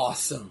was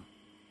awesome.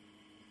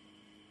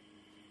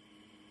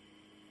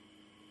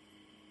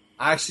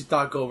 I actually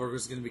thought Goldberg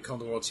was going to become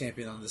the world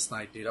champion on this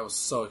night, dude. I was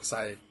so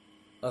excited.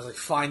 I was like,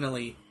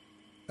 finally,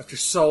 after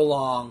so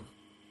long.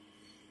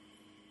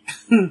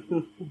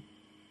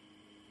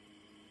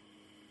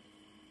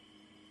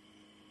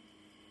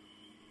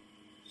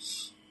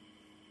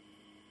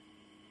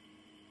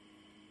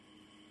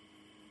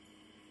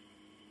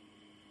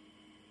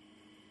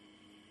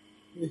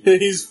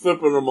 He's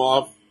flipping him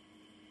off.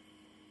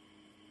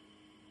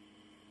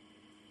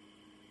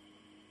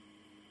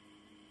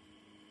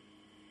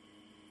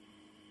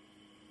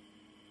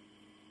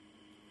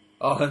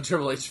 Oh, and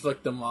Triple H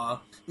flicked him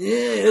off.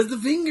 Yeah, here's the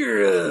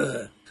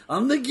finger.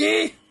 I'm the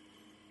gay.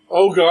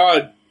 Oh,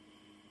 God.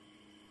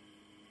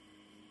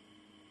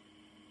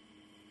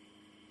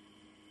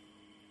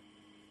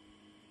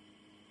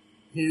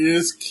 He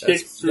just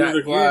kicked through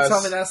the glass. You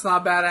tell me that's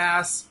not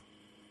badass?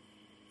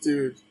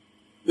 Dude.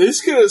 They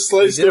just could have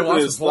sliced open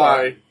his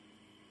thigh.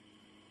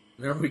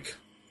 There we go.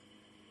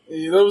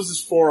 Yeah, that was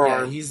his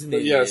forearm. Yeah, he's an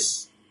idiot.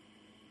 Yes.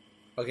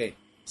 Okay,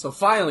 So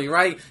finally,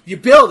 right? You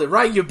build it,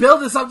 right? You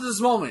build this up to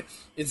this moment.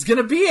 It's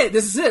gonna be it.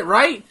 This is it,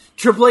 right?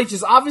 Triple H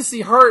is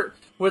obviously hurt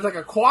with like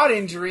a quad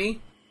injury.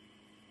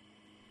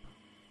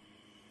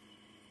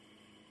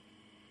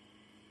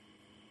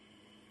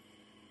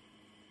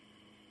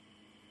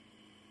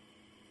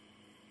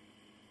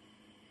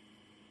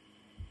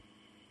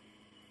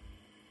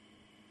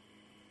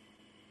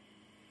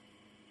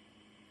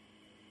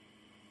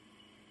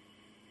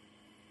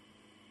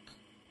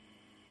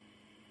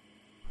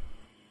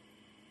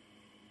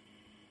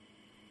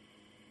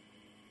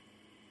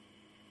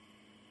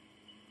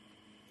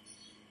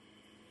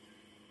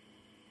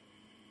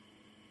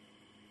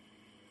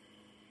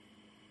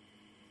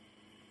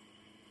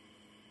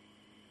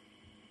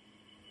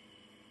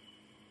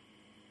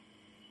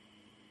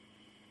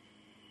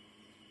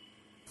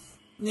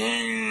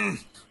 Yeah,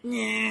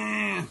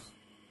 yeah.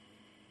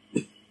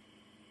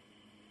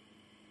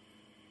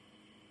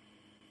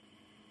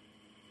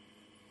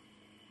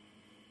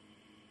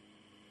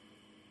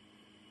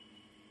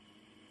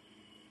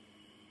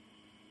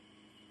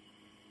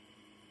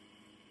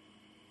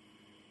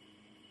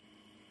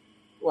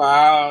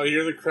 Wow, you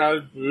hear the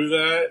crowd boo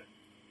that?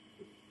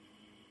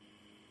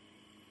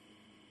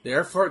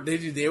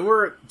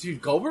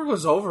 Dude, Goldberg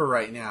was over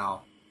right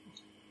now.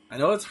 I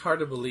know it's hard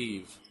to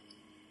believe.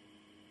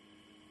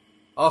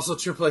 Also,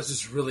 Triple H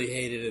is really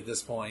hated at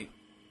this point.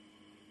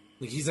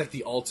 Like, he's like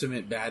the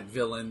ultimate bad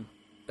villain.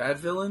 Bad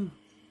villain?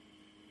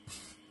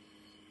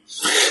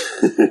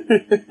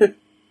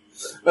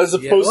 As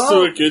opposed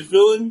to a good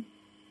villain?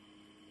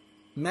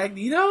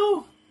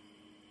 Magneto?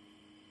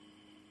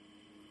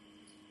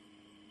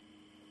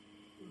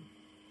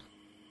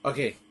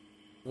 Okay,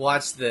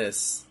 watch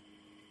this.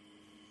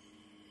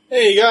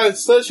 Hey, you got a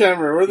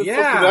sledgehammer. Where the fuck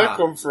did that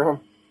come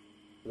from?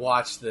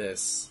 Watch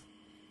this.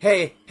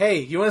 Hey,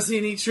 you want to see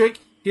a neat trick?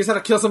 Here's how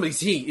to kill somebody's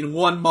heat in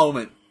one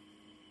moment.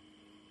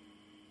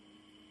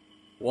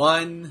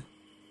 1,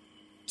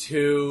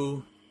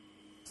 2,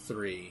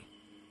 3.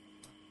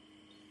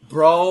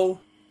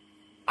 Bro,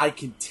 I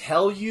can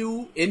tell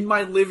you, in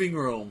my living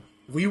room,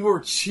 we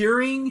were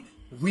cheering,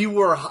 we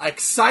were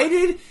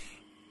excited.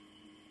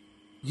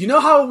 You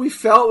know how we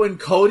felt when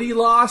Cody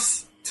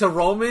lost to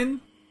Roman?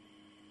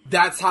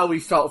 That's how we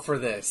felt for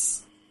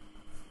this.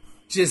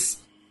 Just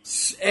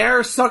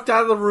air sucked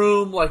out of the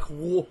room, like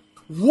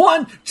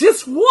one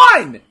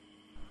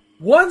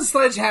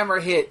sledgehammer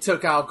hit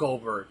took out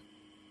Goldberg.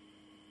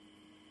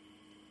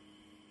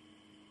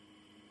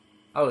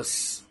 I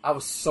was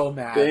so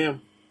mad.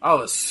 Damn. I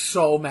was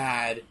so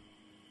mad.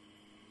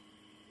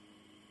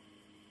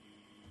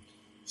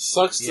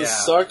 Sucks to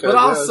suck, but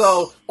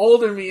also,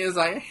 older me is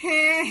like,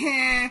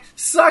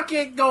 suck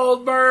it,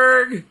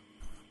 Goldberg.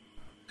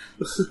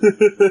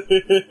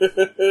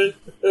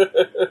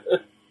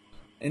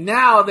 And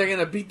now they're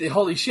gonna beat the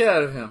holy shit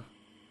out of him.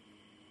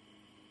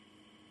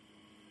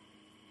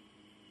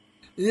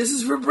 This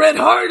is for Bret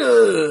Hart.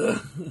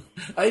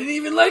 I didn't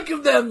even like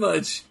him that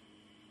much.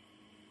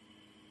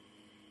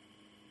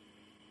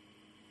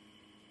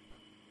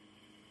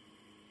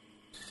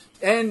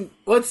 And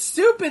what's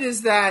stupid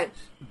is that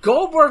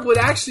Goldberg would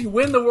actually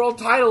win the world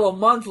title a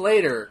month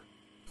later.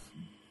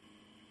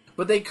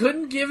 But they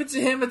couldn't give it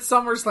to him at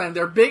SummerSlam,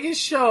 their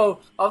biggest show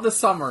of the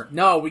summer.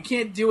 No, we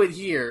can't do it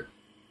here.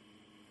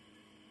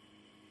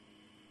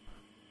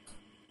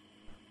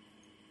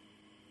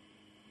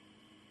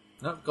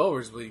 No,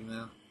 Goldberg's bleeding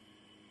now.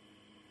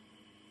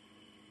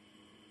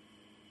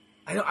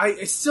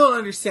 I still don't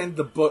understand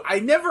the book. I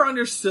never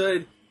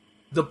understood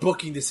the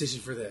booking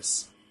decision for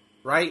this.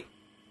 Right?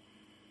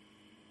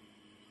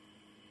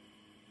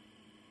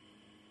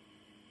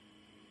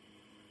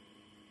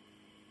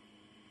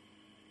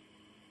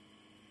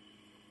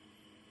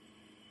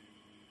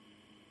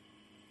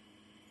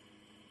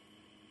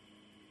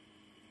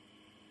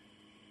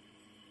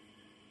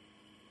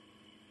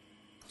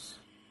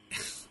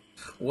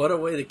 What a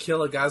way to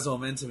kill a guy's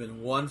momentum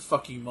in one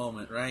fucking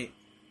moment, right?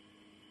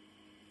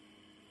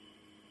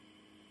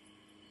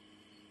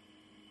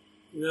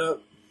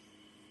 Yep.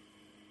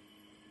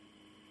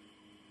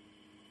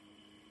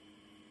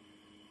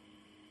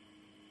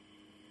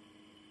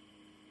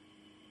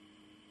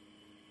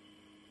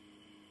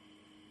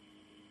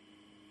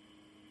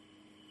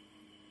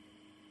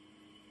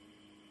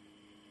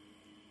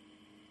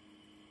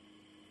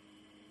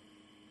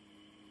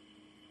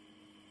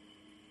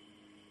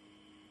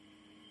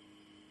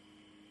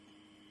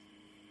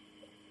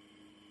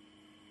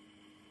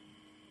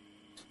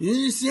 You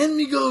understand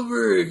me,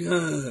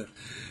 Goldberg?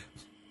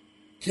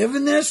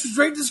 Kevin Nash was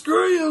right to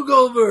screw you,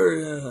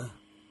 Goldberg.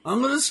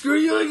 I'm gonna screw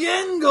you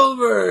again,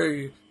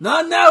 Goldberg.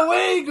 Not in that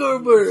way,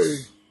 Goldberg.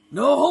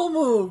 No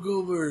homo,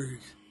 Goldberg.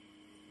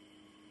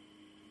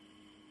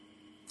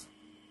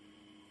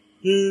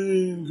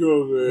 Goldberg.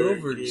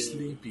 Goldberg's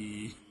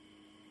sleepy.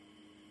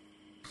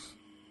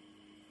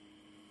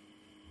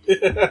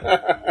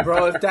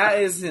 Bro, if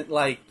that isn't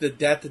like the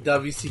death of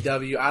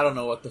WCW, I don't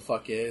know what the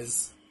fuck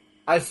is.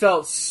 I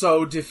felt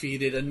so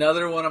defeated.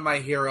 Another one of my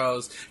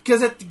heroes.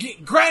 Because at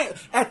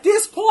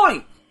this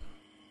point,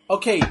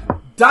 okay,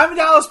 Diamond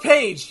Dallas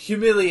Page,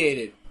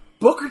 humiliated.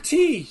 Booker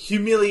T,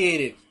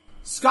 humiliated.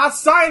 Scott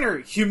Steiner,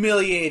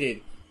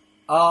 humiliated.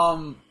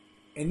 And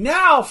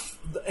now,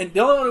 and the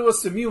only one who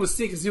was immune was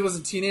Sting because he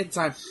wasn't TNA at the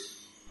time.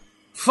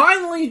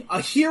 Finally, a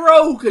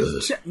hero who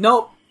could...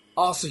 Nope.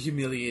 Also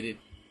humiliated.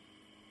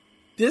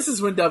 This is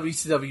when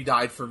WCW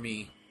died for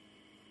me.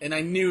 And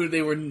I knew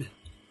they were... Did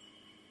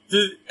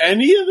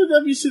any of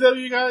the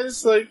WCW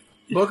guys, like,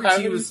 Booker have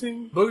T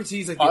anything Booker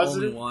T's like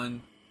positive? the only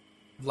one.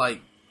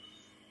 Like,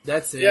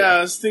 that's it. Yeah,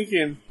 I was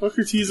thinking,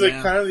 Booker T's like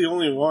kind of the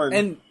only one.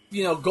 And,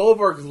 you know,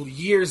 Goldberg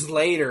years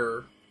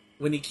later,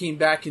 when he came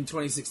back in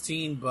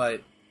 2016,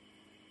 but...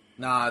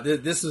 Nah,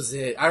 this was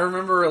it. I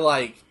remember,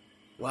 like...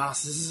 Wow,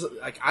 this is...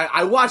 like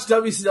I watched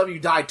WCW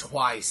die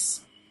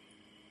twice.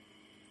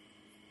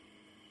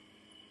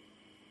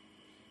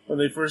 When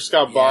they first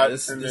got bought,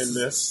 this then is,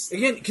 this.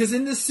 Again, because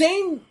in the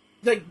same...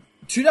 Like,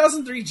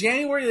 2003,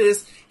 January of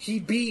this, he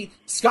beat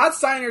Scott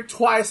Steiner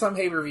twice on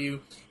pay-per-view.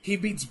 He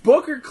beats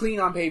Booker clean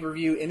on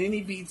pay-per-view, and then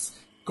he beats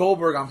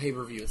Goldberg on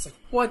pay-per-view. It's like,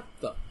 what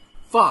the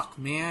fuck,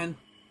 man?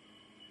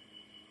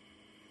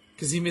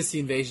 Because he missed the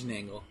invasion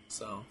angle,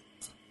 so...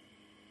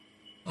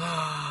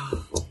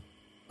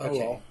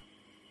 Okay.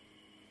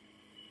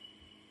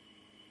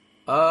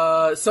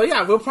 So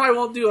yeah, we'll probably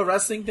won't do a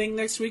wrestling thing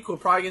next week. We're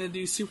probably going to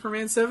do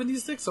Superman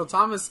 76, so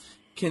Thomas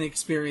can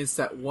experience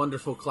that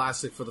wonderful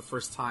classic for the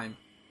first time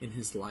in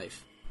his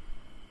life.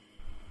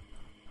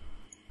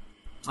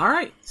 All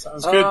right.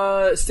 Sounds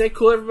good. Stay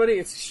cool, everybody.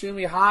 It's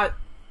extremely hot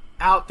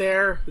out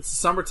there. It's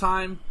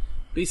summertime.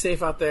 Be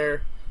safe out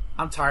there.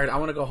 I'm tired. I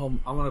want to go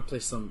home. I want to play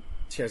some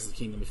Tears of the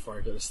Kingdom before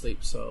I go to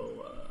sleep.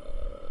 So,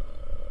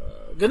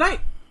 good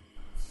night.